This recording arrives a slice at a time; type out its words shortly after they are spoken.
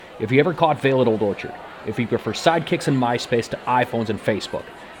If you ever caught Veil at Old Orchard, if you prefer sidekicks and MySpace to iPhones and Facebook,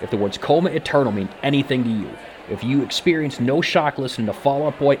 if the words Coma Eternal mean anything to you, if you experience no shock listening to Fall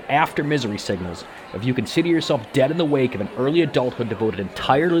Out Boy after Misery Signals, if you consider yourself dead in the wake of an early adulthood devoted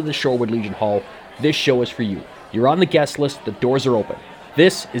entirely to the Shorewood Legion Hall, this show is for you. You're on the guest list, the doors are open.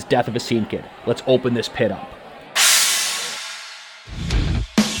 This is Death of a Scene Kid. Let's open this pit up.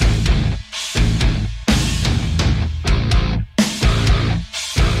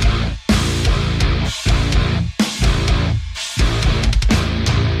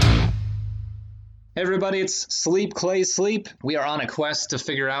 Hey everybody, it's Sleep Clay Sleep. We are on a quest to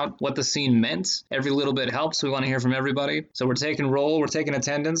figure out what the scene meant. Every little bit helps. We want to hear from everybody. So we're taking roll, we're taking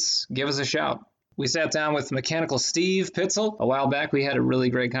attendance. Give us a shout. We sat down with Mechanical Steve Pitzl a while back. We had a really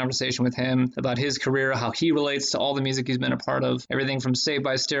great conversation with him about his career, how he relates to all the music he's been a part of, everything from Saved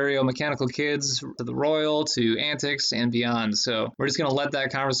by Stereo, Mechanical Kids, to The Royal, to Antics, and beyond. So we're just going to let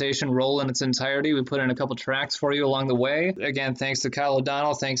that conversation roll in its entirety. We put in a couple tracks for you along the way. Again, thanks to Kyle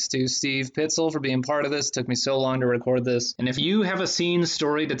O'Donnell, thanks to Steve Pitzl for being part of this. It took me so long to record this. And if you have a scene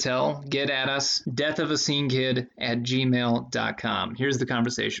story to tell, get at us, deathofascenekid@gmail.com. Here's the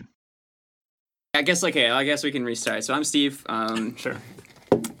conversation. I guess we can restart. So I'm Steve. Sure.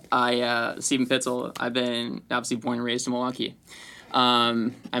 Steven Pitzl. I've been obviously born and raised in Milwaukee.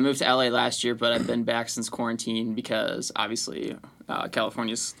 I moved to LA last year, but I've been back since quarantine because obviously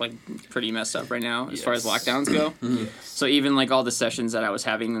California's like pretty messed up right now as far as lockdowns go. So even like all the sessions that I was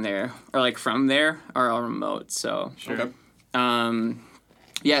having there or like from there are all remote. So Sure. So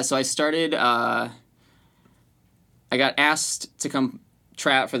I started. I got asked to come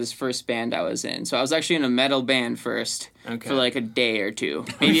try out for this first band I was in. So I was actually in a metal band first for like a day or two,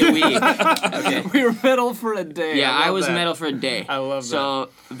 maybe a week. Okay. We were metal for a day. Yeah, I was metal for a day. I love that. So,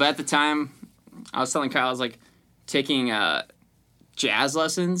 but at the time, I was telling Kyle, I was like taking jazz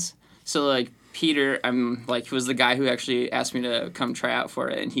lessons. So like Peter, he was the guy who actually asked me to come try out for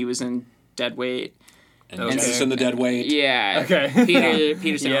it, and he was in dead weight. And Jesus in the dead weight. Yeah. Okay.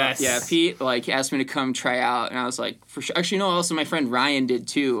 Peter said, Yes. yeah, Pete asked me to come try out, and I was like, for sure. Actually, no. Also, my friend Ryan did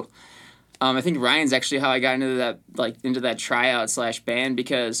too. I think Ryan's actually how I got into that tryout / band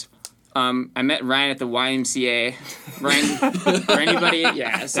because I met Ryan at the YMCA. Ryan, for anybody,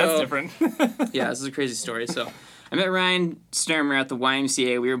 yeah. So, That's different. yeah, this is a crazy story. So I met Ryan Sturmer at the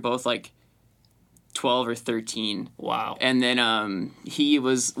YMCA. We were both like 12 or 13. Wow. And then we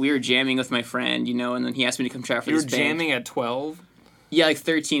were jamming with my friend, and then he asked me to come try out for this band. You were jamming at 12? Yeah, like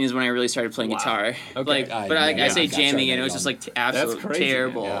 13 is when I really started playing guitar. Okay. I say jamming and it was just like absolutely crazy,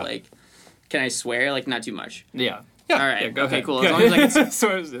 terrible. yeah. Like, can I swear? Like, not too much. Yeah. All right. Yeah, go okay, ahead. cool. As long as I can...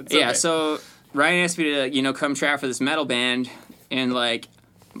 So it's okay. So Ryan asked me to, come try out for this metal band, and like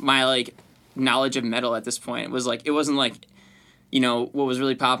my like knowledge of metal at this point was like it wasn't like what was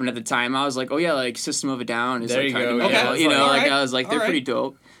really popping at the time. I was like, oh yeah, like System of a Down is There like you go. metal. Yeah, I was like they're pretty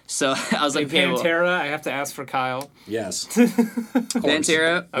dope. So I was like, okay, Pantera, I have to ask for Kyle. Yes.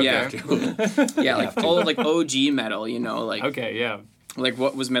 Pantera, Okay. yeah, like old like OG metal, like Okay, yeah. like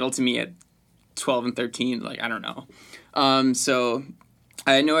what was metal to me at 12 and 13, like I don't know. So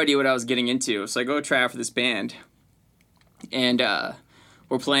I had no idea what I was getting into. So I go try out for this band, and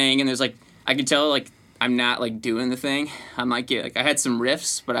we're playing, and there's like I could tell like I'm not like doing the thing. I'm like I had some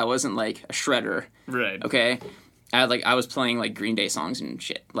riffs, but I wasn't like a shredder. Right. Okay. I was playing like Green Day songs and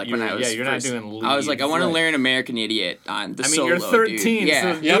shit. Like when I was you're first, not doing leads. I was like I want to learn American Idiot on the solo. You're 13, dude.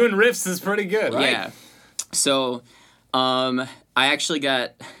 Yeah. so doing riffs is pretty good. Right. Yeah. So, I actually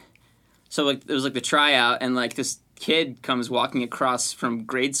got, so like it was like the tryout, and like this kid comes walking across from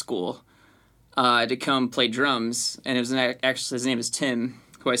grade school, to come play drums, and it was actually his name is Tim,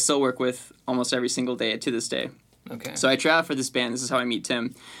 who I still work with almost every single day to this day. Okay. So I try out for this band. This is how I meet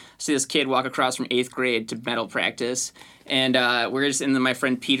Tim. I see this kid walk across from 8th grade to metal practice, and we're just in my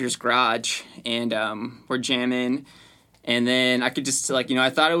friend Peter's garage, and we're jamming, and then I could just I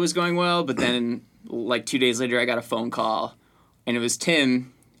thought it was going well, but then like 2 days later I got a phone call, and it was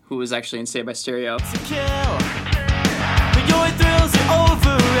Tim, who was actually in Saved by Stereo.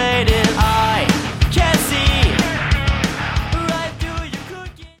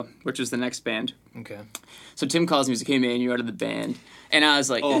 Which was the next band. Okay. So Tim calls me, he's like, hey man, you're out of the band. And I was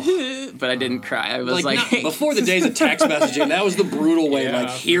like, but I didn't cry. I was like before the days of text messaging, that was the brutal way, Yeah,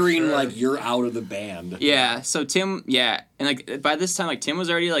 hearing for sure. you're out of the band. Yeah, so Tim, and like by this time, like Tim was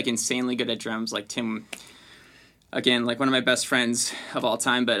already like insanely good at drums. Like Tim, again, like one of my best friends of all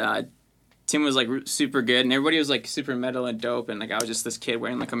time, but Tim was like super good, and everybody was like super metal and dope, and like I was just this kid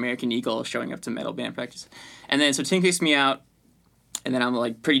wearing like American Eagle showing up to metal band practice. And then so Tim kicks me out, and then I'm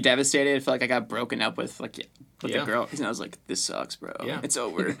like pretty devastated. I feel like I got broken up with like with the girl. And I was like, this sucks, bro. Yeah. It's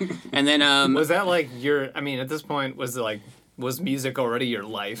over. And then Was that like at this point, was music already your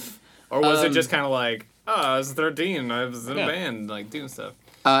life? Or was it just kind of like, I was 13, I was in a band, like, doing stuff?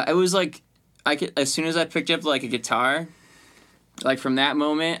 It was like, as soon as I picked up, like, a guitar, like, from that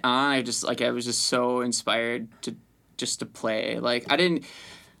moment on, I was just so inspired to play. Like,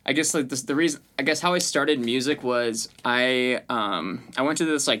 I guess like the reason how I started music was I went to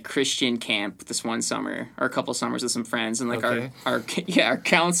this like Christian camp this one summer or a couple summers with some friends, and like our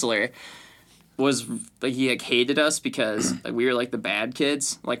counselor was like, he like hated us because like we were like the bad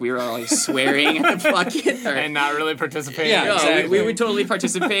kids, like we were all like swearing at the bucket and not really participating. Yeah, exactly. We would totally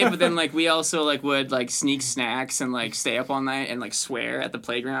participate, but then like we also like would like sneak snacks and like stay up all night and like swear at the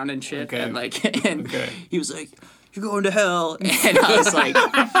playground and shit. Okay. And like he was like, "You're going to hell," and I was like,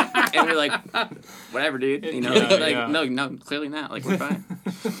 and we're like, whatever, dude. You know, no, clearly not. Like we're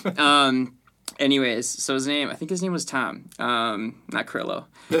fine. Anyways, so I think his name was Tom. Not Krillo.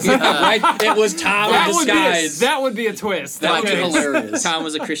 Right? It was Tom in disguise. That would be a twist. That would be hilarious. Tom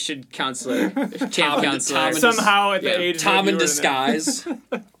was a Christian counselor, camp counselor. Somehow at the age Tom that in disguise.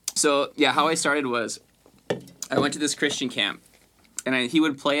 So yeah, how I started was I went to this Christian camp, and he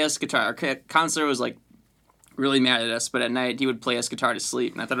would play us guitar. Our counselor was like really mad at us, but at night he would play us guitar to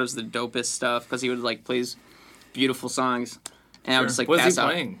sleep, and I thought it was the dopest stuff because he would like play these beautiful songs. And I would just like what was pass he out.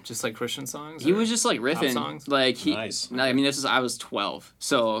 playing? Just like Christian songs? He was just like riffing. Songs? Like he. Nice. I mean, I was 12,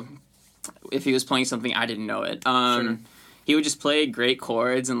 so if he was playing something, I didn't know it. He would just play great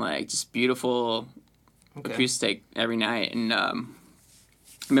chords and like just beautiful acoustic every night. And I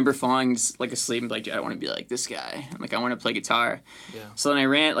remember falling like asleep and like, dude, I want to be like this guy. Like I want to play guitar. Yeah. So then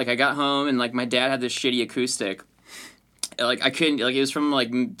I got home and like my dad had this shitty acoustic. Like I couldn't, like it was from like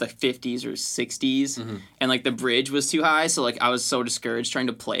the 50s or 60s, and like the bridge was too high, so like I was so discouraged trying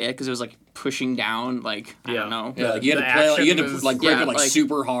to play it because it was like pushing down, like I don't know, Yeah, like you had to play, like, you had to like grip it like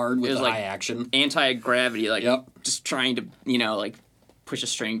super hard with the like high action, anti-gravity, like just trying to like push a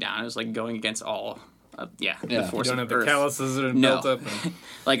string down. It was like going against all, the force You don't of have Earth. the calluses that are built up.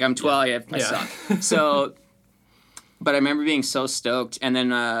 Like I'm 12, I suck. So, but I remember being so stoked, and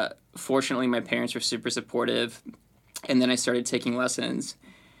then fortunately my parents were super supportive. And then I started taking lessons.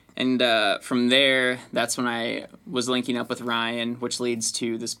 And from there, that's when I was linking up with Ryan, which leads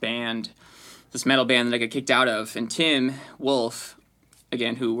to this metal band that I got kicked out of. And Tim Wolf,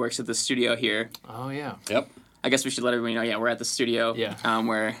 again, who works at the studio here. Oh, yeah. Yep. I guess we should let everybody know, we're at the studio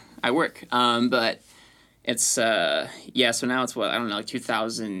where I work. But it's, so now it's what, I don't know, like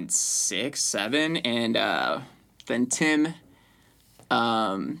 2006, 2007. And then Tim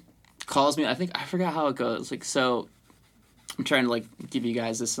calls me. I forgot how it goes. Like, so I'm trying to like give you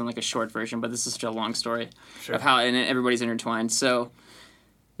guys this in like a short version, but this is such a long story of how, and everybody's intertwined. So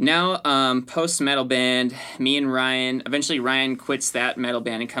now, post metal band, me and Ryan, eventually Ryan quits that metal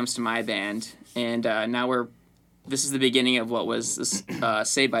band and comes to my band, and now this is the beginning of what was this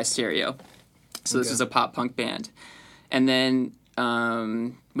Saved by Stereo. So this is a pop punk band, and then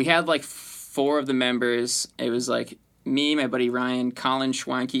we had like 4 of the members. It was like me, my buddy Ryan, Colin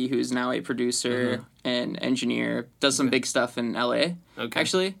Schwanke, who's now a producer and engineer, does some big stuff in LA,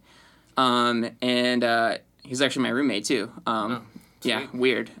 actually. And he's actually my roommate, too.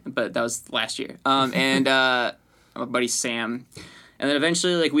 Weird, but that was last year. And my buddy Sam. And then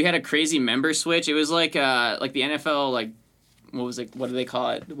eventually, like, we had a crazy member switch. It was like the NFL, like, what was it? What do they call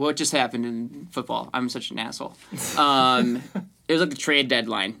it? What just happened in football? I'm such an asshole. It was like the trade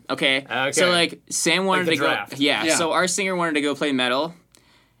deadline. Okay. So like Sam wanted to go. Yeah. So our singer wanted to go play metal,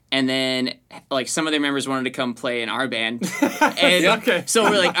 and then like some of their members wanted to come play in our band. And so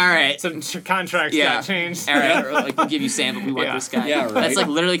we're like, all right. Some contracts got changed. All right. Or, like we'll give you Sam, but we want this guy. Yeah, right. That's like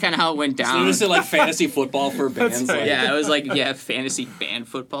literally kind of how it went down. So this is like fantasy football for bands. Right. It was like fantasy band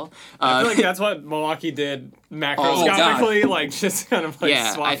football. I feel like that's what Milwaukee did macroscopically, like just kind of like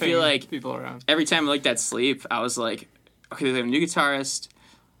swapping I feel like people around. Every time I looked at Sleep, I was like, okay, they have a new guitarist.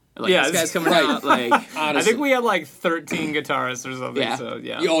 Like, this guy's coming out. Like, I think we had like 13 guitarists or something. Yeah. So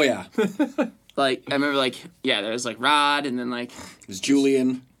yeah. Oh yeah. Like I remember, like there was like Rod, and then like There's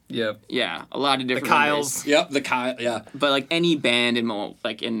Julian. Yep. Yeah, a lot of different The Kyles. members. Yep. The Kyle. Yeah. But like any band in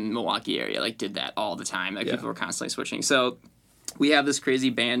Milwaukee area like did that all the time. Like people were constantly switching. So we have this crazy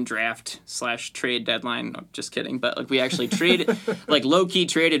band draft / trade deadline. No, just kidding. But like we actually traded like low key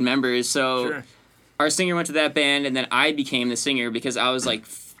traded members. So our singer went to that band, and then I became the singer because I was like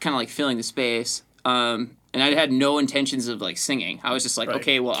kind of like filling the space. And I had no intentions of like singing. I was just like,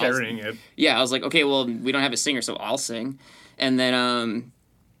 okay, well, carrying it. Yeah, I was like, okay, well, we don't have a singer, so I'll sing. And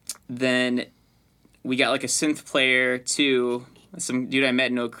then we got like a synth player too, some dude I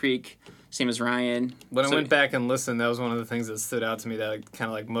met in Oak Creek Same as Ryan. When I went back and listened, that was one of the things that stood out to me, that kind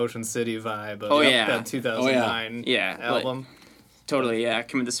of like Motion City vibe of that 2009 album. Like, totally, yeah.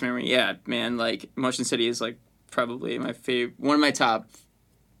 Commit This Memory. Yeah, man, like Motion City is like probably my favorite, one of my top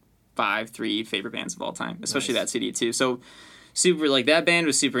 3 favorite bands of all time, especially that CD too. So super, like that band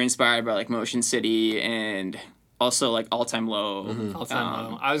was super inspired by like Motion City and also like All Time Low. All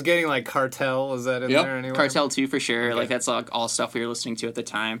Time Low. I was getting like Cartel, is that in there anywhere? Cartel too, for sure. Okay. Like that's like all stuff we were listening to at the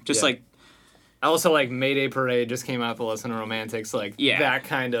time. Just like I also like Mayday Parade just came out to listen to Romantics, like that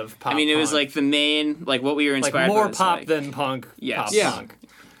kind of pop. I mean, it was like the main, like what we were inspired by. Like more by pop like, than punk. Yes. Punk.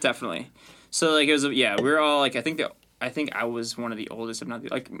 Definitely. So like it was, we were all like, I think I was one of the oldest, if not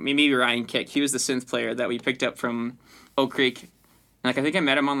like maybe Ryan Kick. He was the synth player that we picked up from Oak Creek. Like I think I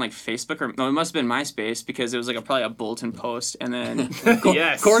met him on like Facebook or no, it must have been MySpace because it was like probably a bulletin post, and then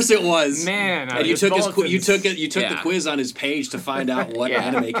yes, of course it was. Man, and you took the quiz on his page to find out what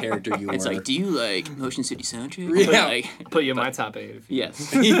anime character you were. It's like, do you like Motion City soundtrack? Yeah, like, put you in my top 8.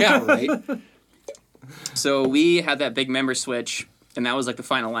 Yes. Yeah, right. So we had that big member switch, and that was like the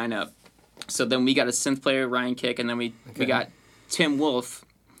final lineup. So then we got a synth player, Ryan Kick, and then we got Tim Wolf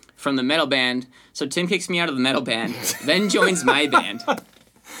from the metal band. So Tim kicks me out of the metal band, then joins my band.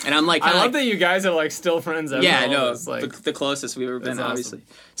 And I'm like, I love that you guys are like still friends. Yeah, no, like, the closest we've ever been, obviously.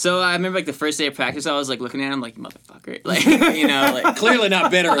 Awesome. So I remember like the first day of practice, I was like looking at him like, motherfucker, like like clearly not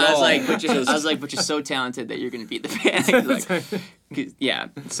bitter at all. I was like, but you're so talented that you're gonna beat the band. Like, yeah.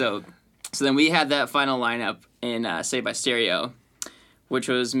 So then we had that final lineup in Saved by Stereo, which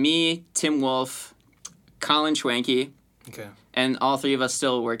was me, Tim Wolf, Colin Schwanke. Okay. And all 3 of us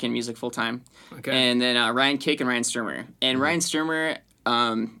still work in music full time. Okay. And then Ryan Kick and Ryan Sturmer. And Ryan Sturmer,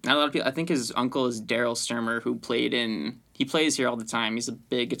 not a lot of people. I think his uncle is Daryl Sturmer, who he plays here all the time. He's a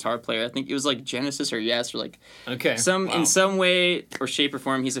big guitar player. I think it was like Genesis or Yes, or like in some way or shape or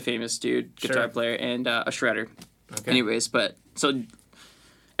form, he's a famous dude, guitar player, and a shredder. Okay. Anyways, but so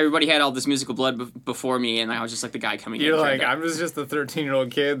everybody had all this musical blood before me, and I was just like the guy coming in. You're like, I was just a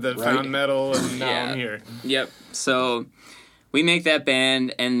 13-year-old kid that found metal, and now I'm here. Yep. So we make that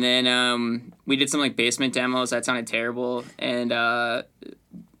band, and then we did some like basement demos that sounded terrible, and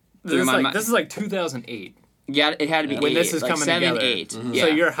this is like 2008. Yeah, it had to be when 8, this is like coming 7, together. 8. Mm-hmm. Yeah. So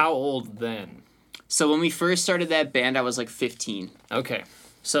you're how old then? So when we first started that band, I was like 15. Okay.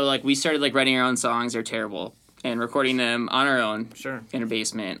 So like we started like writing our own songs. They're terrible. And recording them on our own in a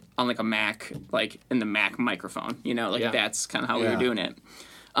basement on like a Mac, like in the Mac microphone, that's kind of how we were doing it.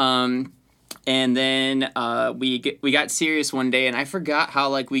 And then we got serious one day, and I forgot how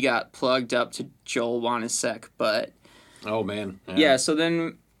like we got plugged up to Joel Wanasek, but oh man, so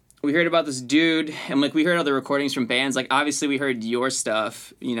then we heard about this dude, and like we heard other recordings from bands. Like obviously we heard your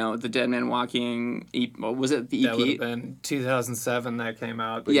stuff, the Dead Man Walking. Was it the EP? That would have been 2007 that came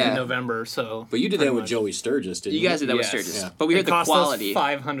out. In November. So, but you did that with Joey Sturgis, didn't you? You guys did that with Sturgis, but we heard the quality. It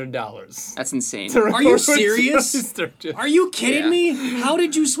cost us $500. That's insane. Are you serious? Are you kidding me? How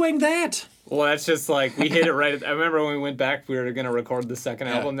did you swing that? Well, that's just like, we hit it right. I remember when we went back, we were going to record the second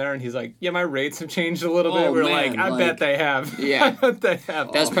album there, and he's like, yeah, my rates have changed a little bit. We were like, I bet they have. Yeah. I bet they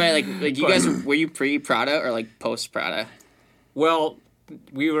have. That was probably like you guys, were you pre-Prada or like post-Prada? Well,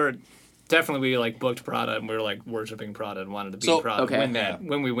 we were definitely, we booked Prada, and we were like worshiping Prada and wanted to be Prada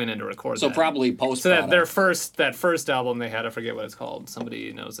when we went in to record that. Probably post-Prada. So that first album they had, I forget what it's called.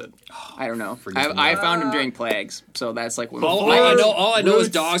 Somebody knows it. I don't know. I found him during Plagues, so that's like when all I know is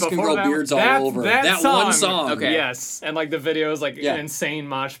Dogs Can Grow Beards All Over. That one song. Okay. Yes, and the video is an insane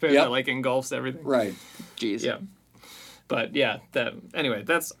mosh pit that engulfs everything. Right. Jeez. Yeah. But anyway,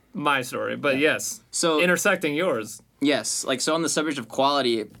 that's my story. But yes. So intersecting yours. Yes, so on the subject of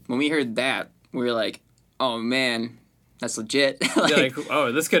quality, when we heard that, we were like, oh man, that's legit.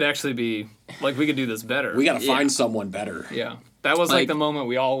 This could actually be, we could do this better. We got to find someone better. Yeah. That was the moment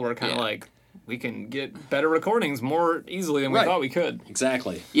we all were kind of we can get better recordings more easily than we thought we could.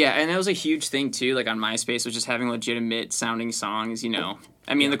 Exactly. Yeah, and that was a huge thing too, on MySpace, was just having legitimate sounding songs,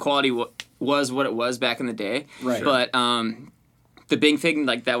 I mean, the quality was what it was back in the day. Right. But the big thing,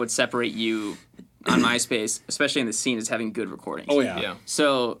 that would separate you on MySpace, especially in the scene, is having good recordings. Oh, yeah.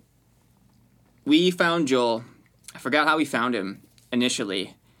 So we found Joel. I forgot how we found him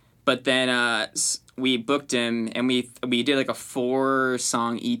initially, but then we booked him, and we did a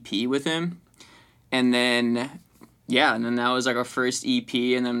 4-song EP with him, and then that was our first EP,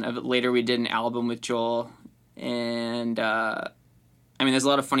 and then later we did an album with Joel, and I mean, there's a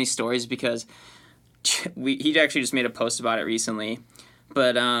lot of funny stories because he actually just made a post about it recently,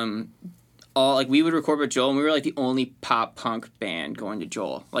 but all like we would record with Joel, and we were like the only pop punk band going to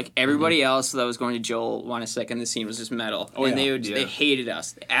Joel. Like everybody else that was going to Joel, Want a Second, the scene was just metal, and they hated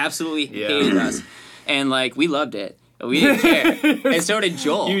us. They absolutely hated us, and like we loved it. We didn't care, and so did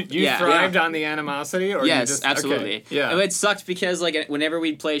Joel. You thrived on the animosity, or yes, you just, absolutely. Okay. Yeah, and it sucked because like whenever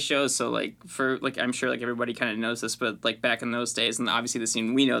we'd play shows, so like for like I'm sure like everybody kind of knows this, but like back in those days, and obviously the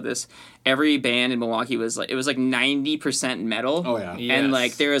scene we know this, every band in Milwaukee was like 90% metal. Oh yeah, and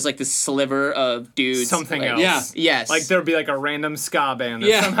like there was like this sliver of dudes something like, else. Yeah, yes, like there'd be like a random ska band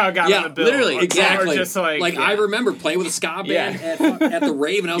that somehow got on the bill. Literally, or exactly. just like I remember playing with a ska band at the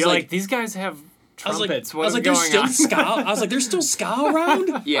rave, and I was like, these guys have trumpets. I was like, there's still ska. I was like, there's still ska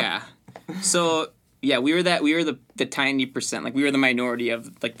around. Yeah. So yeah, we were the tiny percent. Like we were the minority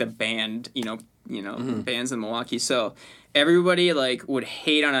of like the band. Bands in Milwaukee. So everybody like would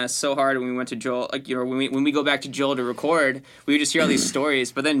hate on us so hard when we went to Joel. Like when we go back to Joel to record, we would just hear all these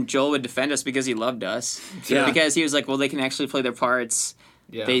stories. But then Joel would defend us because he loved us. Yeah. Because he was like, well, they can actually play their parts.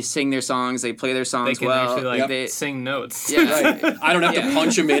 Yeah. They sing their songs. They play their songs they can well. Actually, they sing notes. Yeah, right. I don't have to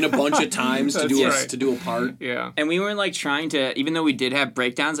punch them in a bunch of times to do a part. Yeah. And we weren't like trying to, even though we did have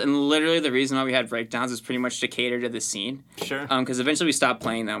breakdowns, and literally the reason why we had breakdowns was pretty much to cater to the scene. Sure. Because eventually we stopped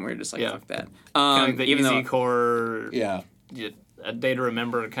playing them. We were just like, fuck that. Kind of like the easy core. Yeah. A day to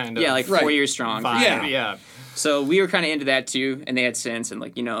remember kind of. Yeah, like 4 years strong. Vibe. Yeah. So we were kind of into that too, and they had synths and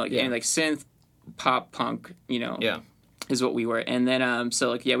like and like synth, pop punk, Yeah. is what we were. And then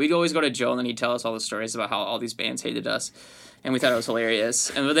so like we'd always go to Joe, and then he'd tell us all the stories about how all these bands hated us, and we thought it was hilarious.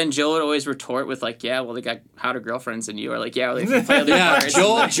 And then Joe would always retort with like, well, they got hotter girlfriends than you, or like, well, they can play other parts.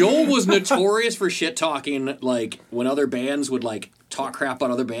 Joel was notorious for shit talking. Like when other bands would like talk crap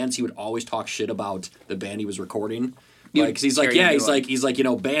about other bands, he would always talk shit about the band he was recording. Like, 'cause he's like,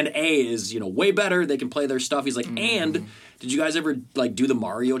 band A is, way better. They can play their stuff. He's like, and did you guys ever like do the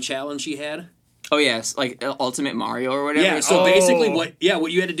Mario challenge he had? Oh yes, like Ultimate Mario or whatever. Yeah. So basically, what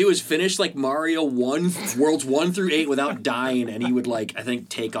you had to do is finish like Mario Worlds 1 through 8 without dying, and he would like I think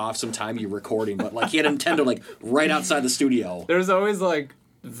take off some time you recording, but like he had a Nintendo like right outside the studio. There's always like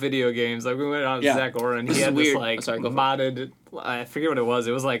video games. Like we went on with Zach Orr, and he had this like modded. I forget what it was.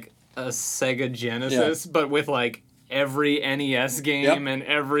 It was like a Sega Genesis, but with like every NES game and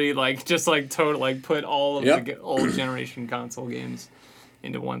every like just like total like put all of the old generation console games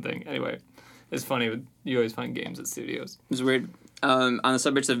into one thing. Anyway, it's funny. You always find games at studios. It was weird. On the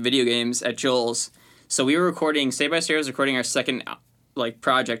subject of video games at Joel's, so we were recording. Stay by Stereo was recording our second like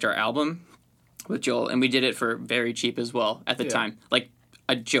project, our album with Joel, and we did it for very cheap as well at the time, like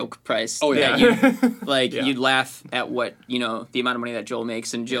a joke price. Oh yeah, you'd laugh at what the amount of money that Joel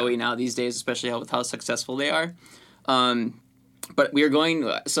makes, and Joey now these days, especially with how successful they are. But we were going,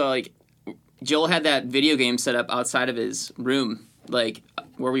 so like Joel had that video game set up outside of his room, like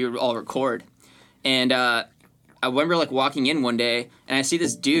where we would all record. And I remember like walking in one day, and I see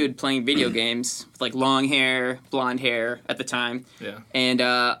this dude playing video games with like long hair, blonde hair at the time. Yeah. And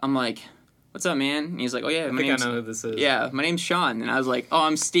I'm like, what's up, man? And he's like, oh yeah, I know who this is. Yeah, my name's Sean. And I was like, oh,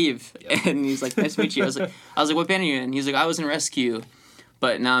 I'm Steve. Yep. And he's like, nice to meet you. I was like, what band are you in? And he's like, I was in Rescue,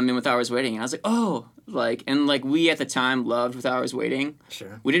 but now I'm in With Hours Waiting. And I was like, oh. We at the time loved With Hours Waiting.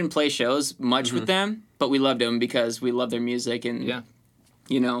 Sure. We didn't play shows much with them, but we loved them because we loved their music, and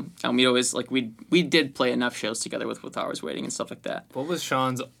and we always we did play enough shows together with Hours Waiting and stuff like that. What was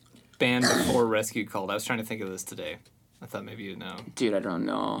Sean's band before Rescue called? I was trying to think of this today. I thought maybe you'd know. Dude, I don't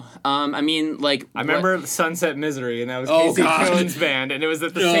know. I remember Sunset Misery, and that was Casey Cohen's band, and it was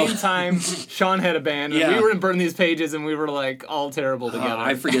at the same time Sean had a band, and we were in Burn These Pages, and we were like all terrible together.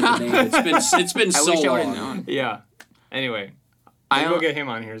 I forget the name. It's been so long. I wish I would have known. Yeah. Anyway, we'll get him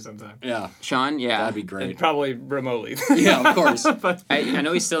on here sometime. Yeah. Sean, yeah. That'd be great. And probably remotely. Yeah, of course. But I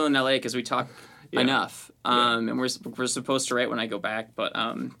know he's still in LA because we talk enough, and we're supposed to write when I go back, but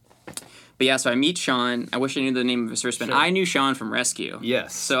But yeah, so I meet Sean. I wish I knew the name of his first band. Sure. I knew Sean from Rescue.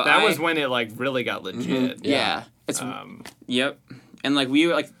 Yes. So that was when it like really got legit. Mm-hmm. Yeah. It's yep. And like we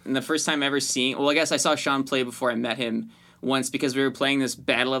were like the first time ever seeing. Well, I guess I saw Sean play before I met him once because we were playing this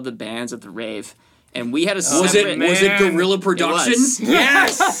Battle of the Bands at the rave, and we had a separate. Was it Guerrilla Productions?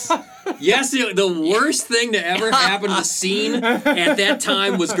 Yes. Yes, the worst thing to ever happen to the scene at that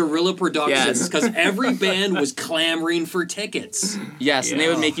time was Guerrilla Productions because every band was clamoring for tickets. Yes, and they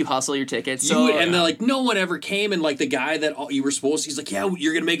would make you hustle your tickets. And they're like, no one ever came, and like the guy that you were supposed to, he's like, yeah,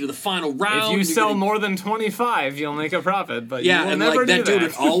 you're gonna make it to the final round. If you sell more than 25, you'll make a profit. But yeah, you will and never like do that dude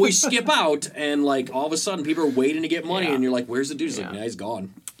would always skip out, and like all of a sudden people are waiting to get money, and you're like, where's the dude? He's like, yeah, he's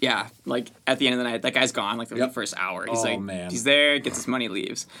gone. Yeah, like at the end of the night, that guy's gone. Like the first hour, he's he's there, gets his money,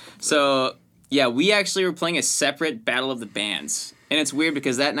 leaves. So yeah, we actually were playing a separate Battle of the Bands, and it's weird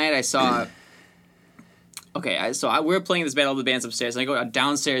because that night I saw we were playing this Battle of the Bands upstairs, and I go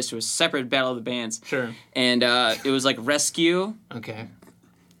downstairs to a separate Battle of the Bands. Sure. And it was like Rescue. Okay.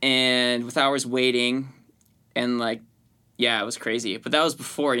 And With Hours Waiting, and like, yeah, it was crazy. But that was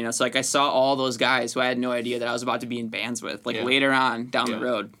before, so like I saw all those guys who I had no idea that I was about to be in bands with, like later on down the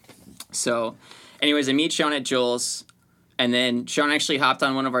road. So, anyways, I meet Sean at Joel's, and then Sean actually hopped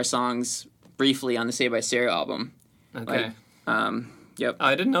on one of our songs briefly on the Saved by Stereo album. Okay. Yep. Oh,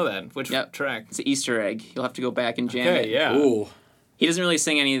 I didn't know that. Which track? It's an Easter egg. You'll have to go back and jam it. Okay, yeah. Ooh. He doesn't really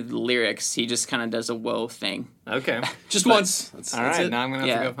sing any of the lyrics. He just kind of does a whoa thing. Okay. Just once. That's right, it. now I'm going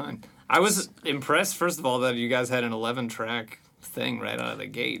to have to go find. I was impressed, first of all, that you guys had an 11-track thing right out of the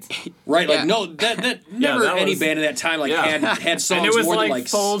gate. Right, like, no, that never any band at that time, like, had songs and it was more like than, like...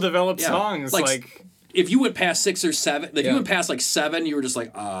 full developed songs, like... If you went past 6 or 7, if you went past, like, 7, you were just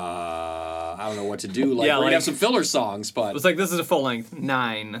like, I don't know what to do. Like, we're going to have some filler songs, but... It was like, this is a full length,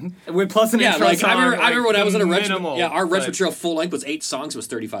 9. With plus an intro song. I remember when I was in a minimal, our Retro Trail full length was 8 songs, was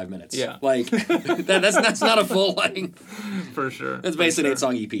 35 minutes. Yeah. Like, that's not a full length. For sure. That's basically an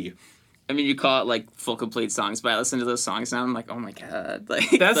 8-song EP. I mean, you call it like full complete songs, but I listen to those songs now. I'm like, oh my god! Like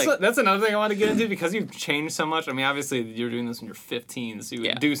that's another thing I want to get into because you've changed so much. I mean, obviously you're doing this when you're 15, so you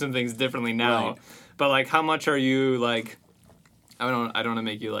would do some things differently now. Right. But like, how much are you like? I don't want to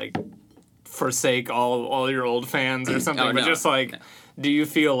make you like forsake all your old fans or something, but just like, do you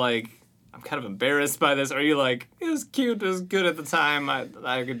feel like I'm kind of embarrassed by this? Or are you like, it was cute, it was good at the time,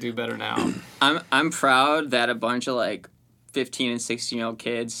 I could do better now? I'm proud that a bunch of like 15 and 16-year-old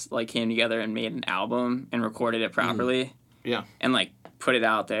kids like came together and made an album and recorded it properly. Yeah. And like put it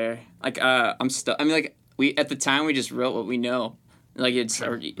out there. Like we at the time we just wrote what we know. Like it's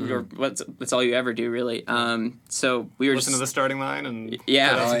or that's all you ever do really. So we were listen to the starting line and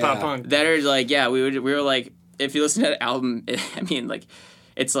pop punk. That are like we were like, if you listen to that album, I mean like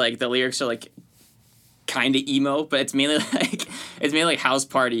it's like the lyrics are like kind of emo, but it's mainly like house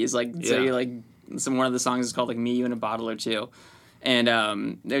parties. Like so you like. One of the songs is called like Me, You, and a Bottle or Two, and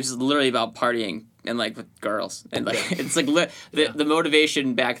they're just literally about partying and like with girls and like it's like the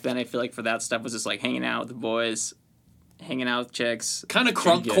motivation back then I feel like for that stuff was just like hanging out with the boys, hanging out with chicks, kind of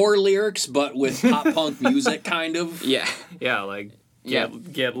crunkcore lyrics but with pop punk music kind of like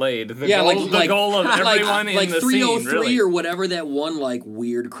get laid the goal of everyone in the 303 scene really. Or whatever that one like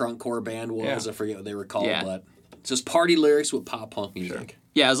weird crunkcore band was. I forget what they were called, but it's just party lyrics with pop punk music.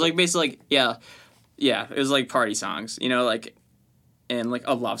 Yeah, it was like basically it was like party songs, like, and like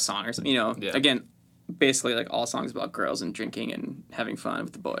a love song or something, again, basically like all songs about girls and drinking and having fun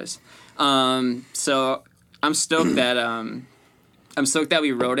with the boys. So I'm stoked that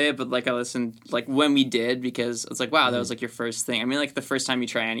we wrote it, but like I listened like when we did because it's like, wow, that was like your first thing. I mean, like the first time you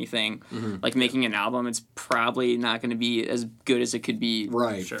try anything, like making an album, it's probably not going to be as good as it could be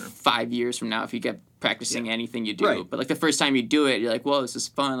 5 years from now if you get practicing anything you do. But like the first time you do it, you're like, whoa, this is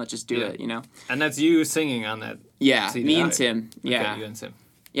fun, let's just do it, And that's you singing on that CD. Me and Tim. Okay, you and Tim.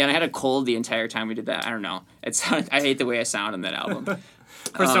 Yeah, and I had a cold the entire time we did that. I don't know. I hate the way I sound on that album.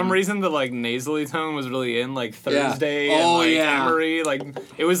 For some reason, the like nasally tone was really in like Thursday and Emery. Like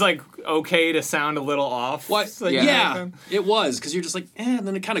it was like okay to sound a little off. What? Like, it was because you're just like, and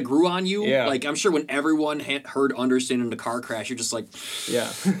then it kind of grew on you. Yeah. Like I'm sure when everyone heard "Understand" in the car crash, you're just like,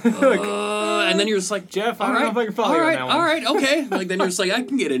 and then you're just like, Jeff, I don't know if I can follow you on that one. All right, okay. Like then you're just like, I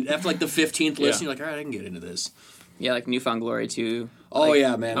can get in after like the 15th listen. You're like, all right, I can get into this. Yeah, like Newfound Glory too. Oh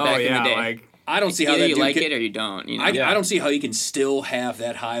yeah, man. Back in the day. Like. I don't see how that you like it or you don't. I don't see how he can still have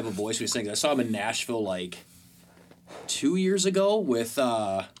that high of a voice when he sings. I saw him in Nashville like 2 years ago with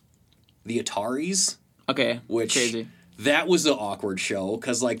the Ataris. Okay, which crazy. That was an awkward show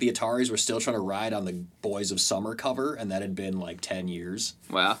because like the Ataris were still trying to ride on the Boys of Summer cover, and that had been like 10 years.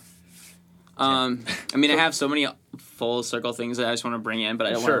 Wow. I mean, I have so many full circle things that I just want to bring in, but I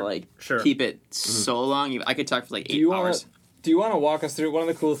don't want to keep it so long. I could talk for like 8 hours. Do you want to walk us through one of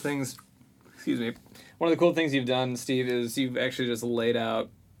the cool things? Excuse me. One of the cool things you've done, Steve, is you've actually just laid out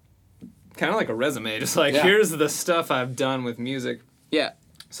kind of like a resume. Just like, here's the stuff I've done with music. Yeah.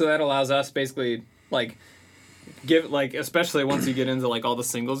 So that allows us basically, like, especially once you get into, like, all the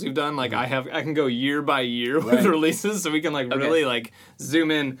singles you've done, like, I can go year by year with releases, so we can, like, really, like,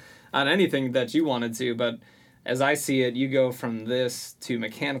 zoom in on anything that you wanted to. But as I see it, you go from this to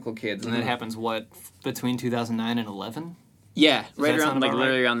Mechanical Kids, and that happens, between 2009 and 11? Yeah, right around, like,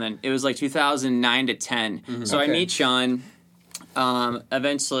 literally around then. It was, like, 2009 to 10. Mm-hmm. So I meet Sean.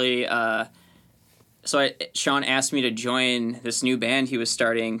 Eventually, Sean asked me to join this new band he was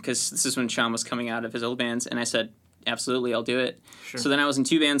starting, because this is when Sean was coming out of his old bands, and I said, absolutely, I'll do it. Sure. So then I was in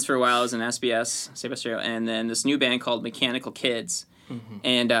 2 bands for a while. I was in SBS, Saved by Stereo, and then this new band called Mechanical Kids. Mm-hmm.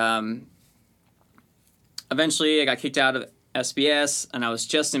 And eventually I got kicked out of SBS, and I was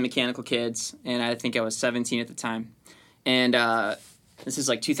just in Mechanical Kids, and I think I was 17 at the time. And this is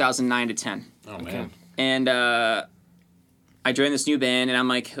like 2009 to 10. Oh, man. And I joined this new band, and I'm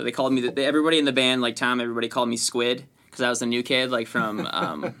like, they called me, everybody in the band, like Tom, everybody called me Squid, because I was the new kid, like from,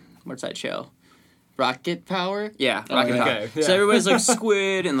 what's that show? Rocket Power? Yeah, Rocket Power. Okay, yeah. So everybody's like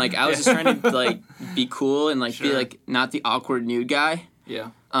Squid, and like I was just trying to like be cool and like be like not the awkward nude guy.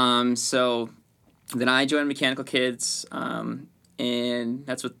 Yeah. So then I joined Mechanical Kids, and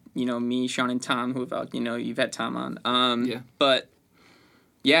that's with, me, Sean, and Tom, who have, you've had Tom on. Yeah. But,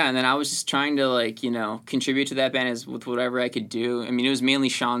 yeah, and then I was just trying to, like, contribute to that band with whatever I could do. I mean, it was mainly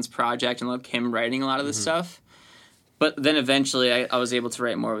Sean's project and, like, him writing a lot of this stuff. But then eventually I was able to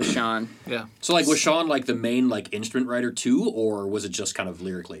write more with Sean. Yeah. So, like, was Sean, like, the main, like, instrument writer, too, or was it just kind of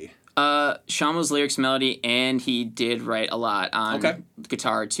lyrically? Sean was lyrics, melody, and he did write a lot on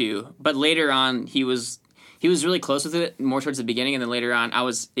guitar, too. But later on, he was really close with it, more towards the beginning, and then later on, I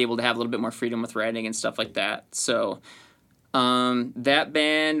was able to have a little bit more freedom with writing and stuff like that. So, that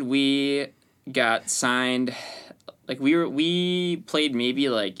band, we got signed, like, we played maybe,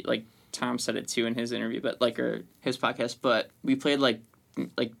 like Tom said it too in his interview, but, like, or his podcast, but we played, like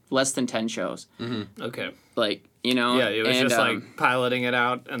less than 10 shows. Mm-hmm. Okay. Like, Yeah, it was just, like, piloting it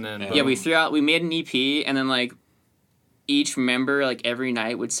out, and then... Yeah, we made an EP, and then, like, each member, like, every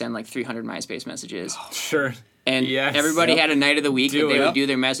night would send, like, 300 MySpace messages. Sure. And everybody had a night of the week that they would do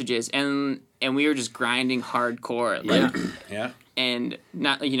their messages. And we were just grinding hardcore. Like, Yeah. And,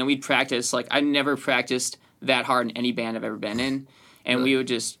 not we'd practice. Like, I never practiced that hard in any band I've ever been in. And we would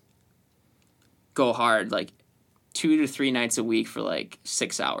just go hard, like, 2 to 3 nights a week for, like,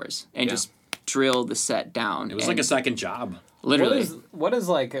 6 hours. And just drill the set down. It was like a second job. Literally. What is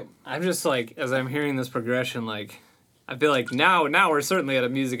like... I'm just, like, as I'm hearing this progression, like... I feel like now we're certainly at a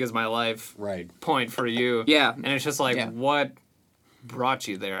music is my life point for you. Yeah. And it's just like, what brought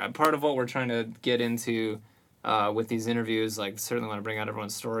you there? Part of what we're trying to get into with these interviews, like, certainly want to bring out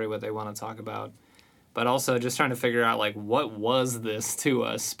everyone's story, what they want to talk about. But also just trying to figure out, like, what was this to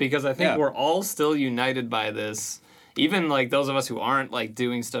us? Because I think we're all still united by this. Even, like, those of us who aren't, like,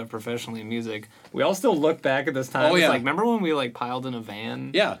 doing stuff professionally in music, we all still look back at this time. It's like, remember when we, like, piled in a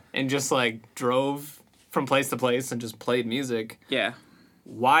van? Yeah. And just, like, drove from place to place and just played music. Yeah.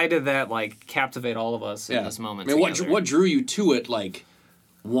 Why did that, like, captivate all of us in this moment? I mean, what drew you to it, like,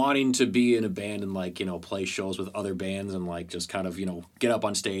 wanting to be in a band and, like, play shows with other bands and, like, just kind of, get up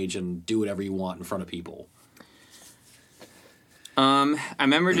on stage and do whatever you want in front of people? I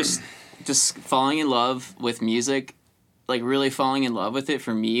remember just falling in love with music, like, really falling in love with it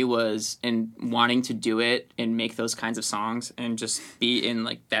for me was, and wanting to do it and make those kinds of songs and just be in,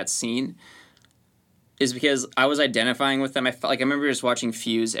 like, that scene, is because I was identifying with them. I remember just watching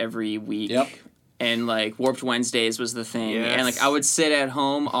Fuse every week. Yep. And, like, Warped Wednesdays was the thing. Yes. And, like, I would sit at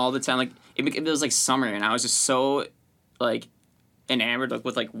home all the time. Like, it was, like, summer, and I was just so, like, enamored, like,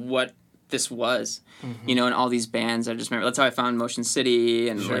 with, like, what this was. Mm-hmm. And all these bands. I just remember, that's how I found Motion City,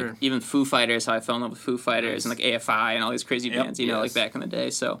 and, like, even Foo Fighters, how I fell in love with Foo Fighters, and, like, AFI, and all these crazy bands, like, back in the day.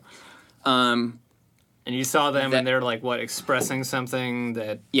 So, and you saw them, and they're, like, what, expressing something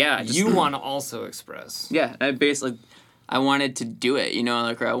that you want to also express. Yeah, I wanted to do it,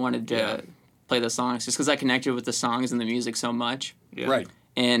 like, or I wanted to play the songs, just because I connected with the songs and the music so much. Yeah. Right.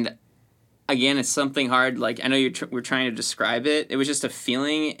 And, again, it's something hard, like, I know we're trying to describe it. It was just a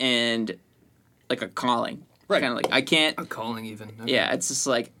feeling and, like, a calling. Right. Kind of like, I can't... A calling, even. Okay. Yeah, it's just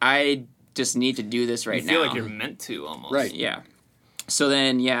like, I just need to do this right now. You feel like you're meant to, almost. Right. Yeah. So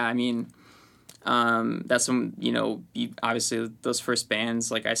then, I mean... that's when, obviously those first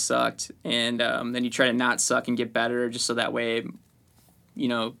bands, like, I sucked, and then you try to not suck and get better just so that way,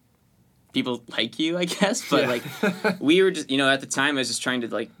 people like you, I guess, but, like, we were just, at the time I was just trying to,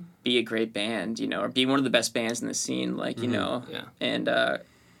 like, be a great band, or be one of the best bands in the scene, like, and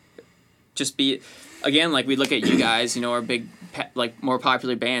just be, again, like, we look at you guys, our big, like, more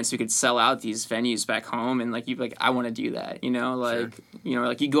popular bands who could sell out these venues back home, and, like, I want to do that, like,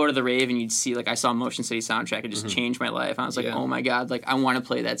 like, you go to the rave and you'd see, like, I saw Motion City Soundtrack, it just changed my life. I was like, oh my god, like, I want to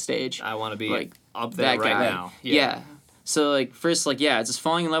play that stage. I want to be, like, up there right now. Yeah. So, like, first, like, just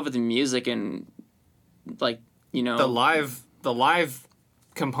falling in love with the music and, like, The live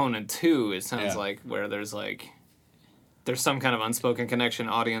component, too, it sounds like, where there's some kind of unspoken connection,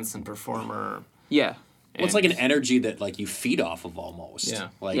 audience and performer. Yeah. Well, it's like an energy that, like, you feed off of almost. Yeah.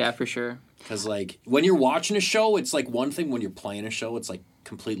 Like, yeah, for sure. Because, like, when you're watching a show, it's, like, one thing. When you're playing a show, it's, like,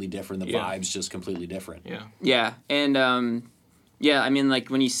 completely different. The vibe's just completely different. Yeah. Yeah. And, I mean, like,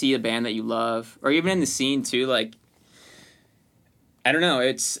 when you see a band that you love, or even in the scene, too, like, I don't know,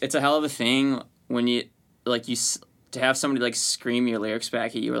 it's a hell of a thing when like to have somebody like scream your lyrics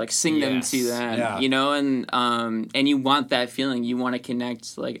back at you or like sing them to them, you know, and you want that feeling. You want to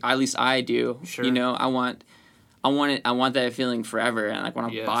connect, like at least I do. Sure. You know, I want that feeling forever, and like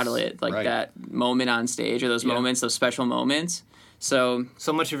want to bottle it, like that moment on stage or those moments, those special moments. So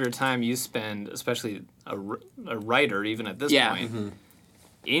much of your time you spend, especially a writer, even at this point,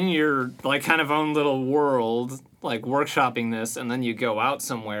 in your like kind of own little world, like workshopping this, and then you go out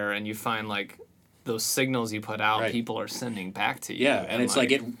somewhere and you find like those signals you put out, people are sending back to you. Yeah, and it's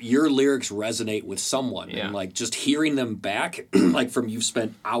like your lyrics resonate with someone, and like just hearing them back, like from you've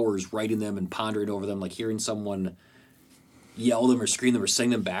spent hours writing them and pondering over them, like hearing someone yell them or scream them or sing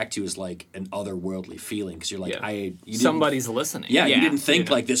them back to you is like an otherworldly feeling because you're like, somebody's listening. Yeah, you didn't think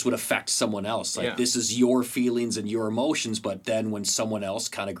like this would affect someone else. Like this is your feelings and your emotions, but then when someone else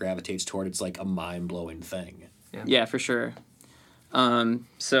kind of gravitates toward it, it's like a mind-blowing thing. Yeah, for sure.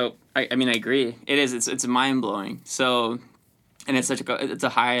 So I mean I agree. It is. It's mind blowing. So, and it's it's a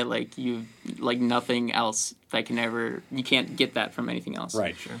high like nothing else that you can't get that from anything else.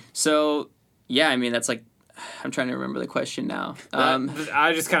 Right. Sure. So yeah, I mean that's like I'm trying to remember the question now.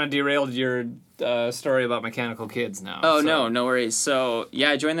 I just kind of derailed your story about Mechanical Kids now. Oh no worries. So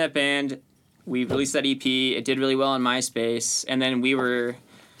yeah, I joined that band. We released that EP. It did really well on MySpace, and then we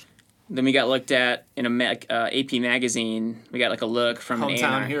got looked at in a AP magazine. We got like a look from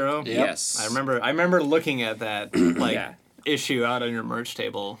Hometown Hero. Yep. Yes, I remember looking at that issue out on your merch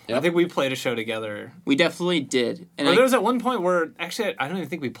table. Yep. I think we played a show together. We definitely did. And there was at one point where actually I don't even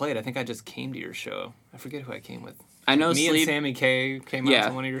think we played. I think I just came to your show. I forget who I came with. I know me and Sammy K came out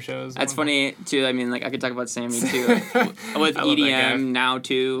to one of your shows. That's funny too. I mean, like I could talk about Sammy too with EDM now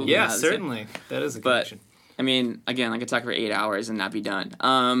too. Yeah, certainly that is a connection. I mean, again, I could talk for 8 hours and not be done.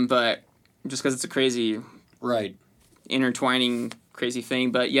 But just because it's a crazy, intertwining, crazy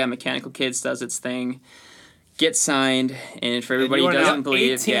thing. But yeah, Mechanical Kids does its thing, gets signed, and for everybody who doesn't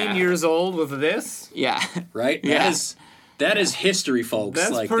believe, 18 years old with this, right, that is history, folks.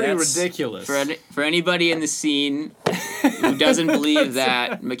 That's pretty ridiculous. For anybody in the scene who doesn't believe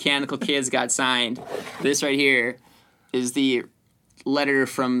that Mechanical Kids got signed, this right here is the letter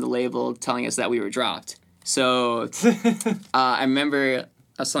from the label telling us that we were dropped. So I remember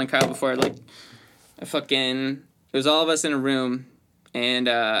I was telling Kyle before, like, it was all of us in a room, and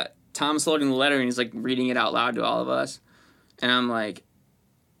Tom's holding the letter, and he's, like, reading it out loud to all of us. And I'm like,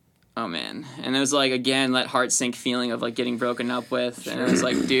 oh, man. And it was, like, again, that heart sink feeling of, like, getting broken up with. And it was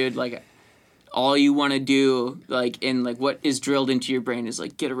like, dude, like, all you want to do, like, and, like, what is drilled into your brain is,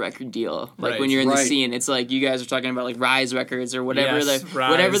 like, get a record deal. Like, when you're in the scene, it's like you guys are talking about, like, Rise Records or whatever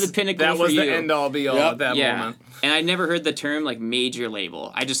whatever the pinnacle that for was you. the end-all, be-all at that moment. And I never heard the term, like, major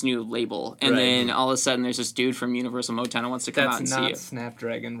label. I just knew label. And then all of a sudden there's this dude from Universal Motown who wants to come out and see you. That's not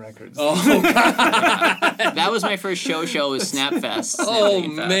Snapdragon Records. Oh, that was my first show was Snapfest. Oh,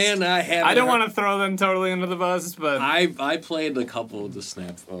 man, I don't want to throw them totally under the bus, but... I played a couple of the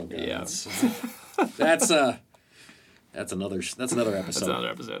Snap... Oh, God. Yeah. That's another episode. That's another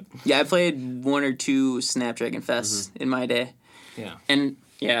episode. Yeah, I played 1 or 2 Snapdragon Fests in my day. Yeah. And,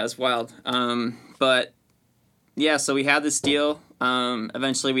 yeah, it's wild. But... yeah, so we had this deal.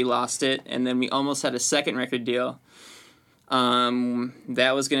 Eventually we lost it, and then we almost had a second record deal.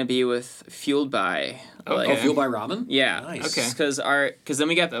 That was going to be with Fueled By. Fueled by Ramen? Yeah. Nice. Okay. Because then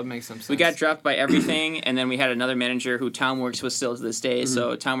we got... that makes some sense. We got dropped by Everything, and then we had another manager who Tom works with still to this day.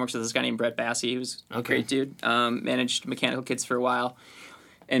 So Tom works with this guy named Brett Bassey. He was a great dude. Managed Mechanical Kids for a while.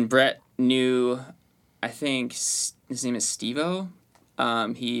 And Brett knew, I think, his name is Steve-O.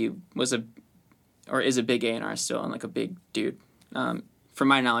 He was is a big A&R still, and like a big dude, from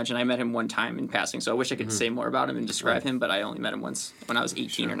my knowledge, and I met him one time in passing, so I wish I could say more about him and describe him, but I only met him once when I was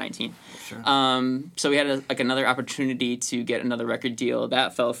 18 or 19. Sure. So we had another opportunity to get another record deal.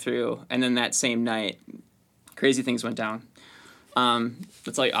 That fell through, and then that same night, crazy things went down.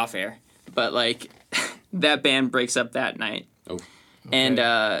 That's like off air, but like that band breaks up that night. Oh. Okay. And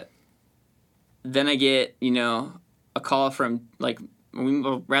then I get, a call from like,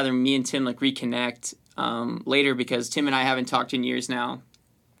 me and Tim like reconnect later because Tim and I haven't talked in years now.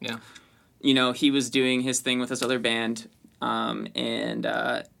 Yeah. He was doing his thing with this other band, and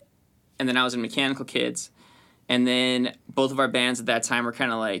then I was in Mechanical Kids, and then both of our bands at that time were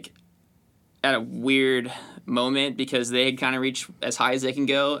kind of like at a weird moment because they had kind of reached as high as they can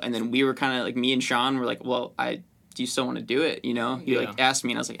go, and then we were kind of like, me and Sean were like, well, do you still want to do it? He like asked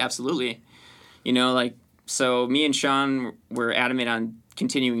me, and I was like, absolutely. So me and Sean were adamant on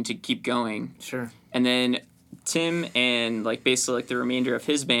continuing to keep going. Sure. And then Tim and like basically like the remainder of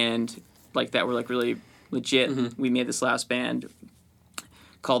his band, like that were like really legit. We made this last band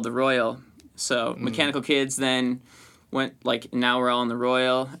called The Royal. So Mechanical Kids then went, like, now we're all in the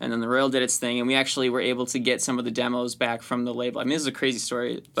Royal, and then the Royal did its thing, and we actually were able to get some of the demos back from the label. I mean, this is a crazy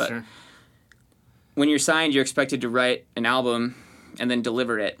story, but when you're signed, you're expected to write an album and then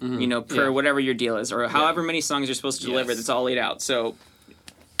deliver it, you know, per whatever your deal is, or however many songs you're supposed to deliver. That's all laid out. So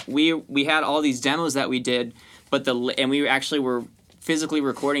we had all these demos that we did, and we actually were physically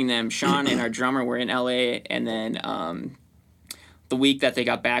recording them. Sean and our drummer were in LA, and then the week that they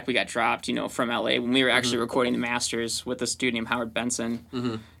got back, we got dropped, you know, from LA when we were actually recording the masters with this dude named Howard Benson,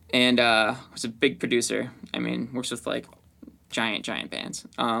 and was a big producer. I mean, works with like giant bands,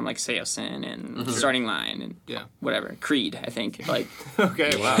 like Seosin and Starting Line and whatever, Creed, I think. Like,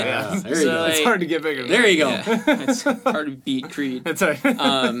 okay, wow, yeah. There you go. It's hard to get bigger. There you go. Yeah, it's hard to beat Creed. That's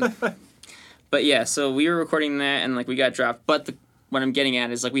right. But yeah, so we were recording that, and like we got dropped. But what I'm getting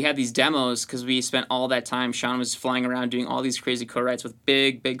at is like we had these demos because we spent all that time. Sean was flying around doing all these crazy co-writes with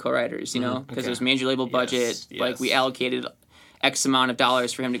big co-writers, you know, because there's major label budget. Like we allocated X amount of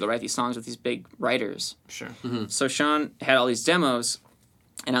dollars for him to go write these songs with these big writers. Sure. So Sean had all these demos,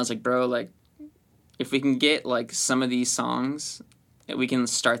 and I was like, bro, like, if we can get like some of these songs, we can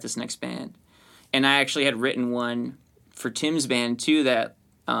start this next band. And I actually had written one for Tim's band too that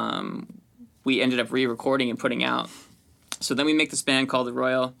we ended up re-recording and putting out. So then we make this band called The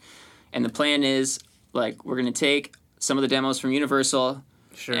Royal, and the plan is like we're gonna take some of the demos from Universal,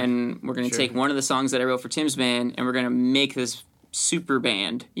 and we're gonna take one of the songs that I wrote for Tim's band, and we're gonna make this super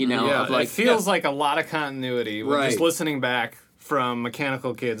band, you know. Yeah, of like, it feels like a lot of continuity. We're just listening back from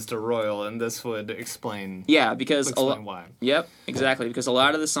Mechanical Kids to Royal, and this would explain. Yeah, because why. Yep, exactly. Because a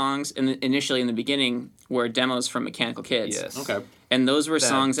lot of the songs initially in the beginning were demos from Mechanical Kids. Yes. Okay. And those were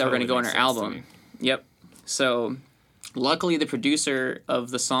songs that were going to go on our makes sense to album. me. Yep. So, luckily, the producer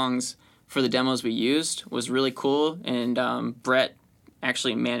of the songs for the demos we used was really cool, and Brett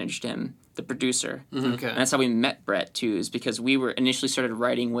actually managed him, the producer. Okay. And that's how we met Brett, too, is because we were initially started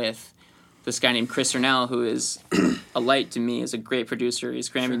writing with this guy named Chris Ernell, who is a light to me, is a great producer. He's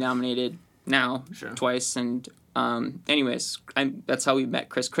Grammy nominated now twice, and anyways, that's how we met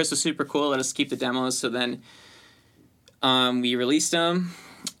Chris. Chris was super cool, let us keep the demos, so then we released them,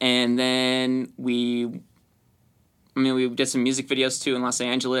 and then we did some music videos too in Los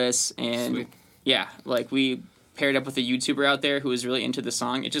Angeles, and like we paired up with a YouTuber out there who was really into the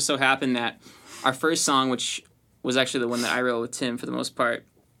song. It just so happened that our first song, which was actually the one that I wrote with Tim for the most part,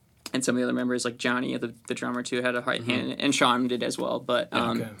 and some of the other members like Johnny, the drummer too, had a hand in it, and Sean did as well. But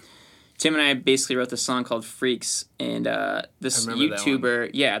Tim and I basically wrote this song called Freaks, and this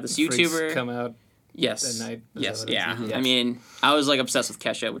YouTuber, this YouTuber come out. Yes. That night. Yes. Yeah. I mean, I was like obsessed with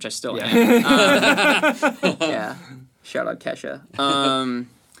Kesha, which I still am. Shout out Kesha.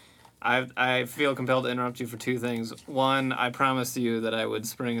 I feel compelled to interrupt you for two things. One, I promised you that I would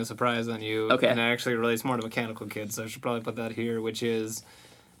spring a surprise on you. Okay. And I actually relates more to Mechanical Kids, so I should probably put that here, which is,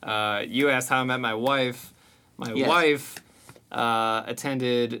 you asked how I met my wife. My wife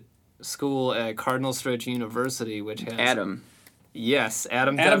attended school at Cardinal Stretch University, which has... Adam. Yes,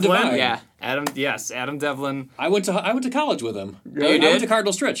 Adam Devlin. Devine. Yeah. Adam Devlin. I went to college with him. You I did? went to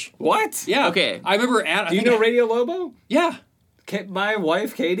Cardinal Stretch. What? Yeah. Okay. I remember Do you know Radio Lobo? Yeah. My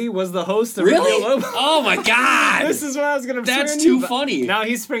wife, Katie, was the host of Really? Radio Lobo. Oh my God! This is what I was going to say. That's too funny. Now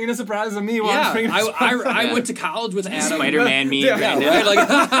he's springing a surprise on me while I'm springing a surprise on I went to college with Adam. Spider-Man meme. Yeah, right?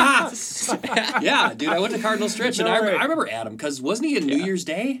 Like, yeah, dude, I went to Cardinal Stretch, and I remember Adam, because wasn't he in New Year's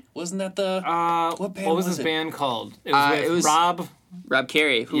Day? Wasn't that the... what band was his it? band called? It was Rob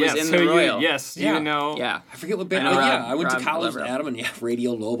Carey, who was in the the Royal. you know. Yeah. I forget what band. I went to college with Adam, and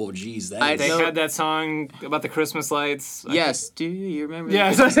Radio Lobo. Jeez, They had that song about the Christmas lights. Yes. Do you remember? Yeah,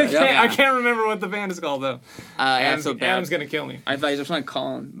 I can't remember what the band is called though. Adam's gonna kill me. I thought you were trying to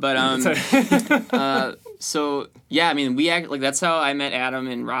call him, but so yeah, I mean, that's how I met Adam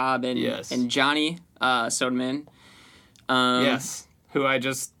and Rob and Johnny Soderman. Yes, who I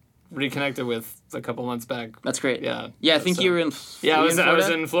just reconnected with a couple months back. That's great. Yeah. Yeah, I think you were in. Yeah, I was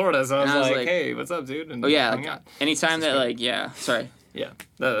in Florida, so I was like, "Hey, what's up, dude?" And anytime that sorry. Yeah,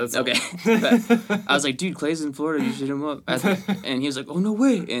 that's okay. I was like, dude, Clay's in Florida. You should hit him up. And he was like, oh no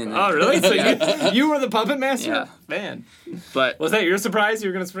way. And oh really? So you were the puppet master? Yeah, man. But was that your surprise? You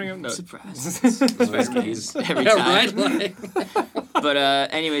were gonna spring him? No. Surprise. Every time. Right? But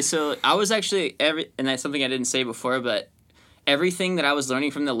anyway, so I was actually and that's something I didn't say before, but everything that I was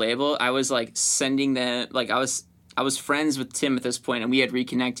learning from the label, I was like sending them. Like I was I was friends with Tim at this point, and we had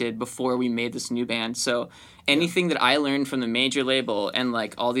reconnected before we made this new band. So anything that I learned from the major label and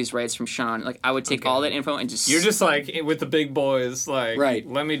like all these rights from Sean, like I would take all that info and just you're just like with the big boys, like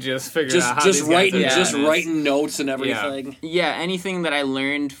let me just figure out how just writing notes and everything. Yeah, anything that I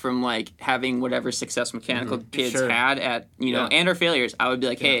learned from like having whatever success Mechanical kids had at and our failures, I would be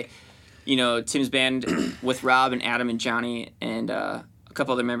like, hey, Tim's band with Rob and Adam and Johnny and a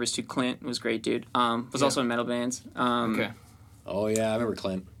couple other members too. Clint was a great dude. Was also in metal bands. Oh yeah, I remember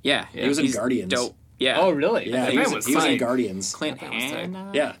Clint. Yeah, he was in Guardians. Dope. Yeah. Oh, really? Yeah, he was in Guardians. Clint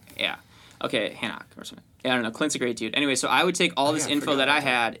Hannock? Yeah. Yeah. Okay, Hannock or something. Yeah, I don't know. Clint's a great dude. Anyway, so I would take all this info that I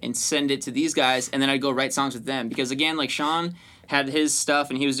had and send it to these guys, and then I'd go write songs with them. Because, again, like, Sean had his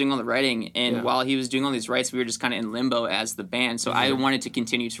stuff, and he was doing all the writing, and while he was doing all these writes, we were just kind of in limbo as the band. So I wanted to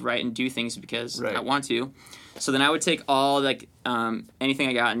continue to write and do things because I want to. So then I would take all, like, anything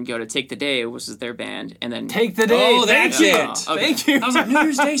I got and go to Take the Day, which is their band, and then... Take the Day! Oh, that's it! Okay. Thank you! I was like, New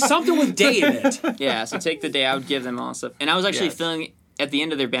Year's Day, something with day in it. Yeah, so Take the Day, I would give them all stuff. And I was actually filling... At the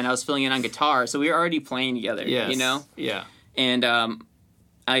end of their band, I was filling in on guitar, so we were already playing together, Yeah. And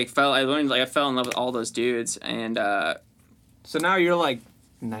I fell in love with all those dudes, and... so now you're, like,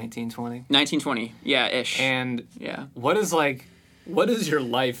 1920? 1920, yeah, ish. And what is your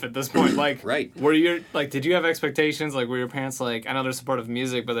life at this point? Like, were you did you have expectations? Like, were your parents like, I know they're supportive of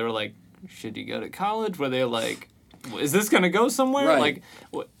music, but they were like, should you go to college? Were they like, is this gonna go somewhere? Right.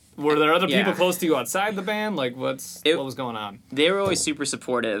 Like, were there other people close to you outside the band? Like, what was going on? They were always super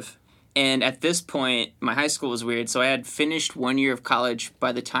supportive. And at this point, my high school was weird, so I had finished 1 year of college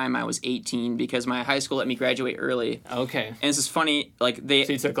by the time I was 18 because my high school let me graduate early. Okay. And this is funny, like So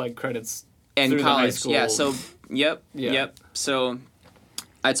you took like credits and through college, the high school. yeah. So yep. So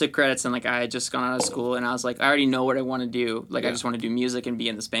I took credits and like I had just gone out of school and I was like, I already know what I want to do. Like I just want to do music and be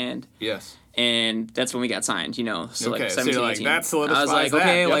in this band. Yes. And that's when we got signed, So like 17, so you're like, 18. that solidifies I was like, that.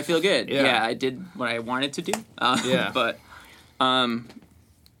 okay, well I feel good. Yeah, I did what I wanted to do. But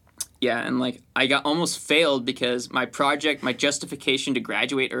yeah, and like I got almost failed because my justification to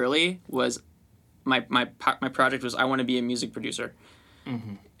graduate early was my project was I want to be a music producer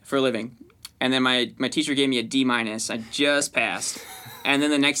for a living, and then my teacher gave me a D-. I just passed, and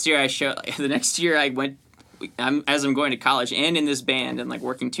then the next year I went. As I'm going to college and in this band and like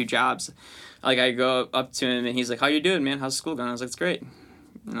working 2 jobs, like I go up to him and he's like, "How you doing, man? How's school going?" I was like, "It's great."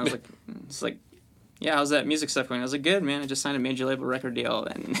 And I was like, "It's like." Yeah, how's that music stuff going? I was like, good, man. I just signed a major label record deal,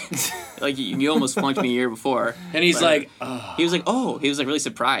 and like you almost flunked me a year before. And he's like, oh. He was like really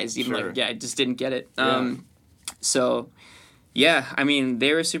surprised, even like, I just didn't get it. So, yeah, I mean,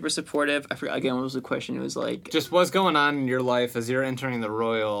 they were super supportive. I forgot again what was the question. It was like just what's going on in your life as you're entering the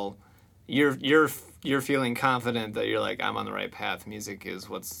Royal. You're feeling confident that you're like, I'm on the right path. Music is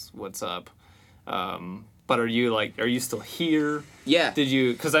what's up. But are you still here? Yeah. Did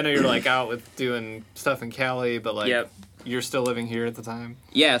you? Because I know you're like out with doing stuff in Cali, but like you're still living here at the time.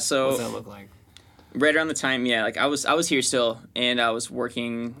 Yeah. So what's that look like? Right around the time, like I was here still, and I was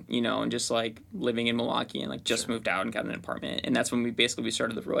working, and just like living in Milwaukee, and like just moved out and got an apartment, and that's when we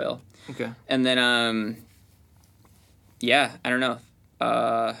started the Royal. Okay. And then I don't know.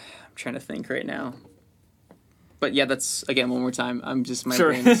 I'm trying to think right now. But yeah, that's, again, one more time, I'm just, my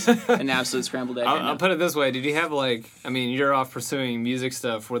brain's an absolute scrambled egg. I'll put it this way. Did you have, you're off pursuing music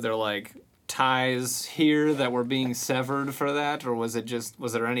stuff. Were there, ties here that were being severed for that? Or was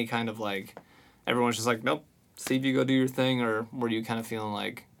there any kind of, everyone's just like, nope, Steve, you go do your thing? Or were you kind of feeling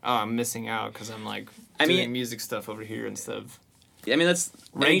like, oh, I'm missing out because I'm, doing music stuff over here instead of... I mean, that's...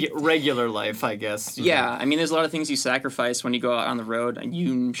 regular life, I guess. Yeah, I mean, there's a lot of things you sacrifice when you go out on the road.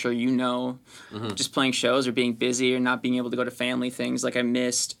 I'm sure you know, just playing shows or being busy or not being able to go to family things. Like, I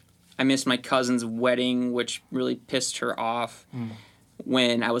missed my cousin's wedding, which really pissed her off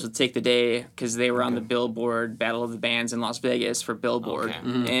when I was with Take the Day, because they were on the Billboard Battle of the Bands in Las Vegas for Billboard.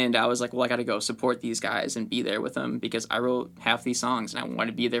 And I was like, well, I got to go support these guys and be there with them because I wrote half these songs and I want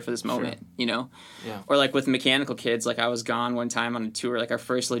to be there for this moment, Yeah. Or with Mechanical Kids, I was gone one time on a tour, our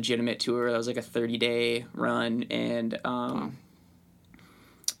first legitimate tour. That was a 30-day run, and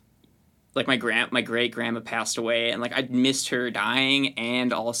my great-grandma passed away, and I missed her dying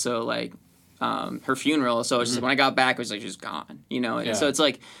and also her funeral, so it's just when I got back, it was just gone, And so it's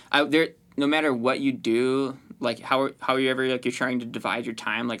no matter what you do, how you ever you're trying to divide your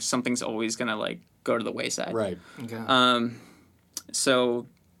time, something's always gonna go to the wayside. Right. Okay. So,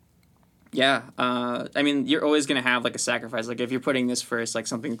 yeah. I mean, you're always gonna have a sacrifice. If you're putting this first,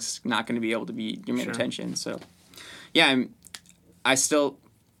 something's not gonna be able to be your main attention. So, yeah. I still.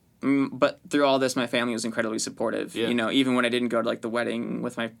 But through all this, my family was incredibly supportive. Yeah. Even when I didn't go to the wedding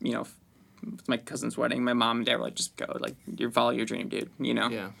with my with my cousin's wedding, my mom and dad were like, just go, like, you follow your dream, dude, you know?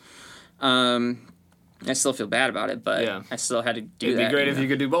 Yeah. I still feel bad about it, but I still had to do that. It'd be great if you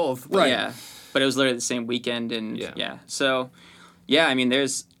could do both. Right. Yeah. But it was literally the same weekend, and So, yeah, I mean,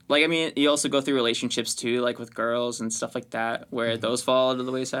 you also go through relationships too, like with girls and stuff like that, where those fall to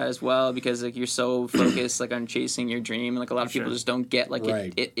the wayside as well, because like you're so focused like on chasing your dream, and like a lot of people just don't get like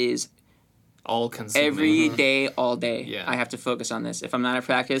it is all consuming. Every day, all day. Yeah. I have to focus on this. If I'm not at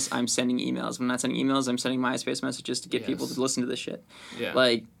practice, I'm sending emails. If I'm not sending emails, I'm sending MySpace messages to get people to listen to this shit. Yeah.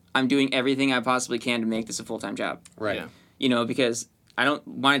 Like, I'm doing everything I possibly can to make this a full-time job. Right. Yeah. You know, because I don't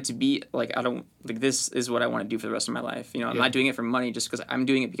want it to be, like, this is what I want to do for the rest of my life. You know, I'm not doing it for money just because I'm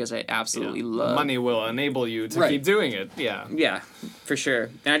doing it because I absolutely love. Money will enable you to keep doing it. Yeah. Yeah, for sure.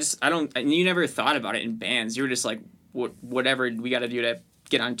 And you never thought about it in bands. You were just like, whatever we got to do to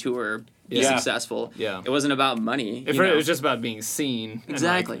get on tour, be successful. Yeah. It wasn't about money. It was just about being seen.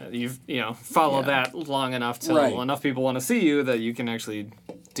 Exactly. And like, you've followed that long enough till enough people want to see you that you can actually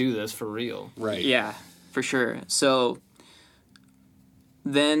do this for real. Right. Yeah, for sure. So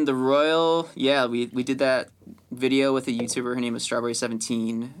then the Royal, we did that video with a YouTuber. Her name was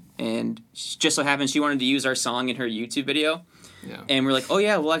Strawberry17, and just so happened she wanted to use our song in her YouTube video. Yeah. And we're like, oh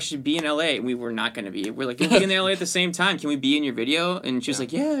yeah, we'll actually be in LA. We were not going to be. We're like, we'll be in LA at the same time. Can we be in your video? And she was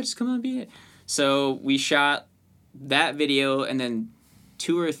like, yeah, just come on, be it. So we shot that video and then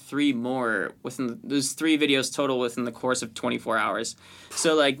 2 or 3 more there's 3 videos total within the course of 24 hours.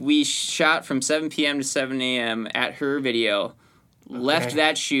 So like we shot from 7 p.m. to 7 a.m. at her video, left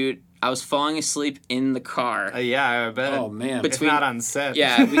that shoot. I was falling asleep in the car. Yeah, I bet. Oh, man. It's not on set.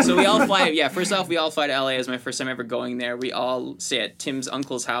 Yeah, we all fly. Yeah, first off, we all fly to LA. It was my first time ever going there. We all stay at Tim's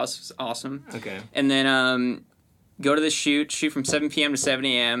uncle's house. It was awesome. Okay. And then go to the shoot from 7 p.m. to 7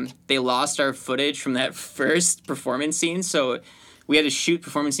 a.m. They lost our footage from that first performance scene, so we had to shoot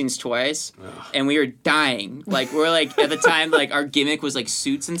performance scenes twice, and we were dying. Like, we're like, at the time, like, our gimmick was like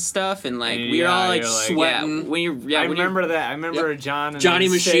suits and stuff, and like, we were all like sweating. I remember that. I remember Johnny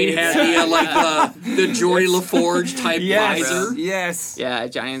Machine had the Jory LaForge type visor. Yes. Yeah,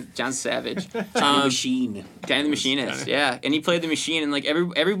 John Savage. Johnny Machine. Johnny the Machinist, yeah. And he played the machine, and like,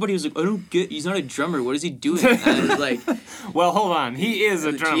 everybody was like, I don't get, he's not a drummer. What is he doing? And I was like, well, hold on. He is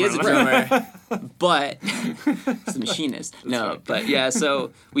a drummer. He is a drummer. But he's the machinist. No, but yeah,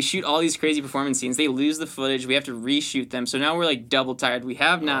 so we shoot all these crazy performance scenes. They lose the footage. We have to reshoot them. So now we're like double tired. We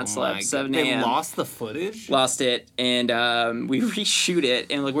have not slept. 7 a.m. They lost the footage? Lost it. And we reshoot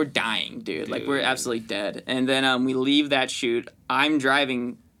it. And like, we're dying, dude. Like, we're absolutely dead. And then we leave that shoot. I'm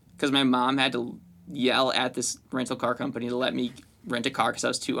driving because my mom had to yell at this rental car company to let me rent a car because I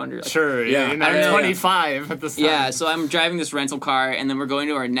was too under. Like, sure, yeah. You're not 25 at the time. Yeah, so I'm driving this rental car, and then we're going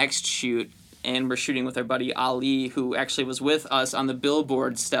to our next shoot. And we're shooting with our buddy Ali, who actually was with us on the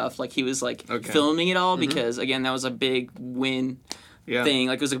Billboard stuff. Like, he was, like, filming it all because, again, that was a big win thing.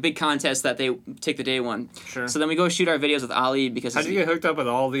 Like, it was a big contest that they take the day one. Sure. So then we go shoot our videos with Ali because... How'd you get hooked up with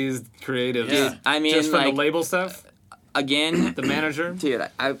all these creatives? Yeah. I mean, just from the label stuff? Again, the manager, dude.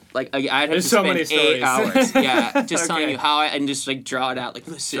 I'd have to spend 8 hours, just telling you how and just like draw it out, like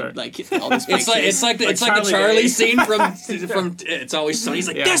listen, like all this. It's like the Charlie scene from It's Always Sunny. He's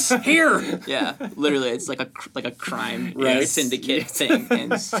like this here. Yeah, literally, it's like a crime syndicate thing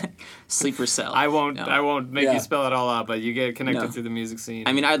and sleeper cell. I won't make you spell it all out, but you get connected through the music scene.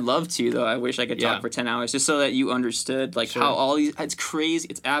 I mean, I'd love to though. I wish I could talk for 10 hours just so that you understood like how all these. It's crazy.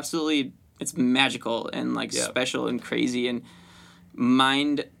 It's absolutely. It's magical and like special and crazy and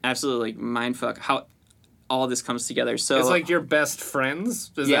absolutely like mind fuck how all this comes together. So it's like your best friends.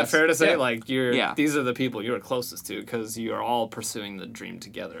 Is that fair to say? Yeah. Like these are the people you're closest to because you are all pursuing the dream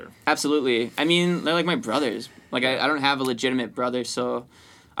together. Absolutely. I mean, they're like my brothers. Like I don't have a legitimate brother, so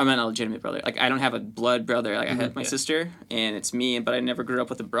I'm not a legitimate brother. Like I don't have a blood brother. Like I had my sister and it's me, but I never grew up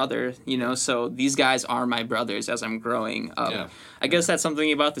with a brother, you know, so these guys are my brothers as I'm growing up. Yeah. I guess that's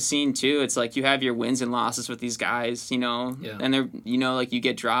something about the scene too. It's like you have your wins and losses with these guys, you know, and they're, you know, like you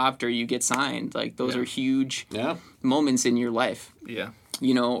get dropped or you get signed. Like those are huge moments in your life. Yeah.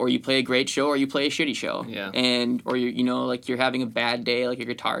 You know, or you play a great show or you play a shitty show. Yeah. And, or you know, like you're having a bad day, like your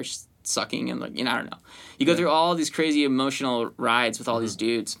guitar's sucking and like, you know, I don't know. You go through all these crazy emotional rides with all these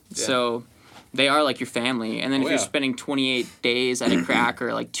dudes. Yeah. So they are like your family. And then if you're spending 28 days at a crack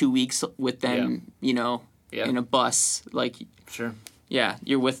or like 2 weeks with them, you know, in a bus, like yeah,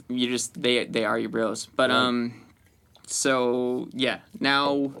 they are your bros. But so yeah,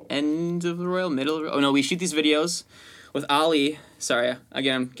 now end of the Royal, middle of the Royal. Oh no, we shoot these videos with Ali. Sorry,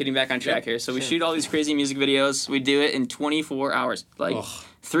 again, I'm getting back on track here. So we shoot all these crazy music videos. We do it in 24 hours, like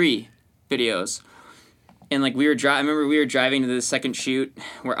 3 videos. And like I remember we were driving to the second shoot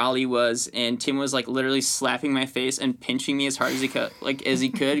where Ali was, and Tim was like literally slapping my face and pinching me as hard as he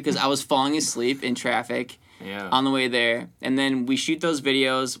could, because I was falling asleep in traffic on the way there. And then we shoot those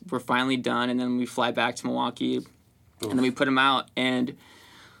videos. We're finally done, and then we fly back to Milwaukee, and then we put them out. And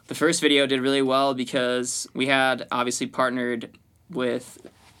the first video did really well because we had obviously partnered with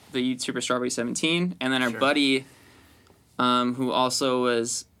the YouTuber Strawberry 17, and then our buddy, who also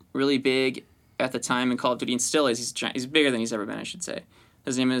was really big at the time in Call of Duty and still is. He's bigger than he's ever been, I should say.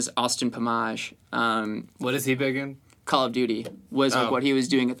 His name is Austin Pamaj. What is he big in? Call of Duty was like what he was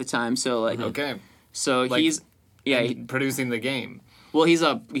doing at the time. So like so like, he's producing the game. Well, he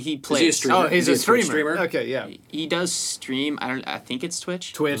plays. Is he a streamer? Oh, he's a streamer. Okay, yeah. He does stream. I think it's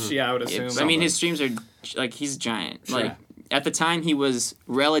Twitch. Yeah, I would assume. I mean, his streams are like he's giant. Sure. Like at the time, he was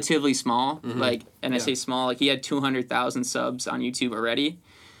relatively small. Like, and I say small, like he had 200,000 subs on YouTube already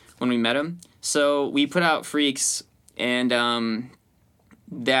when we met him. So we put out Freaks, and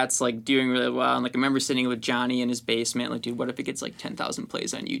that's like doing really well. And like I remember sitting with Johnny in his basement, like, dude, what if it gets like 10,000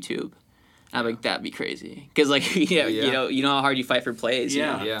 plays on YouTube? And I'm like, that'd be crazy, because like you know how hard you fight for plays. You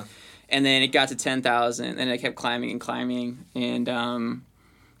know? And then it got to 10,000, and it kept climbing, and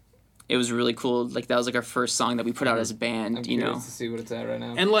it was really cool. Like that was like our first song that we put out as a band. I'm curious to see what it's at right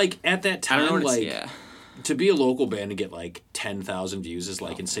now. And like at that time, to be a local band and get like 10,000 views is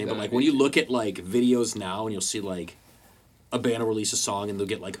like insane. But like when you look at like videos now and you'll see like a band will release a song and they'll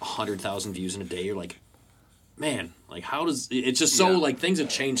get like 100,000 views in a day, you're like, man, like how does it's just so like things have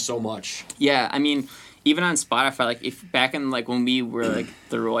changed so much. Yeah, I mean, even on Spotify, like if back in like when we were like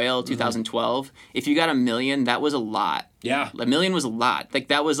the Royal 2012, if you got 1 million, that was a lot. Yeah, 1 million was a lot. Like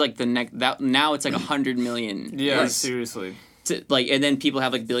that was like the next. That now it's like 100 million. Yeah, seriously. And then people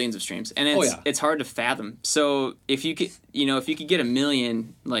have like billions of streams, and it's hard to fathom. So if you could get 1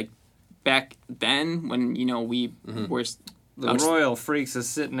 million, like back then when we were. The Royal Freaks is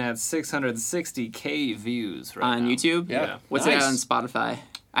sitting at 660K views on now. YouTube. Yeah, what's it at on Spotify?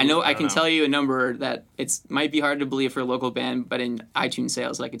 I know I can tell you a number that might be hard to believe for a local band, but in iTunes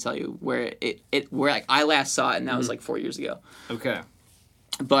sales, I can tell you where like I last saw it, and that was like 4 years ago. Okay.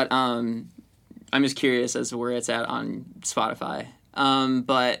 But I'm just curious as to where it's at on Spotify.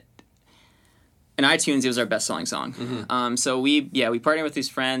 But in iTunes, it was our best-selling song. So we partnered with these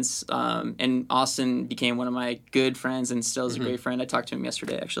friends, and Austin became one of my good friends and still is a great friend. I talked to him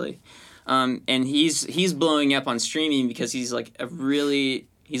yesterday, actually. And he's blowing up on streaming because he's like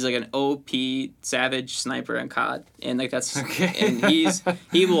an OP savage sniper on COD, and like that's and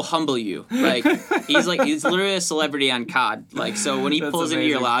he will humble you. Like he's literally a celebrity on COD. Like so when he pulls into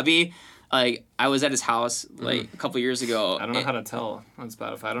your lobby, like I was at his house like a couple years ago. I don't know how to tell on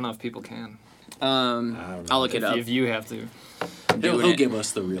Spotify. I don't know if people can. I'll look it up if you have to. He'll give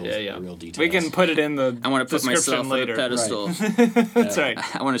us the real details. We can put it in the I want to put myself later. on a pedestal. Right. That's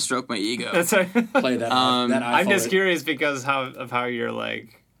right. I want to stroke my ego. That's right. Play that. I'm just curious because of how you're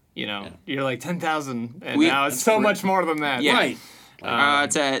like, you're like 10,000, and now it's so much more than that. Yeah. Right.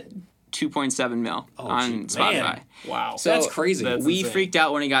 It's at 2.7 mil on Spotify. Man. Wow. So that's crazy. We insane. freaked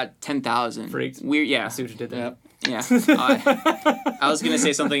out when it got 10,000. Freaked? Yeah. I see what you did there. Yeah. I was going to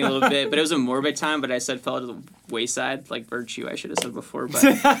say something a little bit, but it was a morbid time, but I said fell to the wayside, like Virtue, I should have said before. But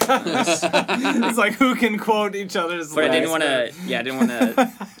it's like who can quote each other's But I didn't want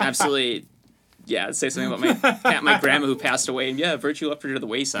to absolutely, say something about my grandma who passed away, and Virtue left her to the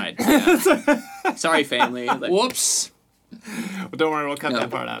wayside. Yeah. Sorry, family. Like, whoops. Well, don't worry, we'll cut that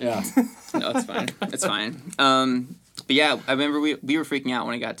part out. Yeah. No, it's fine. It's fine. But yeah, I remember we were freaking out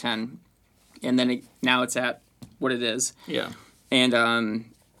when it got 10, and then now it's at what it is. Yeah. And I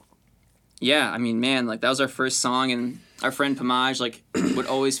mean, man, like that was our first song, and our friend Pamaj like would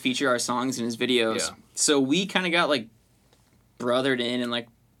always feature our songs in his videos. Yeah. So we kind of got like brothered in and like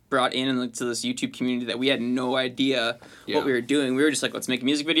brought in to this YouTube community that we had no idea what we were doing. We were just like, let's make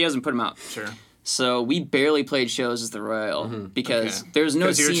music videos and put them out. Sure. So we barely played shows as the Royal because there's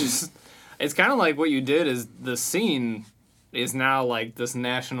no scene. It's kind of like what you did is the scene is now like this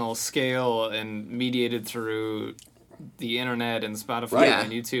national scale and mediated through the internet and Spotify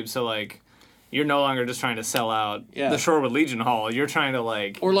and YouTube. So like you're no longer just trying to sell out the Shorewood Legion Hall. You're trying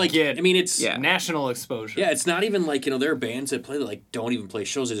to get it's national exposure. Yeah, it's not even like, there are bands that play that like don't even play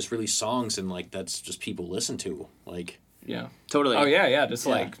shows, they just release songs and like that's just people listen to. Like totally. Oh yeah, just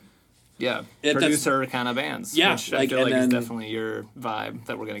like producer kind of bands. Yeah, which I feel like is definitely your vibe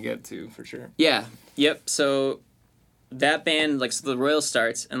that we're gonna get to for sure. Yeah. Yep. So that band, so the Royal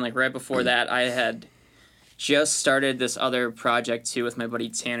starts, and like right before that, I had just started this other project too with my buddy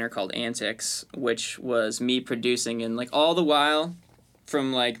Tanner called Antics, which was me producing, and like all the while,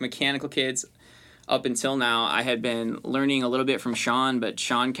 from like Mechanical Kids, up until now, I had been learning a little bit from Sean, but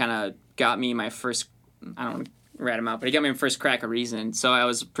Sean kind of got me my first, I don't want to rat him out, but he got me my first crack at Reason. So I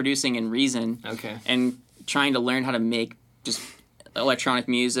was producing in Reason and trying to learn how to make just electronic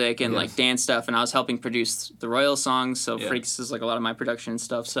music and like dance stuff, and I was helping produce the Royal songs, so Freaks is like a lot of my production and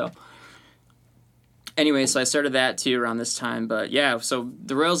stuff. So anyway, so I started that too around this time. But yeah, so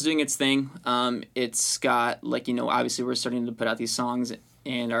the Royal's doing its thing. It's got like, you know, obviously we're starting to put out these songs,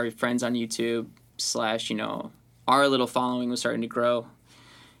 and our friends on YouTube / you know, our little following was starting to grow.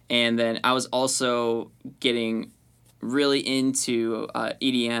 And then I was also getting really into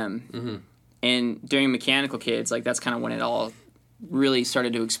EDM. And during Mechanical Kids, like that's kind of when it all really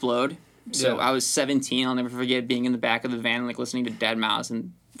started to explode. So I was 17. I'll never forget being in the back of the van, like listening to Deadmau5,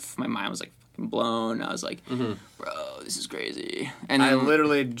 and my mind was like blown. I was like, bro, this is crazy. And I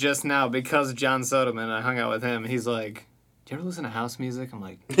literally just now, because John Soderman, I hung out with him, he's like, do you ever listen to house music? I'm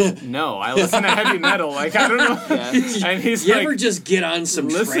like, no, I listen to heavy metal. Like, I don't know. And he's you like, ever just get on some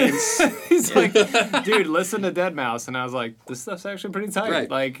trance? He's like, dude, listen to Deadmau5. And I was like, this stuff's actually pretty tight. Right.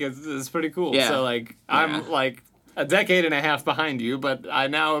 Like, it's pretty cool. So, like, I'm like a decade and a half behind you, but I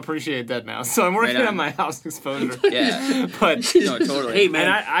now appreciate Deadmau5. So I'm working on my house exposure. But no, totally. Hey, man.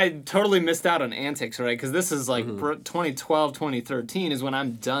 And I totally missed out on Antics, right? Because this is like 2012, 2013 is when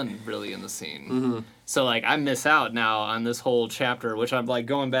I'm done really in the scene. So, like, I miss out now on this whole chapter, which I'm, like,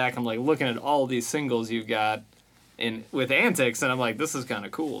 going back, I'm, like, looking at all these singles you've got with Antics, and I'm like, this is kind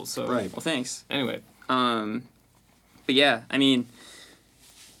of cool. So Well, thanks. Anyway. But, yeah, I mean,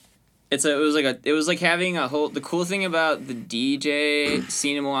 it was like having a whole, the cool thing about the DJ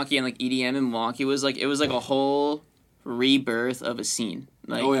scene in Milwaukee and, like, EDM in Milwaukee was, like, it was, like, a whole rebirth of a scene.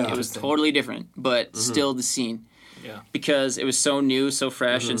 Like, it was totally different, but still the scene. Yeah. Because it was so new, so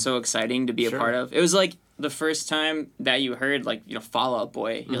fresh, and so exciting to be a part of. It was like the first time that you heard, like, you know, Fall Out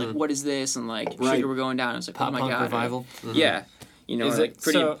Boy. You're like, what is this? And, like, Sugar We're Going Down. I was like, Pop oh my punk God. Revival. Yeah. You know, Is like it,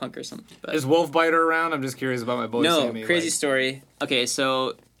 Pretty so, Punk or something. But. Is Wolfbiter around? I'm just curious about my boy Sammy. No, crazy story. Okay,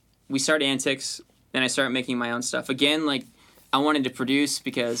 so we started Antics, then I started making my own stuff. Again, like, I wanted to produce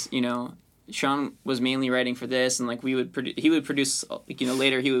because, you know, Sean was mainly writing for this, and like he would produce, like, you know,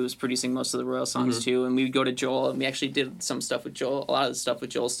 later he was producing most of the Royal songs too, and we would go to Joel, and we actually did some stuff with Joel, a lot of the stuff with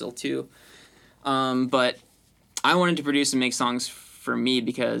Joel still too. But I wanted to produce and make songs for me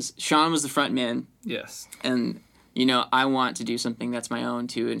because Sean was the front man. Yes. And, you know, I want to do something that's my own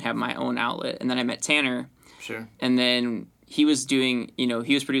too and have my own outlet. And then I met Tanner. Sure. And then he was doing, you know,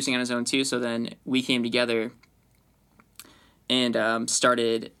 he was producing on his own too, so then we came together and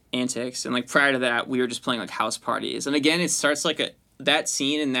started Antics, and like prior to that we were just playing like house parties. And again, it starts like that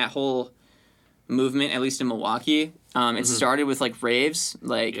scene and that whole movement, at least in Milwaukee, it started with like raves,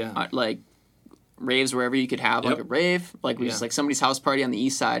 like raves wherever you could have like a rave, like we just like somebody's house party on the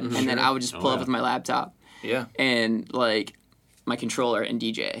east side, and then I would just pull up with my laptop and like my controller and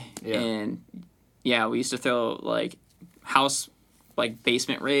DJ, and we used to throw like house, like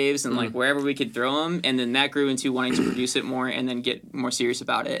basement raves and like wherever we could throw them, and then that grew into wanting to produce it more and then get more serious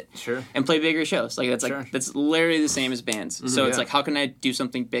about it and play bigger shows. Like that's like that's literally the same as bands. So it's like, how can I do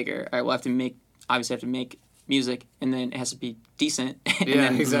something bigger? All right, we'll have to make music, and then it has to be decent, and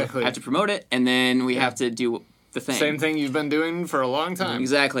then I have to promote it, and then we have to do the thing. Same thing you've been doing for a long time.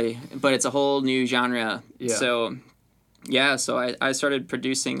 Exactly, but it's a whole new genre. So I started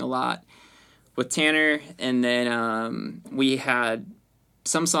producing a lot with Tanner, and then we had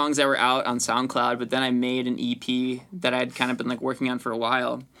some songs that were out on SoundCloud, but then I made an EP that I'd kind of been like working on for a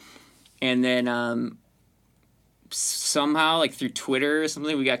while, and then somehow, like through Twitter or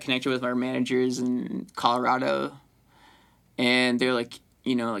something, we got connected with our managers in Colorado, and they're like,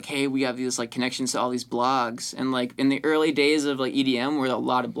 you know, like, hey, we have these like connections to all these blogs, and like in the early days of like EDM were a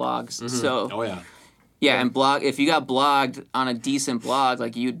lot of blogs. So and if you got blogged on a decent blog,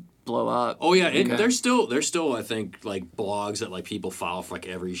 like you'd blow up. There's still I think like blogs that like people follow for like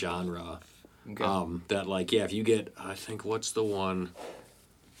every genre. That like if you get, I think, what's the one,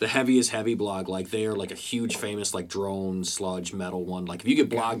 the Heaviest Heavy blog, like they're like a huge famous like drone sludge metal one. Like if you get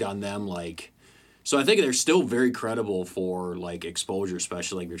blogged on them, like, so I think they're still very credible for like exposure,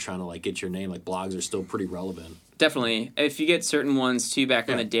 especially like if you're trying to like get your name. Like blogs are still pretty relevant. Definitely. If you get certain ones too back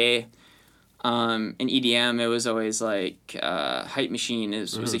in the day, in EDM, it was always like Hype Machine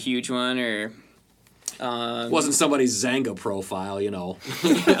was a huge one, or it wasn't somebody's Zanga profile, you know.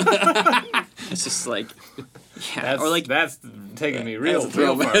 It's just like, or like that's taking me real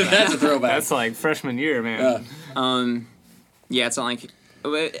far. That's a throwback. That's like freshman year, man. It's not like,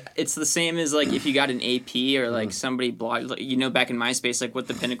 it's the same as like if you got an AP or like somebody blogged, like, you know, back in MySpace, like what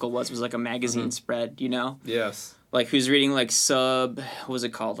the pinnacle was like a magazine spread, you know. Yes. like who's reading like what was it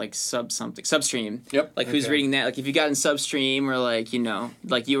called, like Substream. Yep. Like who's reading that, like if you got in Substream or like, you know,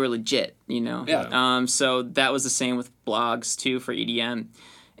 like you were legit, you know. Yeah. So that was the same with blogs too for EDM.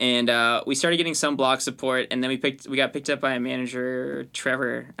 And we started getting some blog support, and then we got picked up by a manager,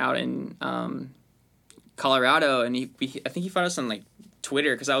 Trevor, out in Colorado, and I think he found us on like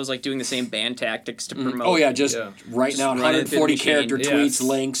Twitter because I was like doing the same band tactics to promote. Oh yeah, just writing out 140 character tweets,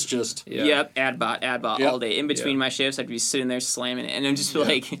 links, just Yep, ad bot all day. In between my shifts, I'd be sitting there slamming it, and I'm just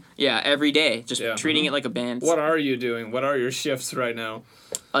like, every day, just treating it like a band. What are you doing? What are your shifts right now?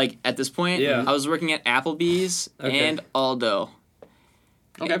 Like at this point, I was working at Applebee's and Aldo.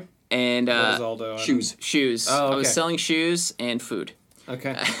 Okay. And what is Aldo? Shoes. Oh, okay. I was selling shoes and food.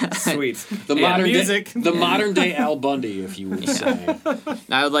 Okay, sweet. The modern day Al Bundy, if you would say.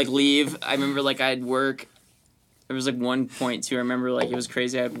 I would like leave. I remember like I'd work. There was like one point too. I remember like it was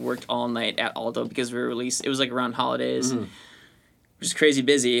crazy. I'd worked all night at Aldo because we were released. It was like around holidays, which is crazy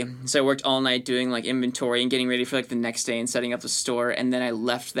busy. So I worked all night doing like inventory and getting ready for like the next day and setting up the store. And then I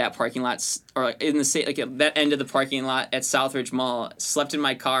left that parking lot or in the like that end of the parking lot at Southridge Mall. Slept in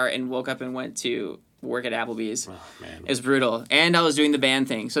my car and woke up and went to work at Applebee's. Oh, man. It was brutal. And I was doing the band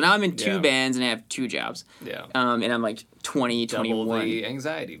thing. So now I'm in 2 bands and I have 2 jobs. Yeah. And I'm like 20, Double 21. the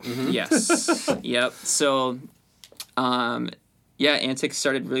anxiety. Yes. Yep. So, Antics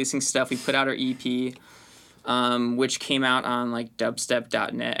started releasing stuff. We put out our EP, which came out on like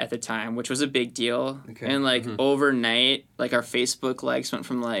dubstep.net at the time, which was a big deal. Okay. And like overnight, like our Facebook likes went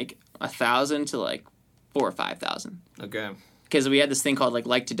from like 1,000 to like 4,000 or 5,000. Okay. Because we had this thing called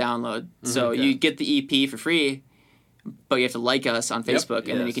like to download. So you get the EP for free, but you have to like us on Facebook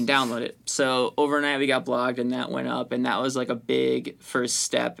and then you can download it. So overnight we got blogged and that went up, and that was like a big first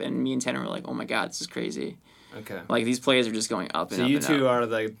step. And me and Tanner were like, oh my God, this is crazy. Okay. Like these plays are just going up and up. So you and two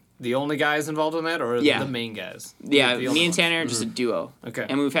up. are the only guys involved in that, or the main guys? Yeah, me and Tanner are just a duo. Okay.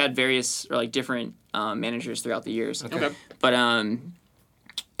 And we've had various or like different managers throughout the years. Okay. But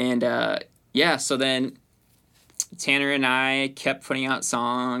so then Tanner and I kept putting out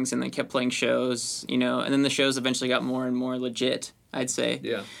songs and then kept playing shows, you know, and then the shows eventually got more and more legit, I'd say.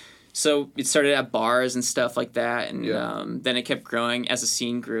 Yeah. So it started at bars and stuff like that, and then it kept growing as the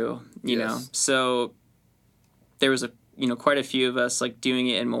scene grew, you know. So there was quite a few of us like doing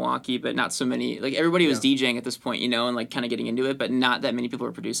it in Milwaukee, but not so many. Like everybody was DJing at this point, you know, and like kind of getting into it, but not that many people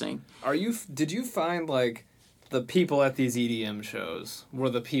were producing. Did you find like the people at these EDM shows were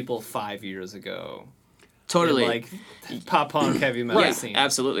the people 5 years ago? Totally. In, like pop punk heavy metal scene.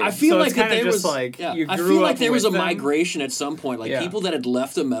 Absolutely. I feel like there was a migration at some point. Like people that had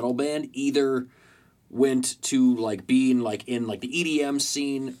left a metal band either went to like being like in like the EDM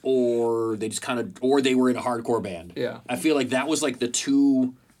scene, or they just or they were in a hardcore band. Yeah. I feel like that was like the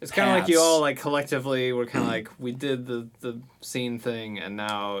two. It's kind of like you all like collectively were kind of like we did the scene thing, and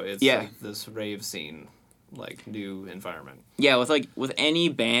now it's like this rave scene. Like new environment. Yeah, with any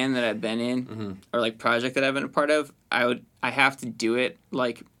band that I've been in or like project that I've been a part of, I have to do it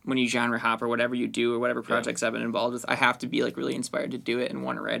like when you genre hop or whatever you do or whatever projects I've been involved with, I have to be like really inspired to do it and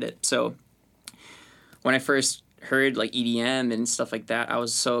want to write it. So when I first heard like EDM and stuff like that, I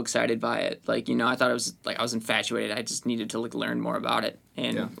was so excited by it. Like, you know, I thought it was like I was infatuated. I just needed to like learn more about it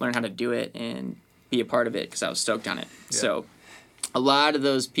and learn how to do it and be a part of it because I was stoked on it. Yeah. So a lot of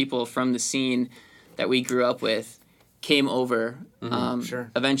those people from the scene that we grew up with came over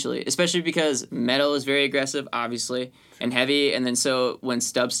eventually, especially because metal is very aggressive, obviously, and heavy. And then so when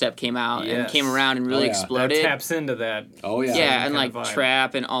dubstep came out and came around and really exploded. That taps into that. Oh, yeah. Yeah, and like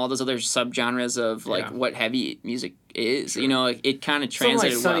trap and all those other subgenres of like what heavy music is. You know, like, it kind of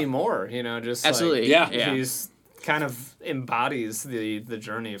translated like Sonny Moore, you know, just absolutely. Like, he's kind of embodies the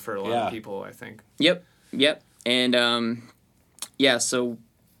journey for a lot of people, I think. Yep. And so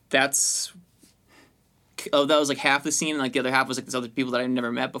that's... that was like half the scene, and like the other half was like these other people that I'd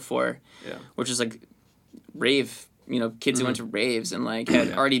never met before, which is like rave, you know, kids who went to raves and like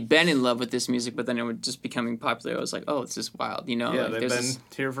had already been in love with this music, but then it was just becoming popular. I was like, oh, this is wild, you know. Yeah, like, they've been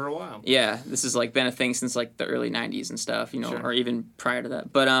here for a while. Yeah, this has like been a thing since like the early '90s and stuff, you know, or even prior to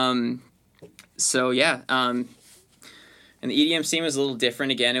that. But and the EDM scene was a little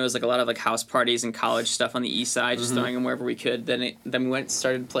different. Again, it was like a lot of like house parties and college stuff on the east side, just throwing them wherever we could. Then we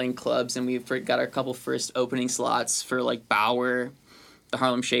started playing clubs, and we got our couple first opening slots for like Bauer. The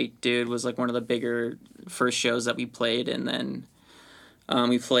Harlem Shake dude was like one of the bigger first shows that we played, and then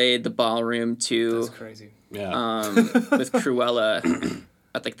we played the Ballroom too. That's crazy. Yeah. With Cruella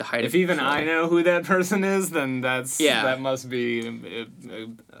at like the height of. If even I know who that person is, then that must be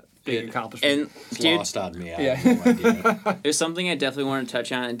big accomplishment. And dude, lost on me. I have no idea. There's something I definitely want to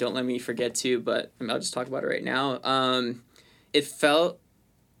touch on, and don't let me forget to, but I'll just talk about it right now. It felt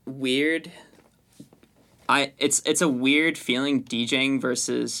weird. It's a weird feeling DJing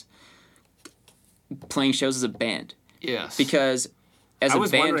versus playing shows as a band. Yes. Because as I a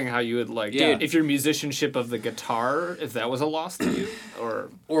was band, wondering how you would if your musicianship of the guitar, if that was a loss to you, or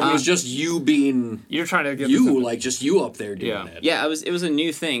if it was just you being you're trying to get just you up there doing it. Yeah, it was a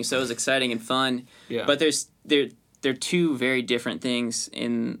new thing, so it was exciting and fun. Yeah. But they're two very different things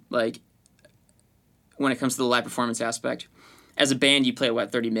in like when it comes to the live performance aspect. As a band, you play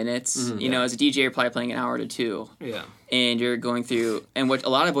 30 minutes. Mm-hmm, you know, as a DJ, you're probably playing an hour to 2. Yeah. And you're going through, and a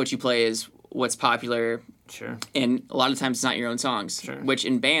lot of what you play is what's popular. Sure. And a lot of times it's not your own songs. Sure. Which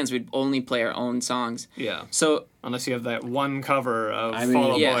in bands we'd only play our own songs. Yeah. So unless you have that one cover of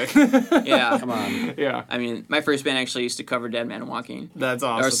Fall Out Boy. Yeah. Come on. Yeah. I mean, my first band actually used to cover Dead Man Walking. That's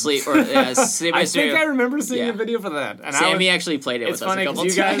awesome. Or Sleep I think I remember seeing a video for that. And Sammy actually played it with us a couple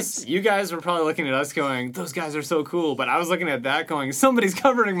times. You guys were probably looking at us going, those guys are so cool. But I was looking at that going, somebody's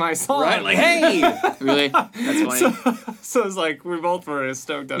covering my song. Right, like, hey! Really? That's funny. So it's like, we both were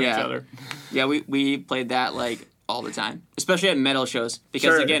stoked on each other. Yeah, we played that like all the time, especially at metal shows,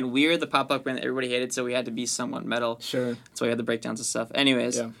 because again, we're the pop-up band that everybody hated, so we had to be somewhat metal. Sure. That's why we had the breakdowns and stuff.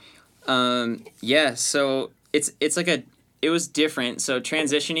 Anyways, so it's like it was different. So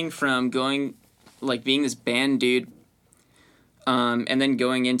transitioning from going, like being this band dude, and then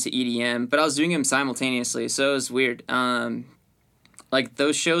going into EDM, but I was doing them simultaneously, so it was weird. Like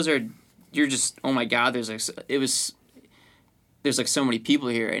those shows you're just, oh my god, there's like so many people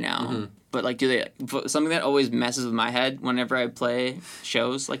here right now. Mm-hmm. But, like, something that always messes with my head whenever I play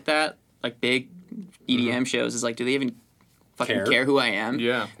shows like that, like big EDM shows, is like, do they even fucking care who I am?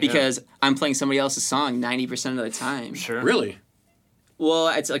 Yeah. Because I'm playing somebody else's song 90% of the time. Sure. Really? Well,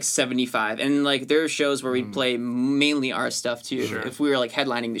 it's like 75. And, like, there are shows where we play mainly our stuff, too, if we were, like,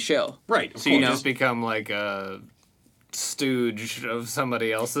 headlining the show. Right. So you just become, like, a stooge of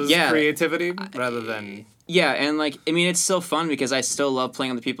somebody else's creativity rather than... Yeah, and, like, I mean, it's still fun because I still love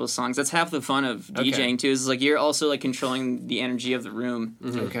playing other people's songs. That's half the fun of DJing, too, is, like, you're also, like, controlling the energy of the room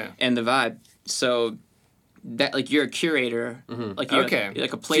and the vibe. So, that, like, you're a curator. Mm-hmm. Like, you're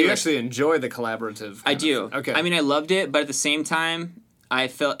like a playlist. So you actually enjoy the collaborative I do. Okay. I mean, I loved it, but at the same time, I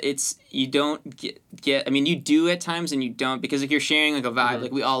felt you don't get I mean, you do at times and you don't, because, like, you're sharing, like, a vibe.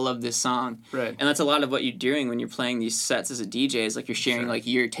 Like, we all love this song. Right. And that's a lot of what you're doing when you're playing these sets as a DJ, is, like, you're sharing, like,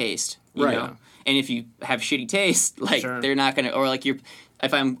 your taste. You know? Yeah. And if you have shitty taste, like, they're not going to... Or, like, if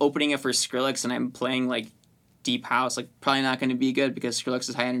I'm opening it for Skrillex and I'm playing, like, deep house, like, probably not going to be good because Skrillex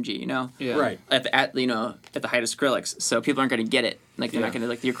is high energy, you know? Yeah. Right. At the height of Skrillex. So people aren't going to get it. Like, they're not going to...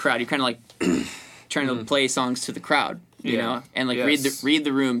 Like, your crowd, you're kind of, like, trying to play songs to the crowd, you know? And, like, read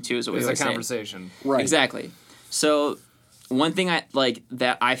the room, too, is what we always say. It's a conversation. Right. Exactly. So, one thing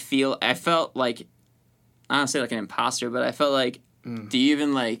I felt like... I don't say, like, an imposter, but I felt like... Do you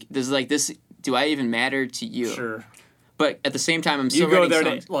even, like... Do I even matter to you? Sure. But at the same time, I'm still writing songs. You go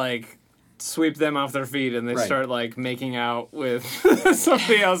there to, like, sweep them off their feet, and they start, like, making out with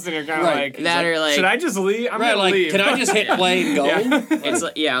somebody else, and you're kind of like... That or, like... Should I just leave? I'm gonna leave. Can I just hit play and go? It's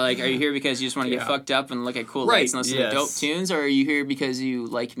like, like, are you here because you just want to get fucked up and look at cool lights and listen to dope tunes, or are you here because you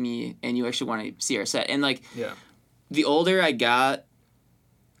like me and you actually want to see our set? And, like, the older I got...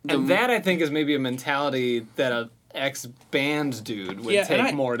 And that, I think, is maybe a mentality that a ex-band dude would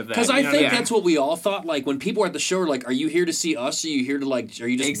take more to that. Because I think that's what we all thought. Like, when people are at the show, are like, are you here to see us? Are you here to, like, are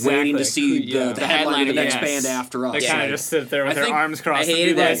you just waiting to see the headline of the next band after us? They kind of just sit there with their arms crossed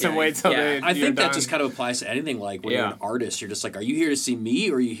and wait till I think that just kind of applies to anything. Like, when you're an artist, you're just like, are you here to see me,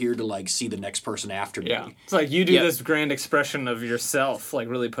 or are you here to, like, see the next person after me? It's like, you do this grand expression of yourself, like,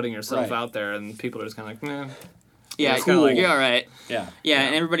 really putting yourself out there, and people are just kind of like, meh. Yeah, cool. Like, you're all right. Yeah,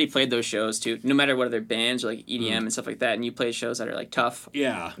 and everybody played those shows too. No matter what other bands or like EDM and stuff like that, and you play shows that are like tough.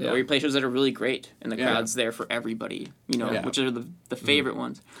 Yeah. Or you play shows that are really great, and the crowd's there for everybody. You know, which are the favorite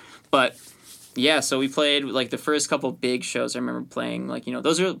ones. But so we played like the first couple big shows. I remember playing like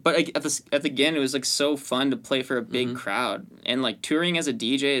those are. But like, at the end, it was like so fun to play for a big crowd, and like touring as a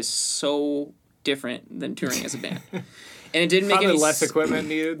DJ is so different than touring as a band. And it didn't make any less equipment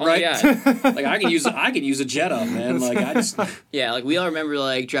needed, right? Yeah, like I can use a Jetta, man. Like I just like we all remember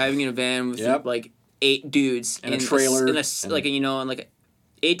like driving in a van with like 8 dudes and a trailer, and like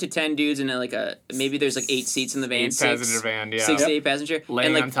 8 to 10 dudes, and then like maybe there's like 8 seats in the van, 8-passenger van, 6 to 8 passenger, laying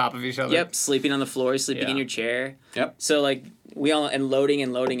and, like, on top of each other. Yep, sleeping on the floor, sleeping in your chair. Yep. So like we all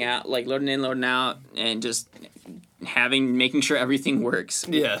loading out, like loading in, loading out, and just making sure everything works.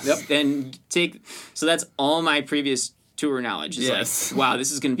 Yes. Yep. So that's all my previous tour knowledge. It's like, wow,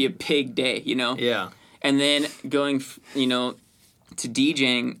 this is going to be a big day, you know? Yeah. And then going, you know, to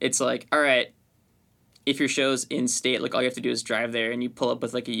DJing, it's like, all right, if your show's in state, like all you have to do is drive there and you pull up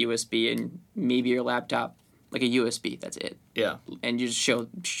with like a USB and maybe your laptop, like a USB, that's it. Yeah. And you just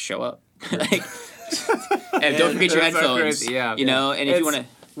show up. Like, and don't forget your headphones. Yeah. You know, and if you want to...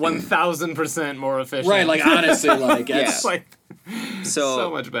 1,000% more efficient. Right, like honestly, like it's like so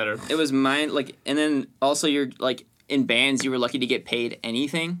much better. It was mine, like, and then also you're like in bands, you were lucky to get paid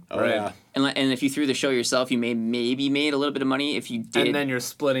anything. Oh yeah. And if you threw the show yourself, you maybe made a little bit of money. If you did, and then you're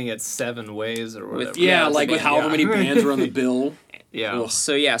splitting it 7 ways or whatever. With however many bands are on the bill. Yeah. Ugh.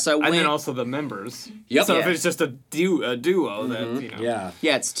 So I went, and then also the members. Yep. So if it's just a duo, that you know. Yeah.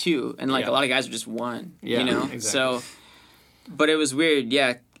 Yeah, it's 2, and like a lot of guys are just 1. Yeah. You know. Exactly. So, but it was weird.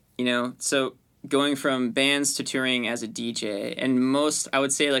 Yeah. You know. So going from bands to touring as a DJ, and I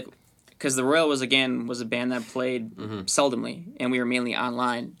would say like. Because the Royal was a band that played seldomly, and we were mainly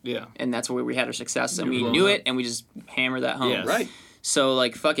online. Yeah. And that's where we had our success, and we knew it, and we just hammered that home. Yes. Right. So,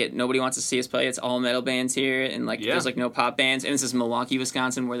 like, fuck it. Nobody wants to see us play. It's all metal bands here, and, like, there's, like, no pop bands. And this is Milwaukee,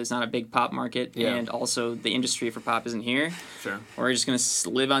 Wisconsin, where there's not a big pop market, and also the industry for pop isn't here. Sure. We're just going to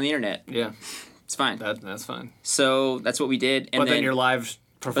live on the internet. Yeah. It's fine. That's fine. So, that's what we did. And but then your live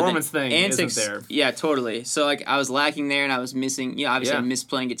performance thing Antics, isn't there. Yeah, totally. So, like, I was lacking there, and I was missing, obviously I miss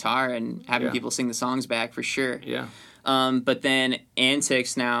playing guitar and having people sing the songs back for sure. Yeah. But then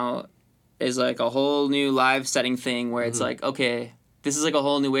Antics now is, like, a whole new live setting thing where it's like, okay, this is, like, a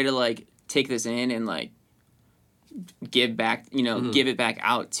whole new way to, like, take this in and, like, give back, give it back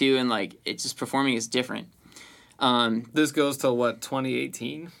out, too. And, like, it's just performing is different. This goes to, what,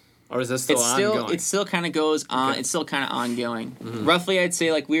 2018? Or is this still ongoing? It still kind of goes on. Okay. It's still kind of ongoing. Roughly, I'd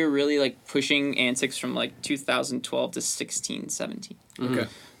say like we were really like pushing Antics from like 2012 to 16, 17. Okay.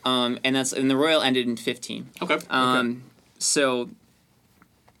 And the Royal ended in 15. Okay. So,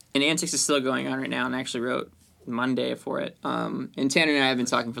 and Antics is still going on right now, and I actually wrote Monday for it. And Tanner and I have been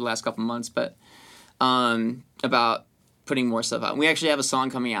talking for the last couple months, but about putting more stuff out. We actually have a song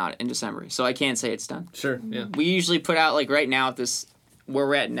coming out in December, so I can't say it's done. Sure. Yeah. We usually put out like right now at this. Where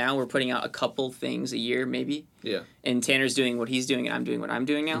we're at now, we're putting out a couple things a year, maybe. Yeah. And Tanner's doing what he's doing, and I'm doing what I'm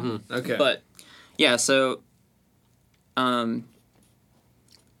doing now. Okay. But, yeah, so I'll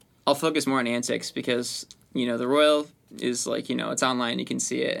focus more on Antics because, the Royal is, like, it's online, you can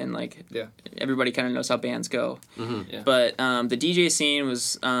see it, and, like, everybody kind of knows how bands go. Yeah. But the DJ scene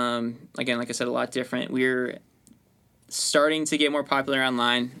was, again, like I said, a lot different. We're starting to get more popular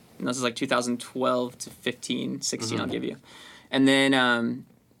online. And this is, like, 2012 to 15, 16, I'll give you. And then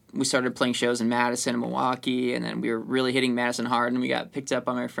we started playing shows in Madison and Milwaukee, and then we were really hitting Madison hard, and we got picked up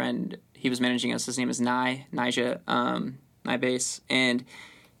by my friend. He was managing us. His name is Nija Bass, and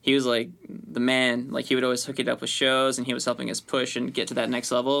he was, like, the man. Like, he would always hook it up with shows, and he was helping us push and get to that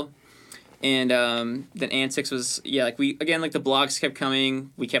next level. And then Antics was, like, the blogs kept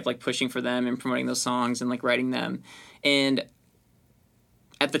coming. We kept, like, pushing for them and promoting those songs and, like, writing them. And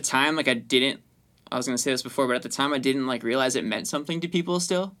at the time, like, I was going to say this before, but at the time I didn't like realize it meant something to people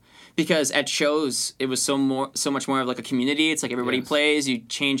still. Because at shows, it was so much more of like a community. It's like everybody plays, you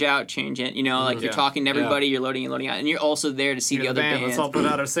change in, like you're talking to everybody, you're loading and loading out. And you're also there to see the other bands. Let's all put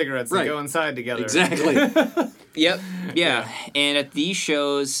out our cigarettes and go inside together. Exactly. Yep. Yeah. And at these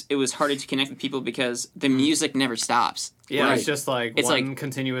shows, it was harder to connect with people because the music never stops. Yeah, right. It's just like it's one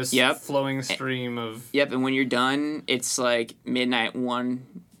continuous flowing stream of... Yep, and when you're done, it's like midnight, 1,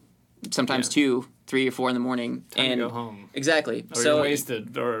 sometimes 2, 3 or 4 in the morning. Time to go home. Exactly. Or you're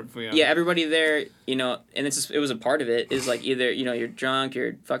wasted. Or, everybody there, and it was a part of it, is like either, you're drunk,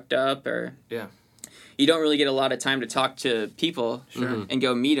 you're fucked up, or... Yeah. You don't really get a lot of time to talk to people and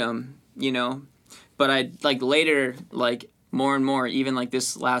go meet them, But I, like, later, like, more and more, even, like,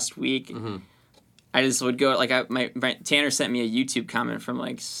 this last week, I just would go, like, Tanner sent me a YouTube comment from,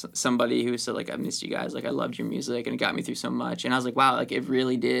 like, somebody who said, like, I missed you guys, like, I loved your music, and it got me through so much, and I was like, wow, like, it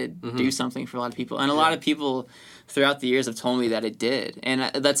really did do something for a lot of people, and a lot of people throughout the years have told me that it did, and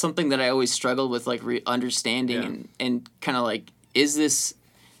that's something that I always struggled with, like, understanding, and kind of, like, does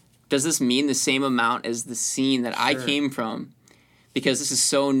this mean the same amount as the scene that I came from, because this is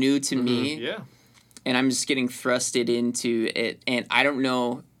so new to me, and I'm just getting thrusted into it, and I don't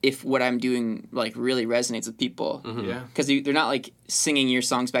know if what I'm doing, like, really resonates with people. Because they're not, like, singing your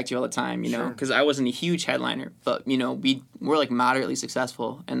songs back to you all the time, you know? Because I wasn't a huge headliner, but, we're, like, moderately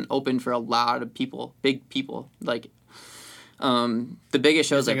successful and open for a lot of people, big people. Like, The biggest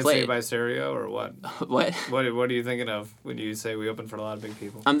shows I played. Saved by Stereo or what? What? What are you thinking of when you say we opened for a lot of big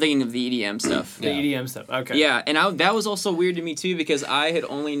people? I'm thinking of the EDM stuff. The EDM stuff. Okay. Yeah, and that was also weird to me too because I had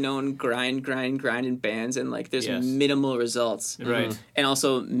only known grind in bands and like there's minimal results. Right. And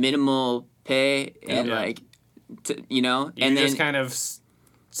also minimal pay and You're and then just kind of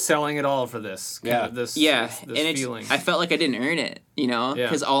selling it all for this. This and feeling. I felt like I didn't earn it,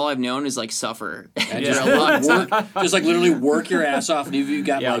 because all I've known is like suffer. And just like literally work your ass off. And if you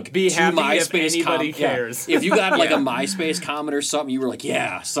got like be 2 happy MySpace if anybody cares. If you got like a MySpace comment or something, you were like,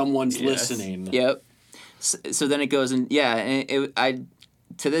 someone's listening. Yep. So then it goes and I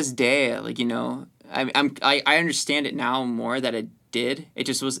to this day like I understand it now more that it did. It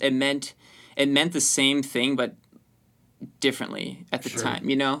just was it meant the same thing but differently at the time,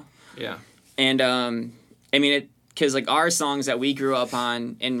 Yeah. And I mean because like our songs that we grew up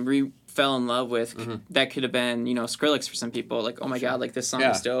on and we fell in love with, that could have been Skrillex for some people, like, oh my god, like this song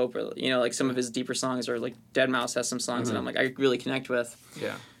is dope, or like some of his deeper songs, or like Deadmau5 has some songs that I'm like I really connect with.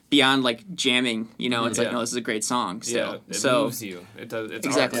 Yeah. Beyond like jamming, it's like, no, this is a great song still. Yeah, it moves you. It does. It's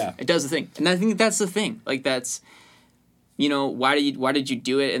exactly. art. It does the thing, and I think that's the thing. Like that's, why did you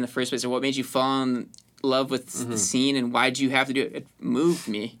do it in the first place, or what made you fall in love with the scene, and why did you have to do it? It moved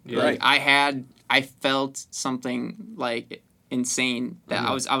me. Yeah. Like I felt something like insane that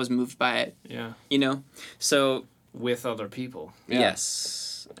I was moved by it. Yeah. So with other people. Yeah.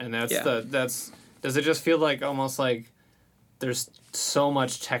 Yes. And that's does it just feel like almost like there's so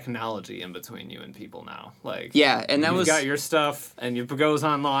much technology in between you and people now? Like and that you've got your stuff and it goes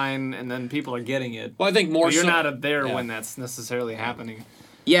online and then people are getting it. Well, I think more you're not there when that's necessarily happening.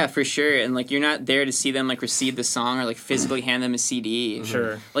 Yeah, for sure. And like you're not there to see them like receive the song or like physically hand them a CD.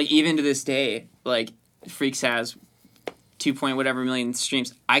 Sure. Like even to this day, like Freaks has 2 point whatever million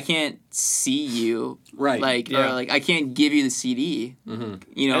streams. I can't see you, like or like I can't give you the CD. And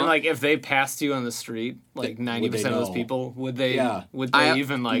like if they passed you on the street, like 90% of those people, would they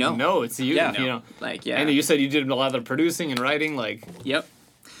even like know it's you? No. Like And you said you did a lot of the producing and writing, like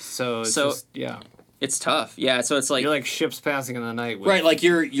So it's just it's tough. Yeah, so it's like you're like ships passing in the night. Right, like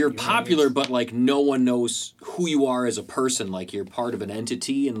you're popular, but like no one knows who you are as a person. Like you're part of an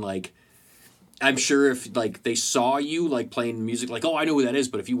entity, and like I'm sure if like they saw you like playing music, like, oh, I know who that is.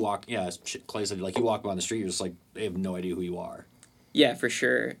 But if you walk, Clay said, like you walk on the street, you're just like they have no idea who you are. Yeah, for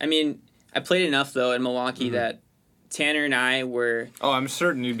sure. I mean, I played enough though in Milwaukee that Tanner and I were. Oh, I'm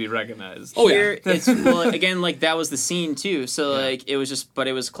certain you'd be recognized. Oh here, it's again like that was the scene too. So like it was just, but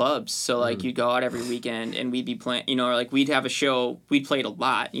it was clubs. So like you'd go out every weekend and we'd be playing, or like we'd have a show. We played a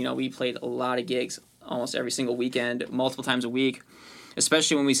lot. We played a lot of gigs almost every single weekend, multiple times a week.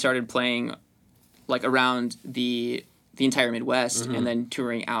 Especially when we started playing, like around the entire Midwest, and then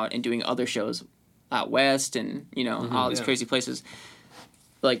touring out and doing other shows out west, and all these crazy places.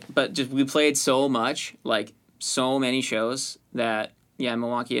 Like, but just we played so much, like. So many shows that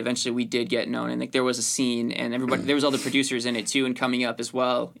Milwaukee eventually we did get known, and like there was a scene and everybody there was other producers in it too and coming up as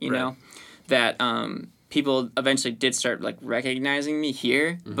well, know, that people eventually did start like recognizing me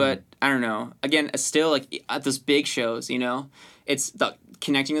here, but I don't know. Again, still like at those big shows, it's the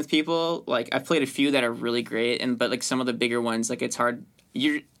connecting with people. Like I've played a few that are really great, but like some of the bigger ones, like it's hard.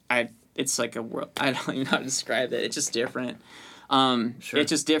 It's like a world. I don't even know how to describe it. It's just different. It's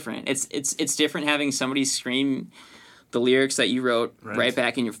just different. It's different having somebody scream the lyrics that you wrote right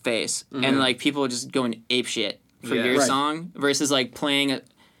back in your face, and like people just going ape shit for your song versus like playing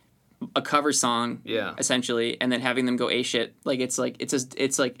a cover song, essentially, and then having them go ape shit. Like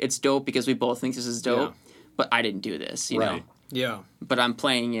it's dope because we both think this is dope, but I didn't do this, you know. Yeah. But I'm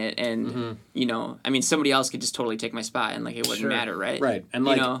playing it, and I mean, somebody else could just totally take my spot, and like it wouldn't matter, right? Right. And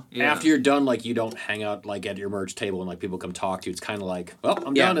like after you're done, like you don't hang out like at your merch table and like people come talk to you. It's kind of like, well,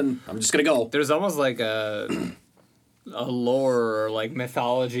 I'm done, and I'm just gonna go. There's almost like a lore or like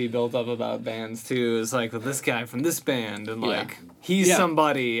mythology built up about bands too. It's like, well, this guy from this band, and like he's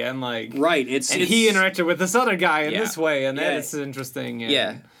somebody, and like he interacted with this other guy in this way, and then it's interesting.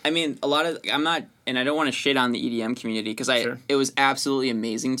 And, I mean, a lot of I'm not, and I don't want to shit on the EDM community because it was absolutely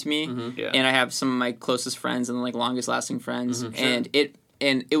amazing to me, and I have some of my closest friends and like longest lasting friends, and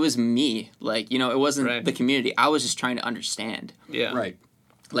it was me, like it wasn't the community. I was just trying to understand. Yeah. Right.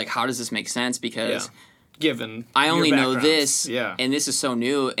 Like, how does this make sense? Because given I only know this, and this is so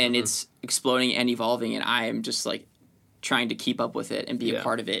new, and it's exploding and evolving, and I am just like trying to keep up with it and be a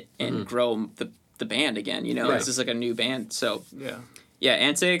part of it and grow the band again. This is like a new band, so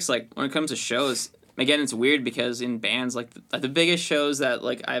Antics, like when it comes to shows, again, it's weird because in bands, like the biggest shows that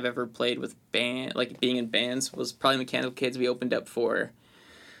like I've ever played with being in bands was probably Mechanical Kids. We opened up for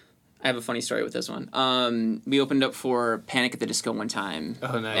I have a funny story with this one. We opened up for Panic at the Disco one time.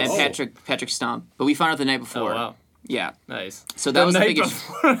 Oh, nice. And Patrick Stump. But we found out the night before. Oh, wow. Yeah. Nice. So that was the biggest.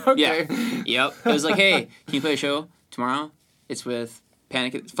 Okay. Yeah. Yep. It was like, hey, can you play a show tomorrow? It's with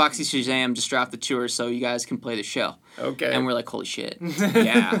Panic. Foxy Shazam just dropped the tour, so you guys can play the show. Okay. And we're like, holy shit.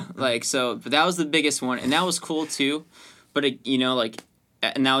 Yeah. Like, so, but that was the biggest one. And that was cool too. But, you know, like,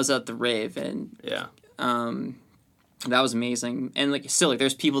 and that was at the rave. And, yeah. That was amazing. And, like, still, like,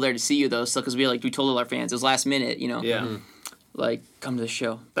 there's people there to see you, though. So, because we told all our fans, it was last minute, you know? Yeah. Mm-hmm. Like, come to the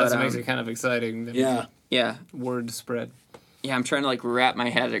show. That's what makes it kind of exciting. Yeah. Yeah. Word spread. Yeah, I'm trying to, like, wrap my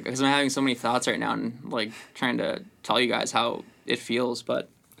head, because I'm having so many thoughts right now and, like, trying to tell you guys how it feels. But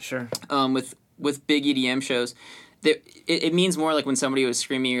sure. With big EDM shows, it means more like when somebody was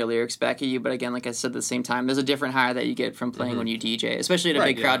screaming your lyrics back at you. But again, like I said, at the same time, there's a different high that you get from playing when you DJ, especially at a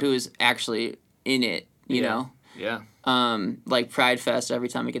big crowd who is actually in it, you know? Yeah. Like Pride Fest, every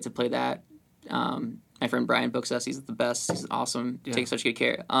time we get to play that, my friend Brian books us. He's the best. He's awesome. Yeah. Takes such good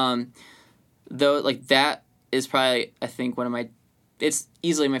care. Though, like, that is probably, I think, it's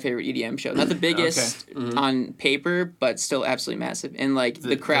easily my favorite EDM show. Not the biggest on paper, but still absolutely massive. And, like,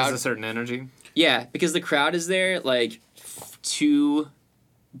 the crowd... There's a certain energy. Yeah, because the crowd is there, like, to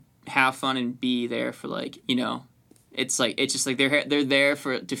have fun and be there for, like, you know... It's just, like, they're there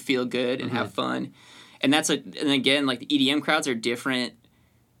to feel good and have fun. And that's, and again, like, the EDM crowds are different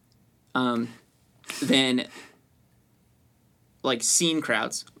than... like scene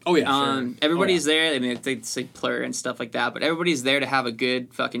crowds. Oh yeah, sure. Everybody's there. I mean, it's like Plur and stuff like that, but everybody's there to have a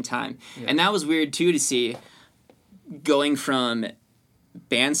good fucking time. Yeah. And that was weird too to see, going from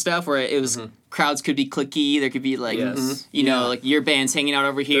band stuff where it was crowds could be cliquey. There could be like, you know, like your band's hanging out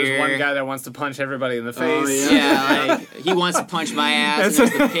over here. There's one guy that wants to punch everybody in the face. Oh, yeah, like he wants to punch my ass. And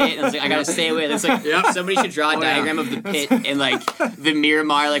there's the pit. And it's like, I gotta stay away. It's like somebody should draw a diagram of the pit and like the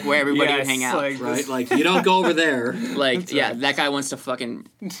Miramar, like where everybody would hang out. Like, right, like you don't go over there. Like that guy wants to fucking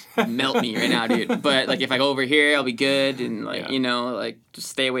melt me right now, dude. But like if I go over here, I'll be good and like you know like just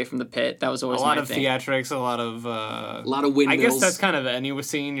stay away from the pit. That was always a lot of thing. Theatrics, a lot of windmills. I guess that's kind of any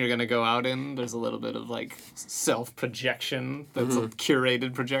scene you're gonna go out in. There's a little bit of like self-projection that's a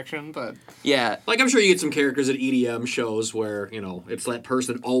curated projection, but like I'm sure you get some characters at EDM shows where you know it's that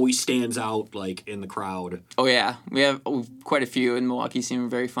person that always stands out like in the crowd. Oh yeah, we have quite a few in Milwaukee. Seem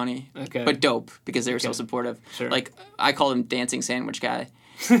very funny, but dope because they were so supportive. Sure. Like I call him Dancing Sandwich Guy.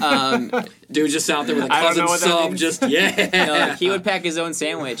 Dude just out there with a cousin sub, just like, he would pack his own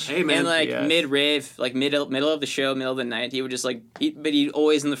sandwich. Hey man, and like mid-rave, like middle of the show, middle of the night, he would just like but he'd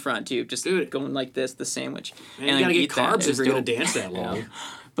always in the front too, just going like this, the sandwich. Man, and you gotta get carbs if you're gonna dance that long.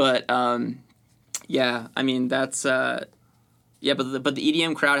 But yeah, I mean that's but the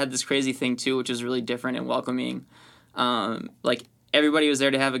EDM crowd had this crazy thing too, which was really different and welcoming. Like everybody was there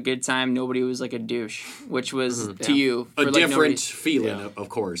to have a good time. Nobody was like a douche, which was to you a different feeling, of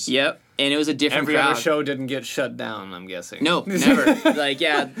course. Yep, and it was a different crowd. Every other show didn't get shut down. I'm guessing. No, never. Like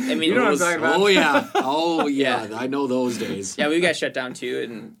I mean, you know what I'm talking about? Oh yeah, I know those days. Yeah, we got shut down too,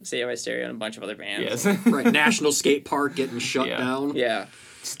 and Say My Stereo and a bunch of other bands. Yes, right. National Skate Park getting shut down. Yeah,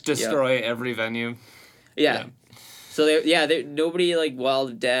 destroy every venue. Yeah. So nobody like wild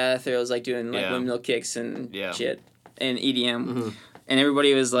to death or was like doing like windmill kicks and shit. And EDM, and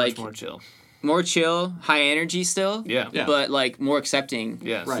everybody was like more chill, high energy still, but like more accepting.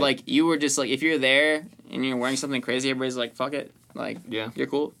 Yes. Right. Like you were just like if you're there and you're wearing something crazy, everybody's like fuck it, like you're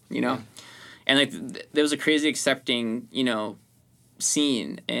cool, you know. And like there was a crazy accepting, you know,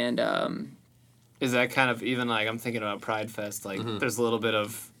 scene, and is that kind of even like I'm thinking about Pride Fest, like there's a little bit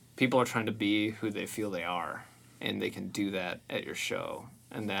of people are trying to be who they feel they are, and they can do that at your show,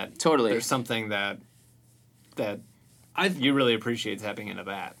 and that there's something that you really appreciate tapping into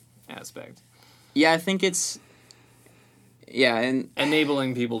that aspect. Yeah, I think it's... Yeah, and...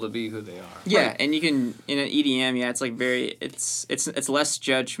 enabling people to be who they are. Yeah, right. And you can... In an EDM, it's like very... It's less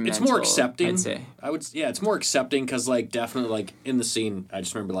judgmental, it's more accepting. I'd say. It's more accepting because, like, definitely, like, in the scene, I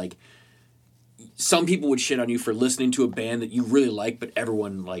just remember, like, some people would shit on you for listening to a band that you really like, but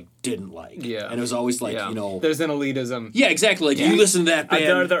everyone like didn't like. Yeah, and it was always like you know, there's an elitism. Yeah, exactly. Like you listen to that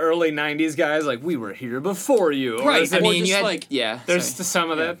band. The early '90s guys, like we were here before you. Right. I mean, you had, like there's some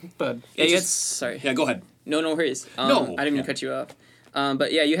of that, but sorry. Yeah, go ahead. No worries. No, I didn't mean to cut you off.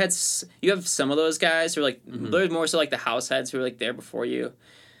 But yeah, you have some of those guys who are like there's more so like the house heads who were like there before you,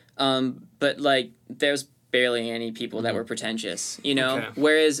 but like there's barely any people that were pretentious, you know. Okay.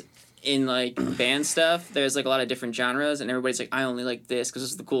 Whereas in like band stuff, there's like a lot of different genres, and everybody's like, I only like this because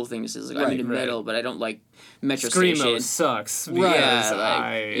this is the cool thing. This is like I'm into metal, but I don't like Metro Screamo Station. sucks because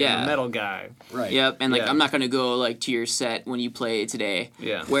I am a metal guy. Right. Yep, and like I'm not gonna go like to your set when you play today.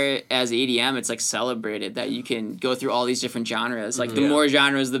 Yeah. Whereas EDM, it's like celebrated that you can go through all these different genres. Like the more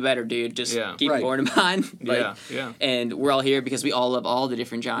genres, the better, dude. Just keep pouring them on. Like, and we're all here because we all love all the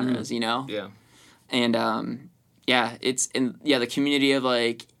different genres, you know. Yeah. And it's the community of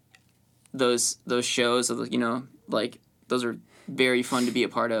like those shows of, you know, like those are very fun to be a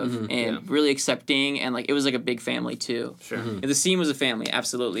part of and really accepting, and like it was like a big family too. Sure. And the scene was a family,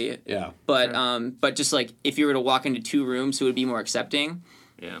 absolutely. Yeah. But but just like if you were to walk into two rooms who would be more accepting,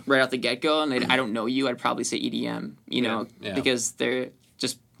 right out the get go, and I don't know you, I'd probably say EDM, you know, because they're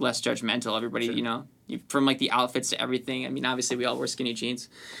just less judgmental. Everybody, you know, from like the outfits to everything. I mean, obviously we all wear skinny jeans.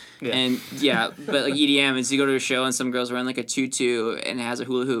 Yeah. And but like EDM is you go to a show and some girl's wearing like a tutu and has a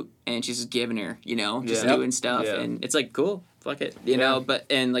hula hoop and she's just giving her, you know, just doing stuff, and it's like cool, fuck it, you know. But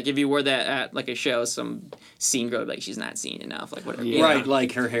and like if you wore that at like a show, some scene girl would be like, she's not seen enough, like whatever. Right,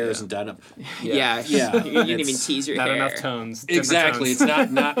 like her hair isn't done up. You didn't even tease your not hair. Not enough tones. Exactly, it's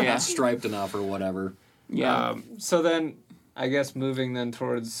not striped enough or whatever. Yeah. So then, I guess moving then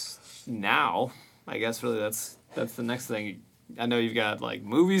towards now, I guess really that's the next thing. I know you've got like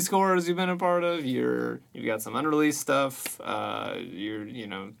movie scores you've been a part of. You've got some unreleased stuff. You're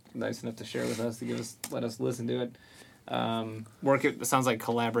nice enough to share with us let us listen to it. It sounds like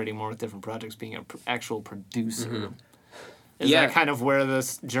collaborating more with different projects, being an actual producer. Mm-hmm. Is that kind of where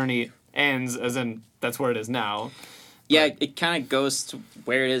this journey ends? As in that's where it is now. Yeah, it kind of goes to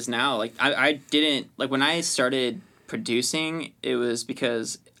where it is now. Like I didn't like when I started producing. It was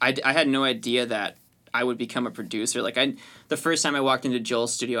because I had no idea that I would become a producer. Like the first time I walked into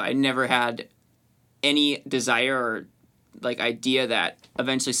Joel's studio, I never had any desire or like idea that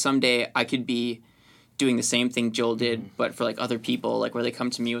eventually someday I could be doing the same thing Joel did, but for like other people, like where they come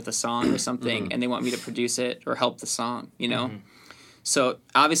to me with a song or something and they want me to produce it or help the song, you know? So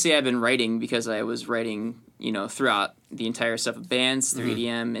obviously I've been writing because I was writing, you know, throughout the entire stuff of bands through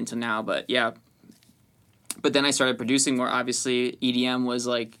EDM until now, but then I started producing more. Obviously EDM was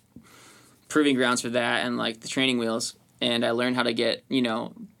like proving grounds for that and like the training wheels, and I learned how to get, you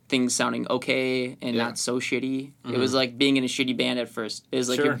know, things sounding okay and not so shitty. It was like being in a shitty band at first. It was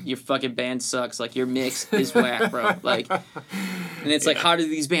like your fucking band sucks, like your mix is whack, bro. Like, and it's like, how do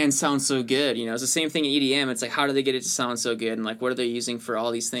these bands sound so good? You know, it's the same thing in EDM. It's like, how do they get it to sound so good, and like what are they using for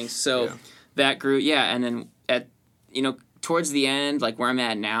all these things? So that grew, and then at, you know, towards the end, like where I'm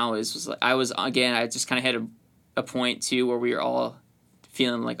at now was like I just kind of hit a point too where we were all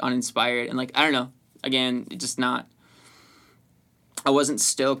feeling like uninspired and like I don't know, again, just not, I wasn't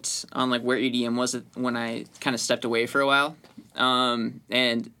stoked on like where EDM was when I kind of stepped away for a while,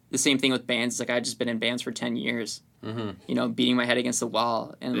 and the same thing with bands. Like I just been in bands for 10 years, you know, beating my head against the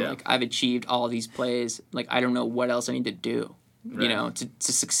wall, and like I've achieved all these plays. Like I don't know what else I need to do, you know,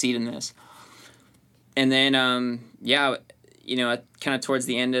 to succeed in this. And then you know, kind of towards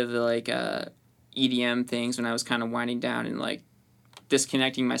the end of the like EDM things, when I was kind of winding down and like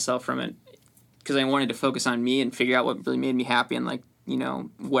disconnecting myself from it because I wanted to focus on me and figure out what really made me happy and like, you know,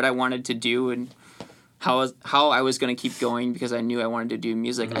 what I wanted to do and how I was going to keep going because I knew I wanted to do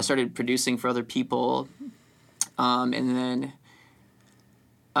music. I started producing for other people, and then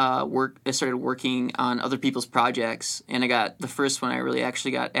I started working on other people's projects, and I got the first one I really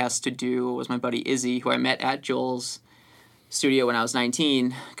actually got asked to do was my buddy Izzy, who I met at Joel's studio when I was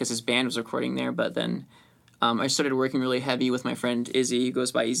 19 because his band was recording there. But then I started working really heavy with my friend Izzy, who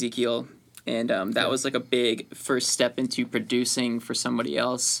goes by Ezekiel, and that was like a big first step into producing for somebody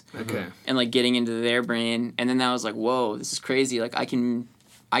else, and like getting into their brain. And then that was like, whoa, this is crazy. Like I can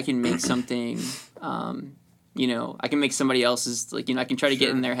make something, you know, I can make somebody else's, like, you know, I can try to get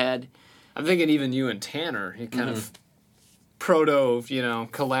in their head. I'm thinking even you and Tanner, you kind of proto, you know,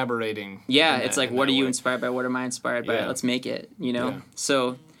 collaborating. Yeah, it's like, what are you inspired by? What am I inspired by? Let's make it, you know? Yeah.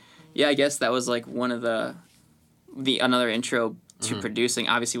 So, yeah, I guess that was like one of another intro to producing,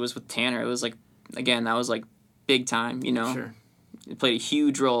 obviously, was with Tanner. It was like, again, that was like big time, you know? Sure. It played a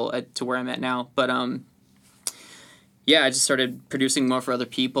huge role to where I'm at now. But, yeah, I just started producing more for other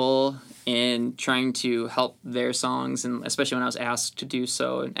people and trying to help their songs, and especially when I was asked to do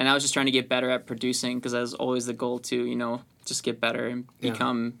so. And I was just trying to get better at producing because that was always the goal to, you know, just get better and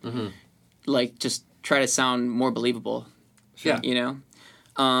become, like, just try to sound more believable, you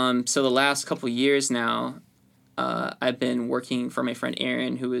know? So the last couple years now, I've been working for my friend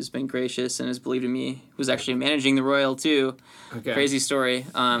Aaron, who has been gracious and has believed in me, who's actually managing the Royal too. Crazy story.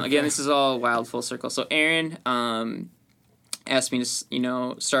 Again, this is all wild full circle. So Aaron asked me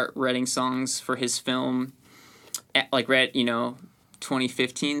to, start writing songs for his film,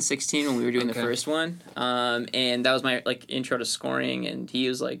 2015, 16 when we were doing the first one. And that was my, intro to scoring, and he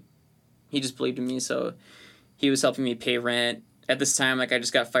was, he just believed in me, so he was helping me pay rent. At this time, I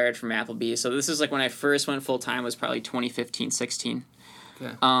just got fired from Applebee's, so this is, when I first went full-time was probably 2015, 16.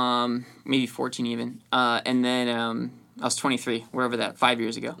 Okay. Maybe 14 even. And then I was 23, wherever that, 5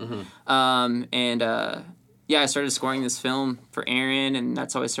 years ago. Mm-hmm. I started scoring this film for Aaron, and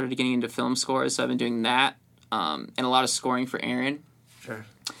that's how I started getting into film scores, so I've been doing that, and a lot of scoring for Aaron. Sure.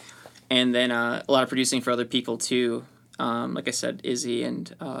 And then a lot of producing for other people, too. Like I said, Izzy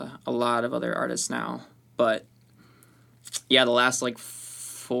and a lot of other artists now. But, yeah, the last,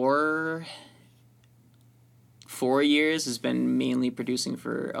 4 years has been mainly producing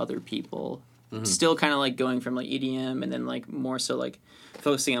for other people. Mm-hmm. Still kind of, going from, EDM and then, more so,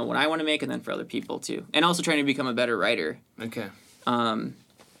 focusing on what I want to make and then for other people, too. And also trying to become a better writer. Okay.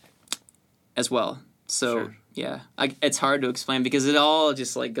 As well. So, sure. Yeah. It's hard to explain because it all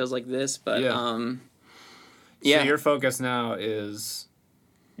just, goes like this, but, yeah. So your focus now is...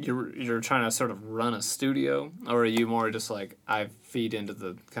 You're trying to sort of run a studio, or are you more just I feed into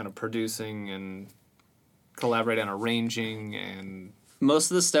the kind of producing and collaborate on arranging and... Most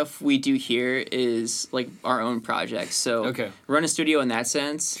of the stuff we do here is our own projects. So run a studio in that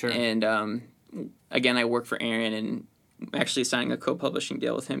sense. Sure. And again, I work for Aaron and I'm actually signing a co-publishing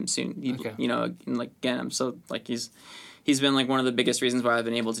deal with him soon. And again, I'm so he's been one of the biggest reasons why I've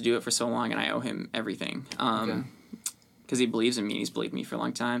been able to do it for so long, and I owe him everything. Because he believes in me. He's believed in me for a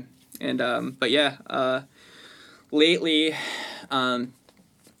long time. And lately,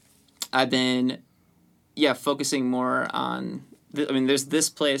 I've been focusing more on. There's this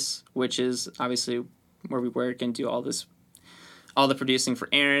place which is obviously where we work and do all the producing for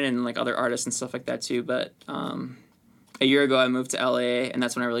Aaron and other artists and stuff like that too. But a year ago, I moved to LA, and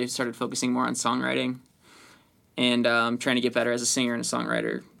that's when I really started focusing more on songwriting and trying to get better as a singer and a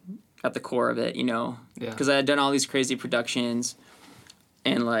songwriter. At the core of it, because I had done all these crazy productions,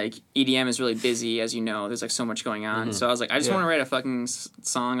 and EDM is really busy, as you know. There's so much going on, so I was I just want to write a fucking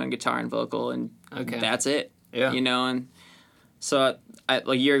song on guitar and vocal, and that's it. Yeah, and so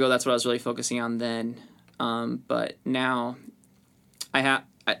a year ago, that's what I was really focusing on then. But now, I have.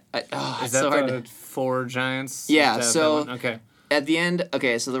 Is that so hard the 4 Giants? Yeah. So at the end,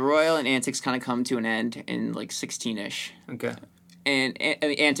 so the Royal and Antics kind of come to an end in 16-ish. Okay. And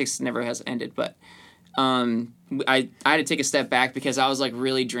Antics never has ended, but I had to take a step back because I was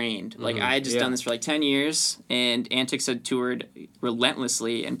really drained. I had just done this for 10 years, and Antics had toured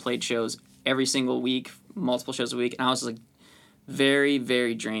relentlessly and played shows every single week, multiple shows a week, and I was very,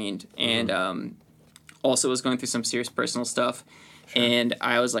 very drained, and also was going through some serious personal stuff. Sure. And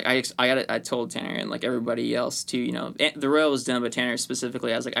I was I told Tanner and everybody else too, the Royal was done, but Tanner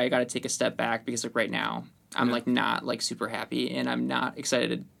specifically, I was I got to take a step back because right now I'm not super happy, and I'm not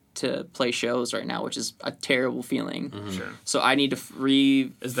excited to play shows right now, which is a terrible feeling. Mm-hmm. Sure. So I need to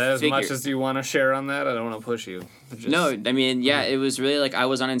Is that as much as you want to share on that? I don't want to push you. No, it was really I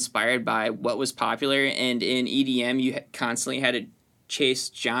was uninspired by what was popular, and in EDM you constantly had to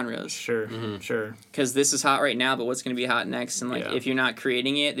chase genres. Sure. Mm-hmm. Sure. Because this is hot right now, but what's going to be hot next? And if you're not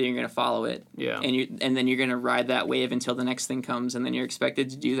creating it, then you're going to follow it. Yeah. And then you're going to ride that wave until the next thing comes, and then you're expected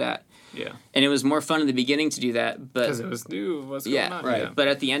to do that. Yeah. And it was more fun in the beginning to do that, but because it was new. What's going on? Right. Yeah. But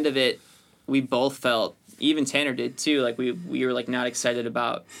at the end of it, we both felt, even Tanner did too. We were not excited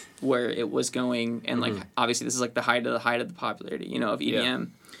about where it was going, and obviously this is the height of the popularity, of EDM. Yeah.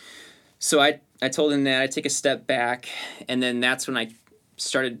 So I told him that I'd take a step back, and then that's when I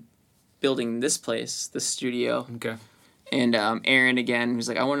started building this place, this studio. Okay. And Aaron, again, was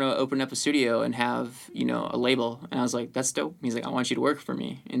I want to open up a studio and have, a label. And I was like, that's dope. He's I want you to work for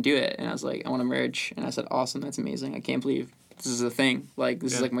me and do it. And I was I want to merge. And I said, awesome, that's amazing. I can't believe this is a thing.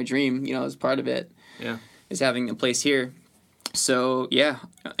 This is my dream, as part of it. Yeah. Is having a place here. So, yeah.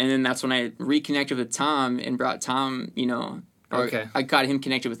 And then that's when I reconnected with Tom and brought Tom, I got him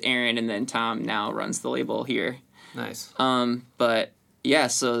connected with Aaron, and then Tom now runs the label here. Nice. But, yeah,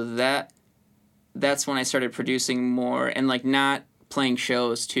 so that's when I started producing more and not playing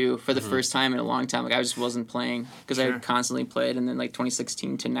shows too for the first time in a long time. I just wasn't playing because I constantly played, and then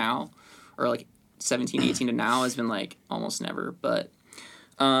 2016 to now, or 17, 18 to now has been almost never. But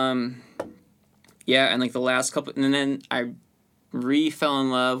yeah, and the last couple, and then I fell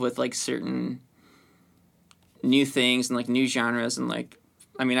in love with certain new things and new genres, and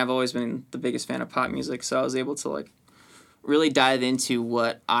I've always been the biggest fan of pop music, so I was able to really dive into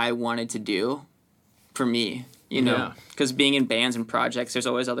what I wanted to do for me. you know, because being in bands and projects, there's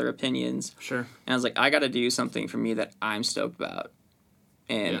always other opinions. Sure. And I was like, I got to do something for me that I'm stoked about,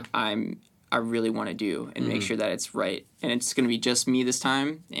 and I really want to do, and make sure that it's right, and it's going to be just me this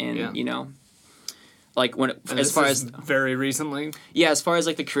time, and you know, like as far as very recently. Yeah, as far as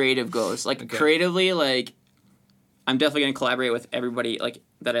like the creative goes, like creatively, like I'm definitely going to collaborate with everybody like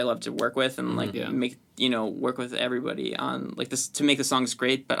that I love to work with, and like make work with everybody on like this to make the songs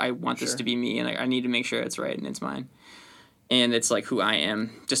great. But I want this to be me, and I need to make sure it's right and it's mine, and it's like who I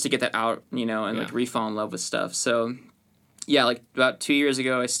am, just to get that out, and like re-fall in love with stuff. So yeah, like about 2 years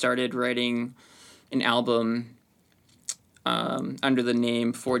ago, I started writing an album under the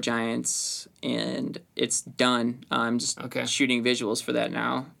name Four Giants, and it's done. I'm just shooting visuals for that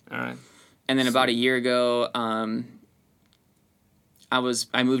now. All right. And then about a year ago,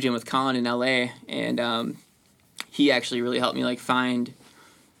 I moved in with Colin in LA, and he actually really helped me like find,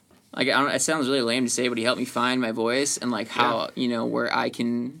 like it sounds really lame to say, but he helped me find my voice and like how where I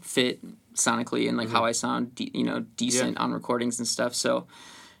can fit sonically, and like how I sound decent on recordings and stuff. So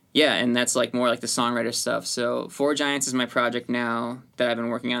yeah, and that's like more like the songwriter stuff. So Four Giants is my project now that I've been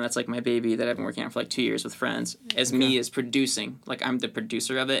working on. That's like my baby that I've been working on for like 2 years with friends. As me as producing, like I'm the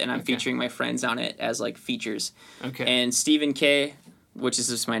producer of it, and I'm featuring my friends on it as like features. Okay. And Stephen K, which is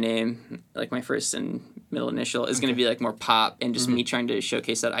just my name, like my first and middle initial, is going to be like more pop and just me trying to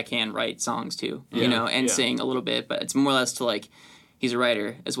showcase that I can write songs too, and sing a little bit. But it's more or less to like, he's a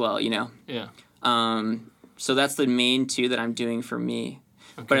writer as well, Yeah. So that's the main two that I'm doing for me.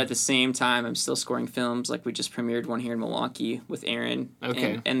 Okay. But at the same time, I'm still scoring films. Like we just premiered one here in Milwaukee with Aaron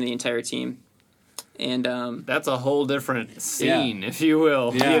and the entire team. And that's a whole different scene, if you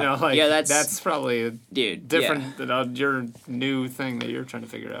will. Yeah. That's probably different than your new thing that you're trying to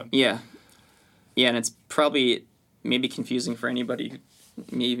figure out. Yeah, and it's probably maybe confusing for anybody,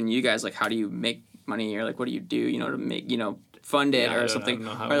 maybe even you guys. Like, how do you make money, or like, what do you do, to make fund it or something? I don't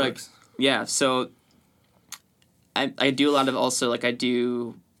know how or it like, works. Yeah. So I do a lot of also like I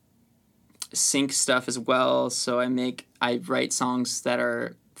do sync stuff as well. So I write songs that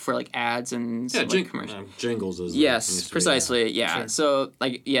are for like ads and commercials. Jingles is precisely. Yeah. Sure. So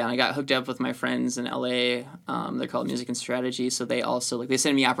like I got hooked up with my friends in LA. They're called Music and Strategy. So they also like they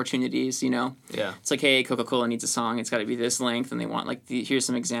send me opportunities. Yeah. It's like, hey, Coca-Cola needs a song. It's got to be this length, and they want like here's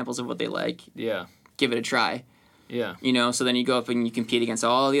some examples of what they like. Yeah. Give it a try. Yeah. So then you go up and you compete against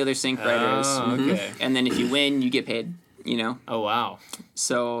all the other sync writers. Oh, okay. And then if you win, you get paid. Oh wow.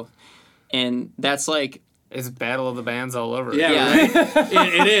 So, and that's like. It's Battle of the Bands all over. Yeah. Right?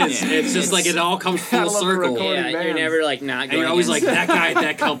 it is. Yeah. It's just like it all comes full circle. Yeah, you're never like not going. And you're always like, that guy at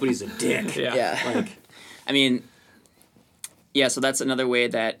that company's a dick. Yeah. Like, I mean, so that's another way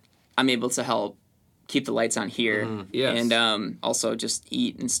that I'm able to help keep the lights on here. Yes. And also just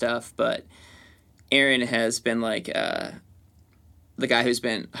eat and stuff. But Aaron has been like the guy who's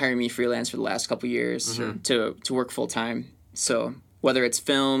been hiring me freelance for the last couple years to work full time. So whether it's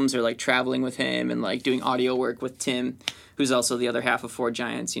films or like traveling with him and like doing audio work with Tim, who's also the other half of Four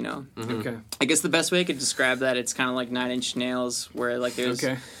Giants, Okay. I guess the best way I could describe that, it's kind of like 9 Inch Nails, where like there's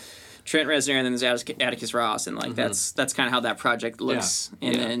Trent Reznor and then there's Atticus Ross, and like that's kind of how that project looks. Yeah.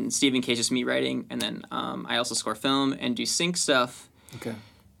 And then Stephen K is just me writing, and then I also score film and do sync stuff. Okay.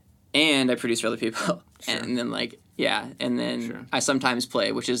 And I produce for other people. Sure. And then like and then I sometimes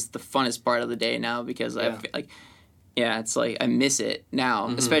play, which is the funnest part of the day now, because I like. Yeah, it's like I miss it now,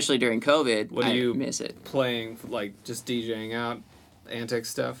 especially during COVID. What do you miss it? Playing, like just DJing out, Antics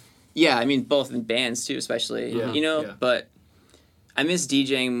stuff? Yeah, I mean both in bands too, especially. Yeah. But I miss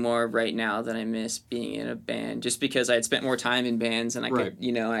DJing more right now than I miss being in a band, just because I had spent more time in bands and I could,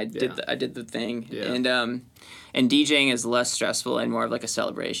 I did the thing, and DJing is less stressful and more of like a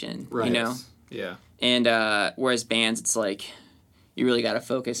celebration, Yeah. And whereas bands, it's like you really got to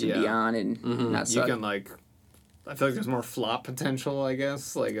focus and be on and not suck. You can like. I feel like there's more flop potential, I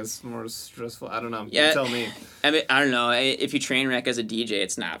guess. Like, it's more stressful. I don't know. Yeah. Tell me. I mean, I don't know. If you train wreck as a DJ,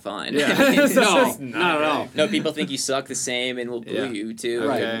 it's not fun. Yeah. No, not at all. No, people think you suck the same and will boo you, too.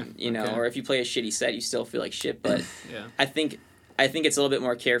 Right. And, or if you play a shitty set, you still feel like shit. But I think it's a little bit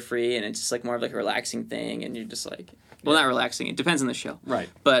more carefree, and it's just, like, more of, like, a relaxing thing. And you're just, like... Well, not relaxing. It depends on the show. Right.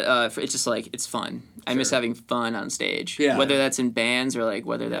 But it's just, like, it's fun. I miss having fun on stage. Yeah. Whether that's in bands or, like,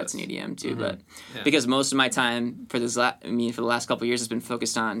 whether that's in EDM, too. But because most of my time for the last couple of years has been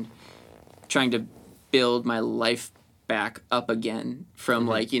focused on trying to build my life back up again from,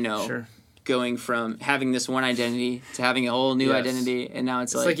 going from having this one identity to having a whole new identity. And now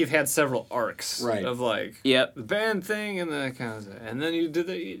it's like you've had several arcs of, like, the band thing and the kind of... And then you did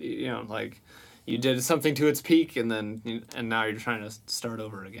like... You did something to its peak, and now you're trying to start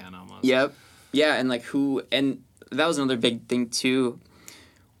over again, almost. Yep. Yeah, and like and that was another big thing too.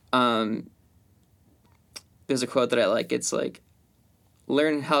 There's a quote that I like. It's like,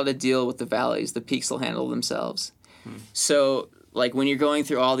 learn how to deal with the valleys. The peaks will handle themselves. So like when you're going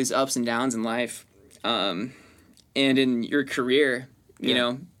through all these ups and downs in life, and in your career, you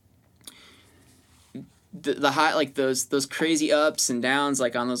know, the high, like those crazy ups and downs,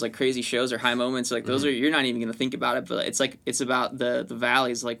 like on those like crazy shows or high moments, like those are, you're not even gonna think about it, but it's about the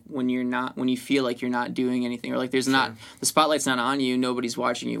valleys, like when you feel like you're not doing anything, or like there's not, the spotlight's not on you, nobody's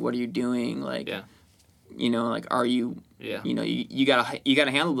watching you, what are you doing, like you know, like are you you know, you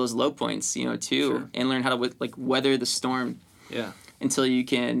gotta handle those low points, you know, too, and learn how to like weather the storm until you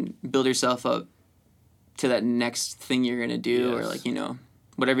can build yourself up to that next thing you're gonna do, or like, you know,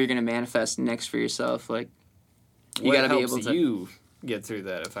 whatever you're gonna manifest next for yourself. Like, you gotta be able to. You get through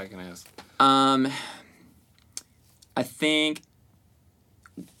that, if I can ask. I think,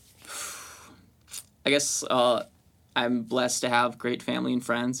 I guess I'm blessed to have great family and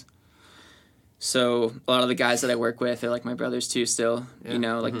friends. So a lot of the guys that I work with are like my brothers too. Still, you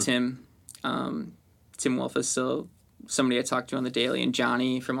know, like Tim Wolf is still somebody I talk to on the daily, and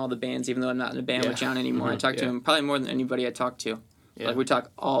Johnny from all the bands. Even though I'm not in a band with Johnny anymore, I talk to him probably more than anybody I talk to. Like we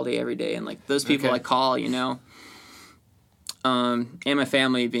talk all day, every day, and like those people I call, you know. And my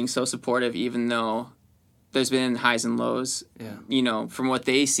family being so supportive, even though there's been highs and lows. You know, from what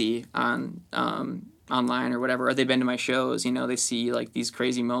they see on online or whatever, or they've been to my shows, you know, they see like these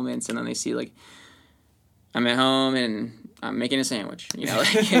crazy moments, and then they see like I'm at home and I'm making a sandwich, you know, like,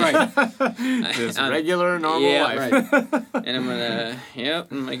 just regular, normal life. And I'm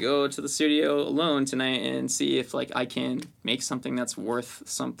gonna go to the studio alone tonight and see if like I can make something that's worth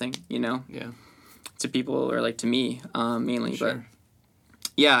something, you know, to people, or like to me, mainly. But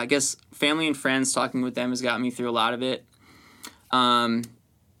yeah, I guess family and friends, talking with them has got me through a lot of it.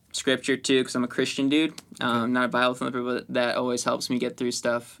 Scripture too, because I'm a Christian dude. Not a Bible thumper, but that always helps me get through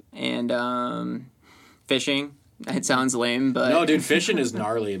stuff. And fishing. It sounds lame, but no, dude, fishing is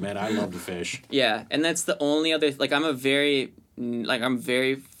gnarly, man. I love to fish. Yeah, and that's the only other, like, I'm very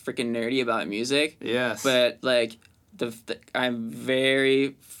freaking nerdy about music. Yes. But like I'm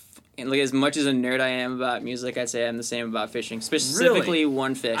very, like, as much as a nerd I am about music, I'd say I'm the same about fishing. Specifically,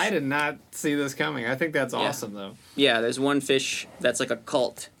 one fish. I did not see this coming. I think that's awesome, though. Yeah, there's one fish that's like a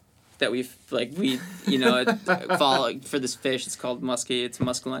cult that we you know, follow for this fish. It's called muskie. It's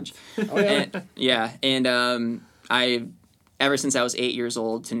muskellunge. Oh yeah. And I, ever since I was 8 years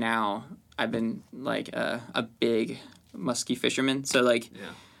old to now, I've been like a big muskie fisherman. So like,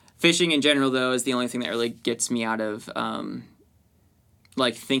 fishing in general though is the only thing that really gets me out of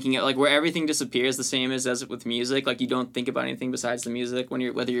like thinking like where everything disappears, the same as with music. Like you don't think about anything besides the music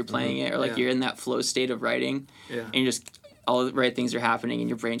when whether you're playing it or like you're in that flow state of writing. And you're just, all the right things are happening and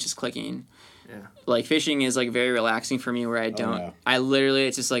your brain's just clicking. Like fishing is like very relaxing for me, where I don't, I literally,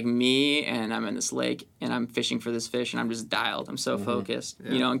 it's just like me and I'm in this lake and I'm fishing for this fish and I'm just dialed. I'm so focused,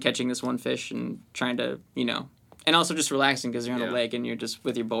 you know, and catching this one fish and trying to, you know, and also just relaxing because you're on a lake and you're just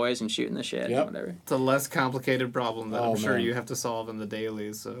with your boys and shooting the shit and whatever. It's a less complicated problem that I'm sure you have to solve in the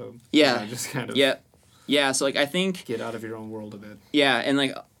daily. So just kind of so like I think get out of your own world a bit. Yeah, and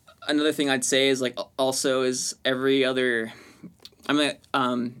like another thing I'd say is like also is every other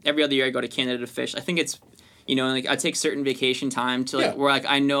year I go to Canada to fish. I think it's, you know, like I take certain vacation time to like where like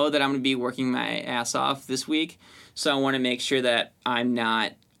I know that I'm gonna be working my ass off this week, so I want to make sure that I'm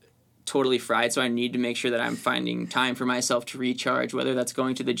not totally fried. So I need to make sure that I'm finding time for myself to recharge, whether that's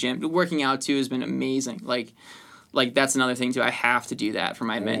going to the gym. Working out too has been amazing. Like that's another thing too. I have to do that for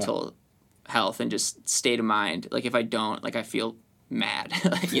my mental health and just state of mind. Like if I don't, like I feel mad,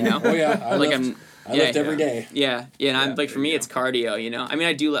 you know. I lift every day. And I'm like, for me it's cardio, you know. I mean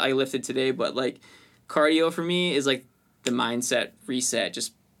I lifted today, but like cardio for me is like the mindset reset.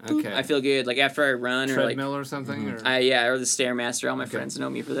 Just I feel good like after I run treadmill or or something or the Stairmaster. All my friends know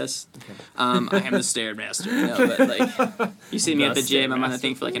me for this. I am the Stairmaster. No, but like you see me at the gym, I'm on the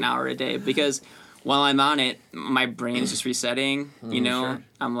thing for like an hour a day because while I'm on it, my brain is just resetting, you know.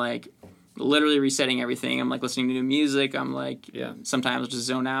 I'm like literally resetting everything. I'm like listening to new music. I'm like, sometimes I'll just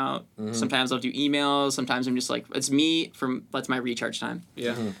zone out. Sometimes I'll do emails. Sometimes I'm just like, that's my recharge time.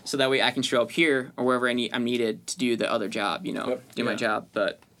 So that way I can show up here or wherever I'm needed to do the other job, you know, do my job.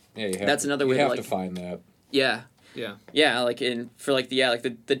 But that's another way you have to find that. Like for like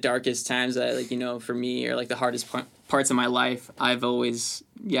the darkest times that like, you know, for me or like the hardest parts of my life, I've always,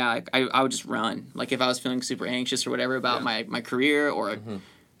 I would just run. Like if I was feeling super anxious or whatever about my career or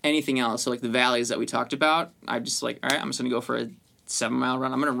anything else, so like the valleys that we talked about, I'm just like, all right, I'm just gonna go for a 7-mile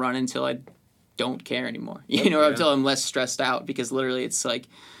run. I'm gonna run until I don't care anymore, you know, or until I'm less stressed out, because literally it's like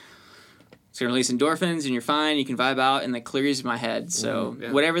it's going to release endorphins and you're fine. You can vibe out and that clears my head. So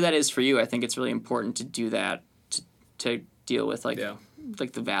whatever that is for you, I think it's really important to do that to deal with like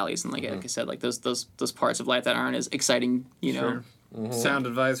the valleys and like I said, like those parts of life that aren't as exciting, you know. Sound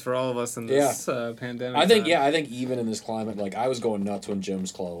advice for all of us in this pandemic. I think even in this climate, like I was going nuts when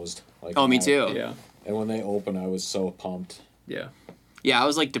gyms closed. Like, me too. Yeah. And when they opened, I was so pumped. Yeah. Yeah, I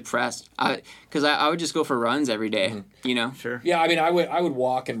was like depressed. Because I would just go for runs every day, you know. Sure. Yeah, I mean, I would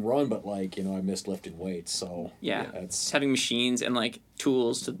walk and run, but like I missed lifting weights, so it's having machines and like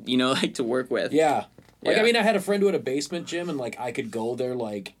tools to like to work with. Yeah. Like I mean, I had a friend who had a basement gym, and like I could go there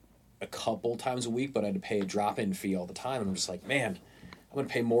like a couple times a week, but I had to pay a drop-in fee all the time, and I'm just like, man, I'm gonna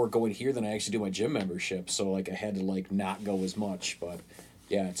pay more going here than I actually do my gym membership, so like I had to like not go as much, but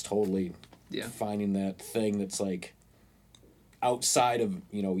yeah, it's totally finding that thing that's like outside of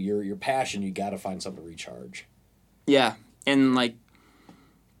your passion. You got to find something to recharge. Yeah, and like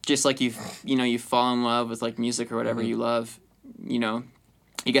just like you fall in love with like music or whatever you love, you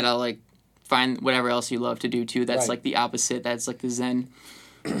gotta like find whatever else you love to do too. That's like the opposite. That's like the zen,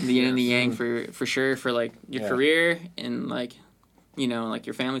 the yin and the yang for sure for like your career and like like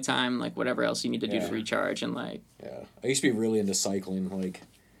your family time, like whatever else you need to do to recharge and like. Yeah, I used to be really into cycling, like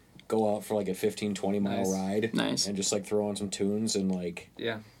go out for like a 15-20 mile ride. Nice. And just like throw on some tunes and like.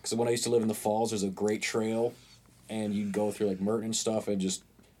 Yeah. Because when I used to live in the Falls, there's a great trail, and you'd go through like Merton and stuff, and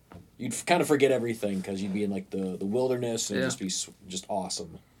you'd kind of forget everything because you'd be in like the wilderness and just be just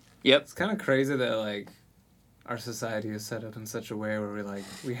awesome. Yep. It's kind of crazy that like our society is set up in such a way where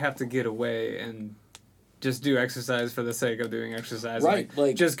we have to get away and just do exercise for the sake of doing exercise. Right.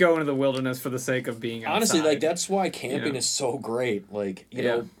 Like just go into the wilderness for the sake of being outside. Honestly, like that's why camping is so great. Like, you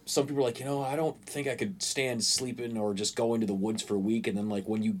know, some people are like, I don't think I could stand sleeping or just go into the woods for a week, and then like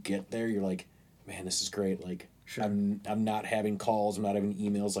when you get there you're like, man, this is great. Like I'm not having calls, I'm not having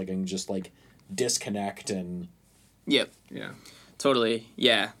emails, like I can just like disconnect and Yep. Yeah. Totally.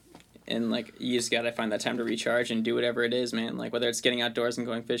 Yeah. And, like, you just gotta find that time to recharge and do whatever it is, man. Like, whether it's getting outdoors and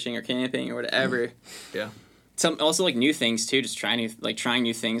going fishing or camping or whatever. Yeah. Also, like, new things, too. Just trying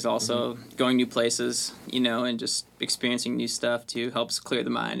new things also. Going new places, and just experiencing new stuff, too. Helps clear the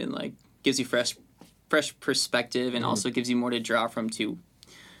mind and, like, gives you fresh perspective and also gives you more to draw from, too.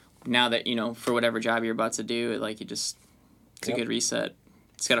 Now that, for whatever job you're about to do, it's a good reset.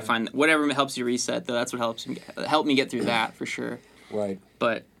 Just gotta find whatever helps you reset, though. That's what helped me get through that, for sure. Right.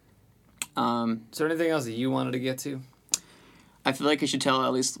 But... is there anything else that you wanted to get to? I feel like I should tell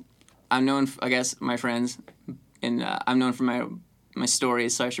at least, I'm known, I guess, my friends, and I'm known for my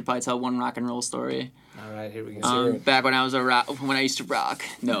stories, so I should probably tell one rock and roll story. All right, here we go. Back when I used to rock.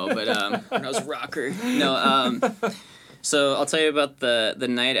 No, but when I was a rocker. No, so I'll tell you about the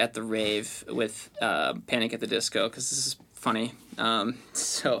night at the rave with Panic at the Disco, because this is funny.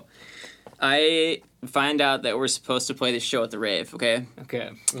 So I find out that we're supposed to play this show at the rave, okay?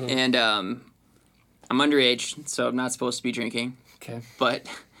 Okay. Mm-hmm. And I'm underage, so I'm not supposed to be drinking. Okay. But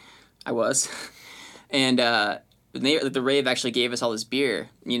I was. And the rave actually gave us all this beer,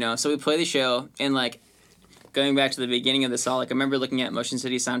 So we play the show, and, like, going back to the beginning of this all, like, I remember looking at Motion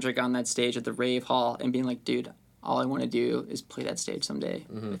City Soundtrack on that stage at the rave hall and being like, dude, all I want to do is play that stage someday.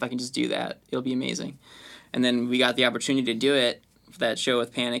 Mm-hmm. If I can just do that, it'll be amazing. And then we got the opportunity to do it for that show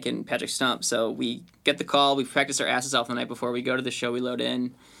with Panic and Patrick Stump. So we get the call, we practice our asses off the night before, we go to the show, we load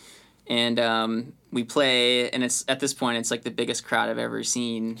in, and we play, and it's at this point, it's like the biggest crowd I've ever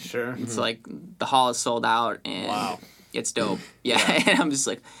seen. Sure. It's like the hall is sold out, and it's dope. Yeah. And I'm just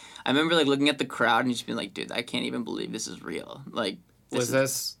like, I remember like looking at the crowd and just being like, dude, I can't even believe this is real. Like,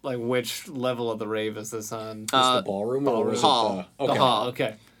 this like which level of the rave is this on? The ballroom or was hall. It the hall,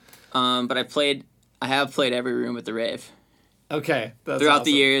 okay. But I have played every room at the rave. Okay, that's throughout awesome.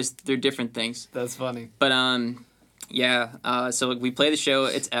 the years, they're different things. That's funny. But so we play the show.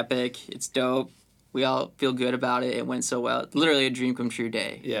 It's epic. It's dope. We all feel good about it. It went so well. Literally a dream come true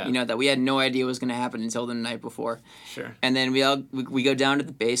day. Yeah. That we had no idea was going to happen until the night before. Sure. And then we go down to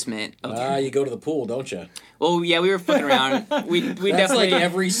the basement. You go to the pool, don't you? Well, yeah, we were fucking around. We That's definitely like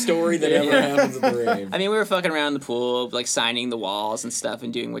every story that ever happens at the rave. I mean, we were fucking around the pool, like signing the walls and stuff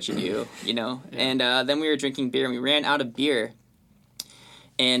and doing what you do, Yeah. And then we were drinking beer, and we ran out of beer.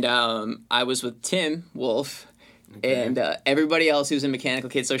 And I was with Tim Wolf. Okay. And everybody else who's in Mechanical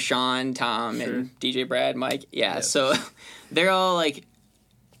Kid, so Sean, Tom, and DJ Brad, Mike. Yeah, yes. So they're all, like,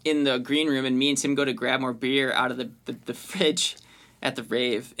 in the green room, and me and Tim go to grab more beer out of the fridge at the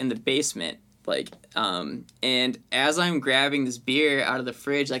rave in the basement. Like, and as I'm grabbing this beer out of the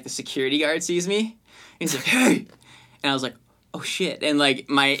fridge, like, the security guard sees me. He's like, hey! And I was like, oh shit, and like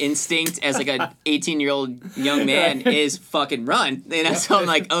my instinct as like a 18-year-old young man is fucking run, and so I'm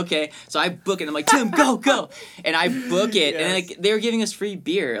like, okay, so I book it. I'm like, Tim, go, and I book it, and like they were giving us free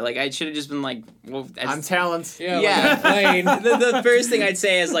beer. Like I should have just been like, well, I'm talent. Yeah. The first thing I'd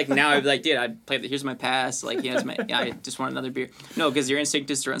say is like, now I'd be like, dude, I played. Here's my pass. Like here's my. I just want another beer. No, because your instinct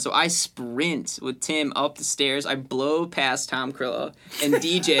is to run. So I sprint with Tim up the stairs. I blow past Tom Crillo and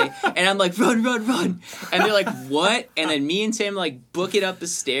DJ, and I'm like, run, and they're like, what? And then me and Tim like book it up the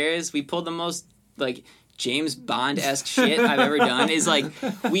stairs. We pulled the most like James Bond-esque shit I've ever done. Is like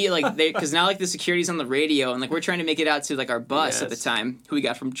we like they because now like the security's on the radio and like we're trying to make it out to like our bus at the time who we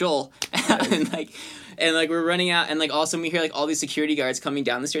got from Joel and like we're running out and like all of a sudden we hear like all these security guards coming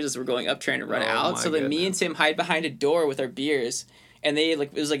down the stairs as we're going up trying to run out. So then me and Tim hide behind a door with our beers. And they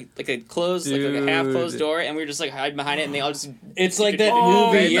like it was like a closed like a half closed door, and we were just like hiding behind it, and they all just it's like that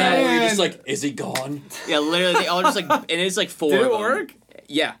movie, where you're just like, is he gone? Yeah, literally, they all just like, and it's like 4 Did of it them. work?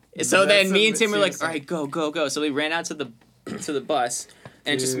 Yeah. So then me and Tim were like, all right, go. So we ran out to the bus,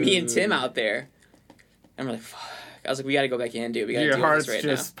 and it's just me and Tim out there, and we're like, fuck. I was like, we got to go back in, dude. We got to do this right now. Your heart's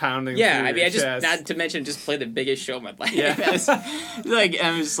just pounding. Yeah, I mean, chest. Not to mention, just play the biggest show of my life. Yeah.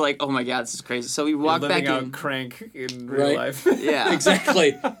 I'm just like, oh my god, this is crazy. So we walk back in. Living out Crank in real life. Yeah,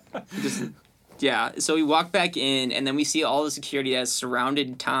 exactly. So we walk back in, and then we see all the security that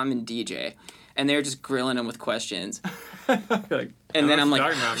surrounded Tom and DJ, and they're just grilling them with questions. Like, and then I'm like,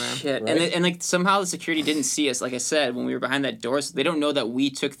 about, man. shit. Right? And like somehow the security didn't see us. Like I said, when we were behind that door, so they don't know that we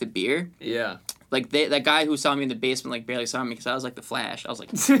took the beer. Yeah. Like that guy who saw me in the basement like barely saw me because I was like the Flash. I was like,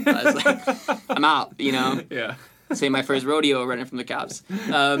 I'm out, you know. Yeah. Say my first rodeo running from the cops.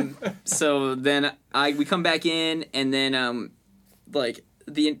 So then we come back in, and then like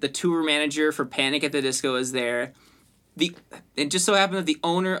the tour manager for Panic at the Disco is there. It just so happened that the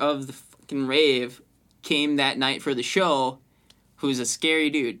owner of the fucking rave came that night for the show, who's a scary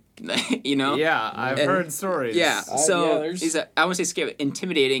dude. You know? Yeah, I've heard stories. Yeah, so he's I won't say scary, but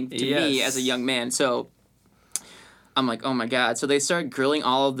intimidating to me as a young man. So I'm like, oh my god. So they start grilling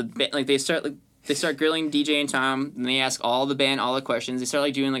all of the they start grilling DJ and Tom, and they ask all the band all the questions. They start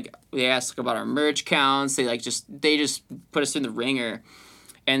like doing like they ask about our merch counts. They just put us in the ringer,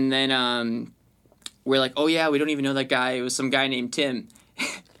 and then we're like, oh yeah, we don't even know that guy. It was some guy named Tim.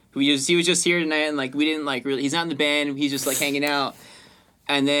 He was just here tonight, and like we didn't like really. He's not in the band. He's just like hanging out.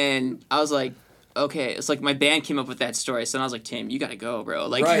 And then I was like, okay, it's like my band came up with that story. So then I was like, Tim, you gotta go, bro.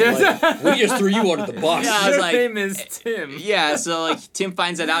 Like, like we just threw you under the bus. Yeah, I was like, name is Tim. Yeah, so like Tim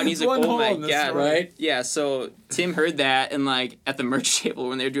finds that out and he's like, oh my god, right? Yeah, so Tim heard that and like at the merch table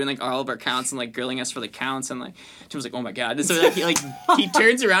when they were doing like all of our counts and like grilling us for the counts and like Tim was like, oh my god. And so like he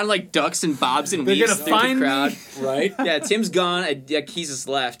turns around and like ducks and bobs and weaves through the crowd. Right? Yeah, Tim's gone. He's just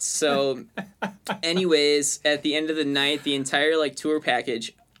left. So anyways, at the end of the night, the entire like tour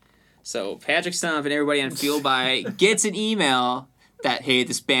package. So Patrick Stump and everybody on Fuel By gets an email that, hey,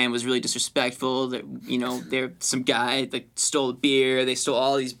 this band was really disrespectful. That, you know, they're some guy that stole beer. They stole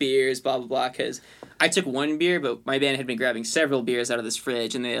all these beers, blah, blah, blah. Because I took one beer, but my band had been grabbing several beers out of this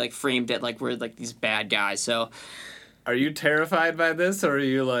fridge, and they, like, framed it like we're, like, these bad guys. So... Are you terrified by this, or are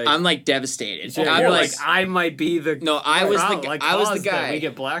you like... I'm, like, devastated. Yeah, I'm like, I might be the... No, I was the guy. We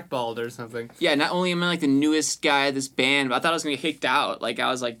get blackballed or something. Yeah, not only am I, like, the newest guy of this band, but I thought I was going to get kicked out. Like, I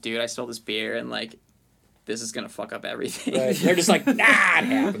was like, dude, I stole this beer, and, like, this is going to fuck up everything. Right. They're just like, nah, it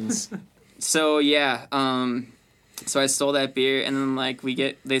happens. So, yeah, so I stole that beer, and then, like,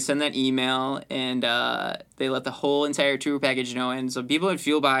 they send that email, and they let the whole entire tour package know, and so people at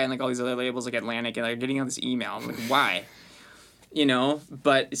Fuel By and, like, all these other labels, like Atlantic, and they're getting on this email. I'm like, why? You know?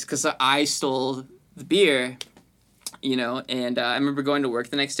 But it's because I stole the beer, you know, and I remember going to work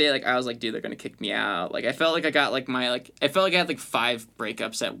the next day, like, I was like, dude, they're gonna kick me out. Like, I felt like I got, like, I felt like I had, like, 5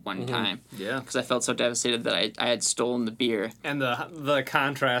 breakups at one time. Yeah. Because I felt so devastated that I had stolen the beer. And the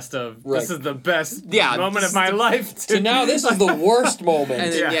contrast of, this is the best moment of my life. So now this is the worst moment.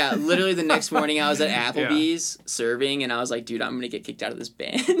 And then, literally the next morning I was at Applebee's serving, and I was like, dude, I'm gonna get kicked out of this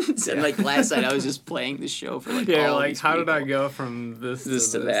band. And, like, last night I was just playing the show for, like, all like, these how people. did I go from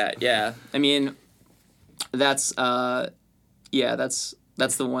this to that? Yeah. I mean... That's the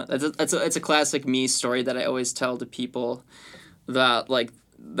one. It's a classic me story that I always tell to people about, like,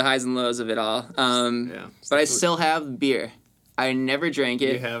 the highs and lows of it all. But I still have beer. I never drank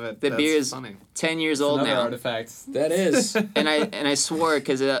it. You have it. The That's beer is funny. 10 years old now. Artifact. That is. And I swore,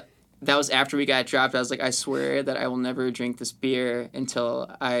 because that was after we got dropped. I was like, I swear that I will never drink this beer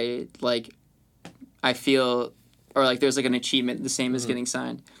until I feel, or like there's like an achievement the same as getting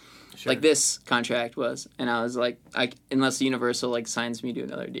signed. Like this contract was, and I was like, unless Universal like signs me to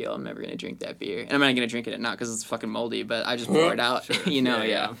another deal, I'm never gonna drink that beer, and I'm not gonna drink it not because it's fucking moldy, but I just pour it out,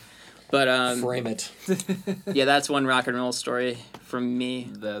 yeah. But frame it. Yeah, that's one rock and roll story from me.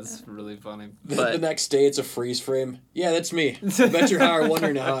 That's really funny. But the next day, it's a freeze frame. Yeah, that's me. I bet you're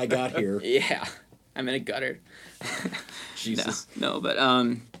wondering how I got here. Yeah, I'm in a gutter. Jesus. No, but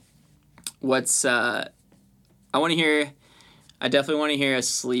what's I definitely want to hear a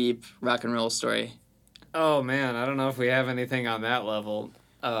sleep rock and roll story. Oh man, I don't know if we have anything on that level.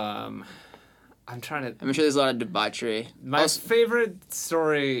 I'm sure there's a lot of debauchery. My favorite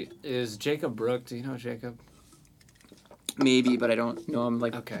story is Jacob Brook. Do you know Jacob? Maybe, but I don't know him.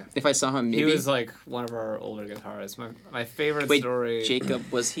 Like, okay. If I saw him, maybe. He was like one of our older guitarists. My favorite story. Jacob,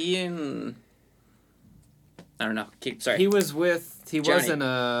 was he in? I don't know. Sorry. He was Johnny.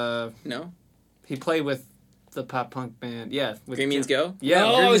 No. He played with the pop punk band. Yeah. Green Means Go? Yeah.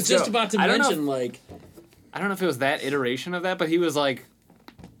 I was just about to mention, I don't know if it was that iteration of that, but he was like.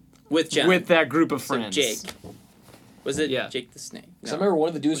 With John. With that group of friends. So Jake. Was it Jake the Snake? No. I remember one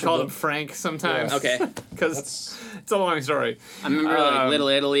of the dudes called him Frank sometimes. Yeah. Okay. Because it's a long story. I remember like Little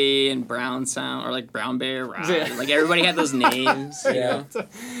Italy and Brown Sound, or like Brown Bear. Like everybody had those names. Yeah.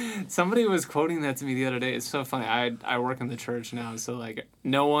 Somebody was quoting that to me the other day. It's so funny. I work in the church now, so like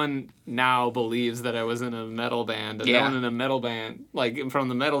no one now believes that I was in a metal band. And no one in a metal band, like from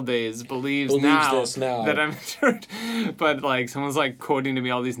the metal days, believes now that I'm in church. But like someone's like quoting to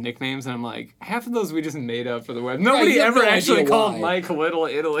me all these nicknames, and I'm like, half of those we just made up for the web. Nobody ever actually called Mike Little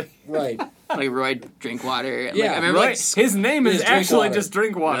Italy. Right. Like Roy Drinkwater. Yeah, like, I remember Roy, his name is actually just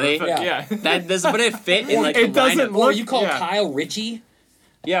Drinkwater. Really? Yeah. That doesn't, but it fit in like it doesn't. Or you call Kyle Richie?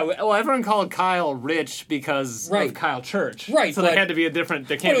 Yeah, well, everyone called Kyle Rich because of Kyle Church. Right. So there had to be a different.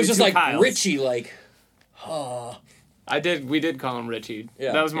 There can't it was be just two like Kyles. Richie, like. We did call him Richie.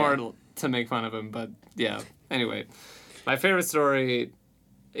 Yeah. That was more to make fun of him, but yeah. Anyway, my favorite story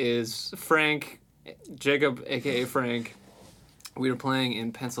is Jacob, aka Frank. We were playing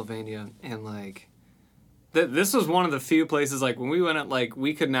in Pennsylvania, and like, this was one of the few places like when we went out, like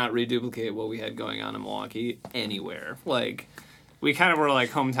we could not reduplicate what we had going on in Milwaukee anywhere. Like, we kind of were like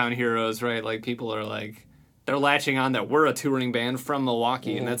hometown heroes, right? Like people are like, they're latching on that we're a touring band from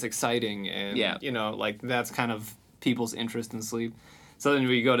Milwaukee, and that's exciting, and you know, like that's kind of people's interest in sleep. So then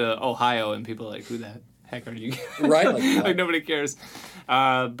we go to Ohio, and people are like, who the heck are you? Right, like nobody cares.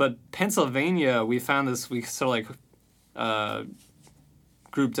 But Pennsylvania, we found this. We sort of like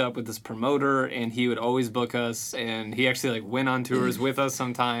grouped up with this promoter, and he would always book us, and he actually like went on tours with us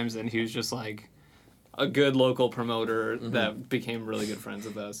sometimes, and he was just like a good local promoter that became really good friends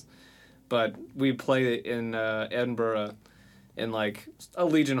with us. But we played in Edinburgh in like a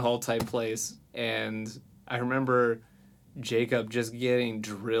Legion Hall type place, and I remember Jacob just getting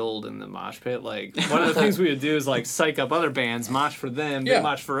drilled in the mosh pit. Like, one of the things we would do is like psych up other bands, mosh for them, they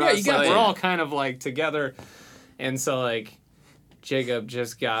mosh for us. Like, we're all kind of like together. And so like Jacob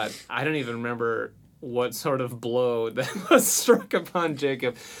just got, I don't even remember what sort of blow that was struck upon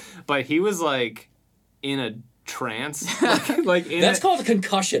Jacob, but he was like in a trance. That's called a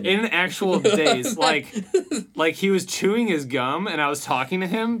concussion. In actual days. Like he was chewing his gum and I was talking to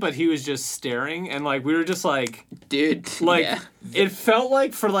him, but he was just staring, and like we were just like, dude, like it felt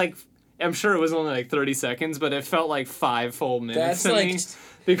like for like, I'm sure it was only like 30 seconds, but it felt like 5 full minutes to me,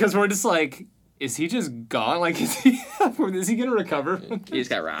 because we're just like, is he just gone? Like, is he gonna recover? He just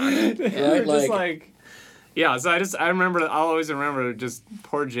got rocked. We're just like, yeah, so I'll always remember just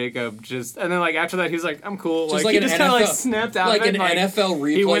poor Jacob just, and then like after that he was like, I'm cool. Just like he just kind of like snapped out like of it. Like an NFL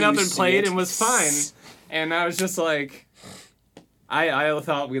replay. He went up and played and was fine. And I was just like, I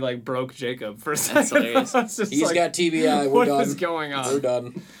thought we like broke Jacob for a second. He's like, got TBI. We're done. What is going on? We're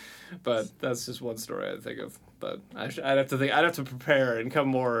done. But that's just one story I think of. But I'd have to prepare and come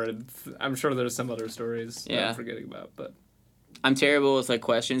more. And I'm sure there's some other stories that I'm forgetting about. But I'm terrible with like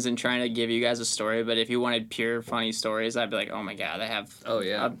questions and trying to give you guys a story. But if you wanted pure funny stories, I'd be like, oh my god, I have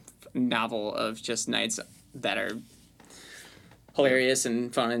a novel of just nights that are hilarious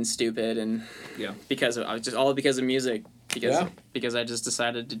and fun and stupid, and because of music. Because I just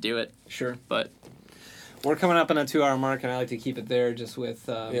decided to do it. Sure. But we're coming up on a 2-hour mark, and I like to keep it there just with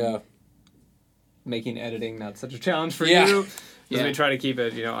making editing not such a challenge for you. Because we try to keep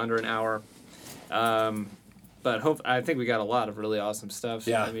it, under an hour. But I think we got a lot of really awesome stuff.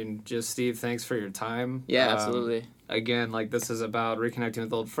 Yeah. I mean, just Steve, thanks for your time. Yeah, absolutely. Again, like this is about reconnecting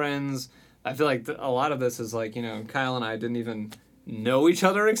with old friends. I feel like a lot of this is like, Kyle and I didn't even know each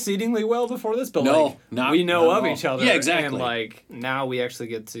other exceedingly well before this, but we know of each other. Yeah, exactly. And like now we actually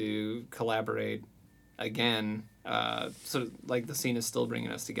get to collaborate again sort of like the scene is still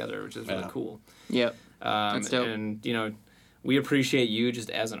bringing us together, which is really cool. Yep. That's dope. And, you know, we appreciate you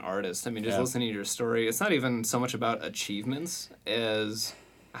just as an artist. I mean, just listening to your story, it's not even so much about achievements as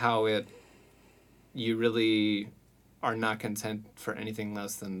how you really are not content for anything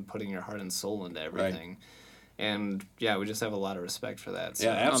less than putting your heart and soul into everything. Right. And, yeah, we just have a lot of respect for that. So,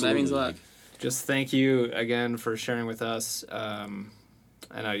 yeah, absolutely. That means a lot. Just thank you again for sharing with us.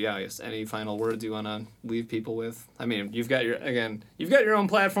 I know, just any final words you want to leave people with? I mean, you've got your own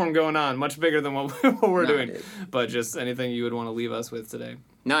platform going on, much bigger than what we're doing. Dude. But just anything you would want to leave us with today.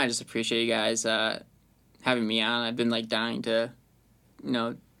 No, I just appreciate you guys having me on. I've been like dying to,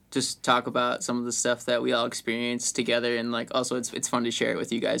 just talk about some of the stuff that we all experienced together, and like also it's fun to share it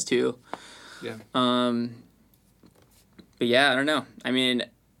with you guys too. Yeah. But yeah, I don't know. I mean,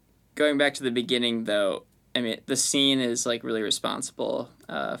 going back to the beginning though. I mean, the scene is, like, really responsible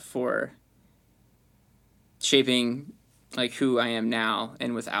for shaping, like, who I am now,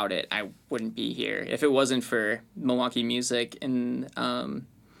 and without it, I wouldn't be here. If it wasn't for Milwaukee music and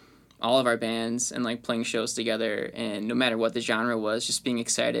all of our bands and, like, playing shows together, and no matter what the genre was, just being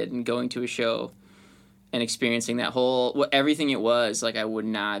excited and going to a show and experiencing that everything it was, like, I would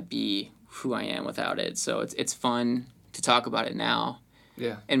not be who I am without it. So it's fun to talk about it now.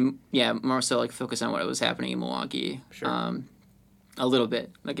 Yeah. And, more so, like, focus on what was happening in Milwaukee. Sure. A little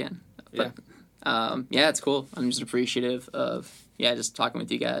bit, again. But, it's cool. I'm just appreciative of, just talking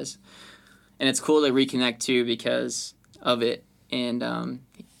with you guys. And it's cool to reconnect, too, because of it. And,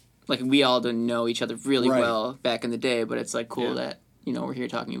 we all didn't know each other really well back in the day, but it's, like, cool that, we're here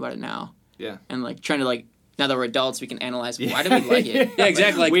talking about it now. Yeah. And, like, trying to, like, now that we're adults, we can analyze why did we like it. Yeah,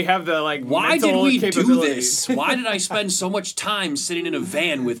 exactly. Like, we have the like. Why did we do this? Why did I spend so much time sitting in a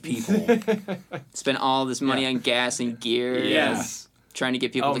van with people? Spend all this money on gas and gear. Yes. Trying to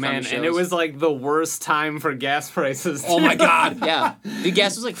get people to come to shows. And it was like the worst time for gas prices. Oh my God. Yeah. The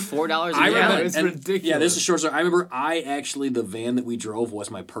gas was like $4 a gallon. It's ridiculous. Yeah, this is short story. I remember the van that we drove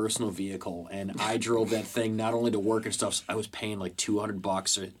was my personal vehicle, and I drove that thing not only to work and stuff, so I was paying like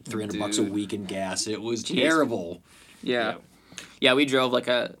 $200 or $300 a week in gas. It was terrible. Yeah. Yeah, we drove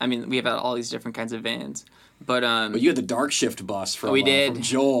we have all these different kinds of vans. But you had the Dark Shift bus from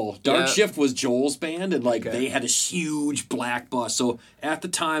Joel. Dark Shift was Joel's band, and they had this huge black bus. So at the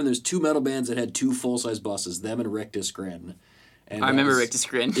time, there's two metal bands that had two full-size buses, them and Rick Disgrin. And I remember Rick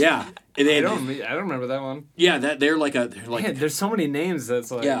Disgrin. Yeah. I don't remember that one. Yeah, they're like Man, there's so many names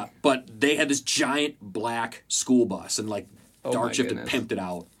that's like... Yeah, but they had this giant black school bus, and Dark Shift had pimped it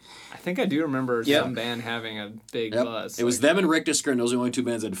out. I think I do remember some band having a big bus. It was them and Rick Disgrin. Those are the only two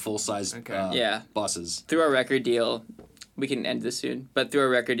bands that had full-size buses. Through our record deal, we can end this soon, but through our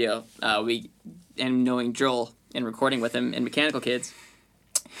record deal, and knowing Joel and recording with him in Mechanical Kids,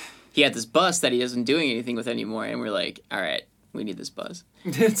 he had this bus that he isn't doing anything with anymore, and we're like, all right, we need this bus.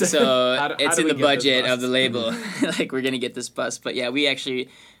 So it's in the budget of the label. We're going to get this bus. But yeah, we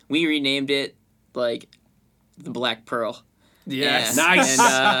renamed it, the Black Pearl. Yes. Yeah. Nice.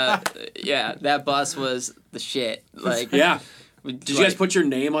 And that bus was the shit. Did you guys put your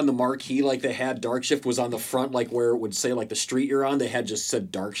name on the marquee like they had? Dark Shift was on the front, where it would say the street you're on. They had just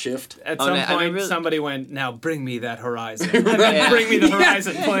said Dark Shift. At some point, somebody went, "Now bring me that Horizon." Bring me the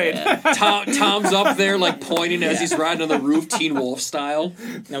Horizon plate. Tom's up there pointing as he's riding on the roof, Teen Wolf style.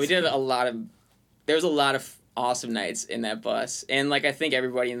 No, we did there was a lot of awesome nights in that bus, and I think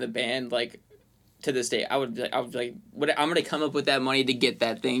everybody in the band to this day, I would be I'm gonna come up with that money to get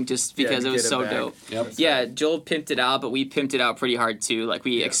that thing just because it was so dope. Yep. Yeah, Joel pimped it out, but we pimped it out pretty hard too.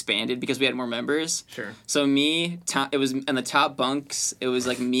 We expanded because we had more members. Sure. So Tom, it was in the top bunks. It was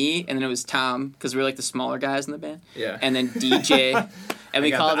me, and then it was Tom because we were the smaller guys in the band. Yeah. And then DJ, and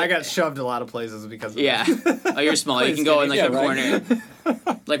I got shoved a lot of places because of that. Oh, you're small. You can go in a corner,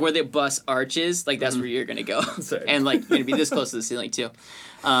 where the bus arches. That's where you're gonna go, and you're gonna be this close to the ceiling too.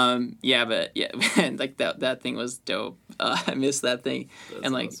 Man, that thing was dope. I missed that thing. That's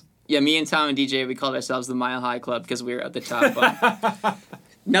and awesome. Me and Tom and DJ, we called ourselves the Mile High Club because we were at the top.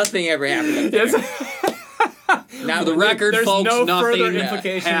 Nothing ever happened up there. For the record, there's folks, no nothing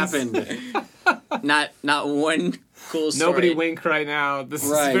implications. happened. Not one cool story. Nobody wink right now. This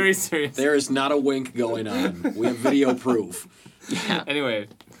is very serious. There is not a wink going on. We have video proof. Yeah. Anyway.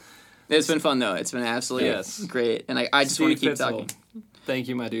 It's been fun, though. It's been absolutely great. And I just want to keep talking. Thank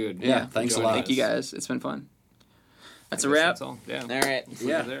you, my dude. Yeah, thanks a lot. Thank you, guys. It's been fun. That's a wrap. That's all. Yeah. All right.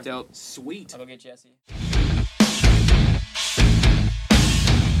 Yeah. Dope. Sweet. I'll go get Jesse.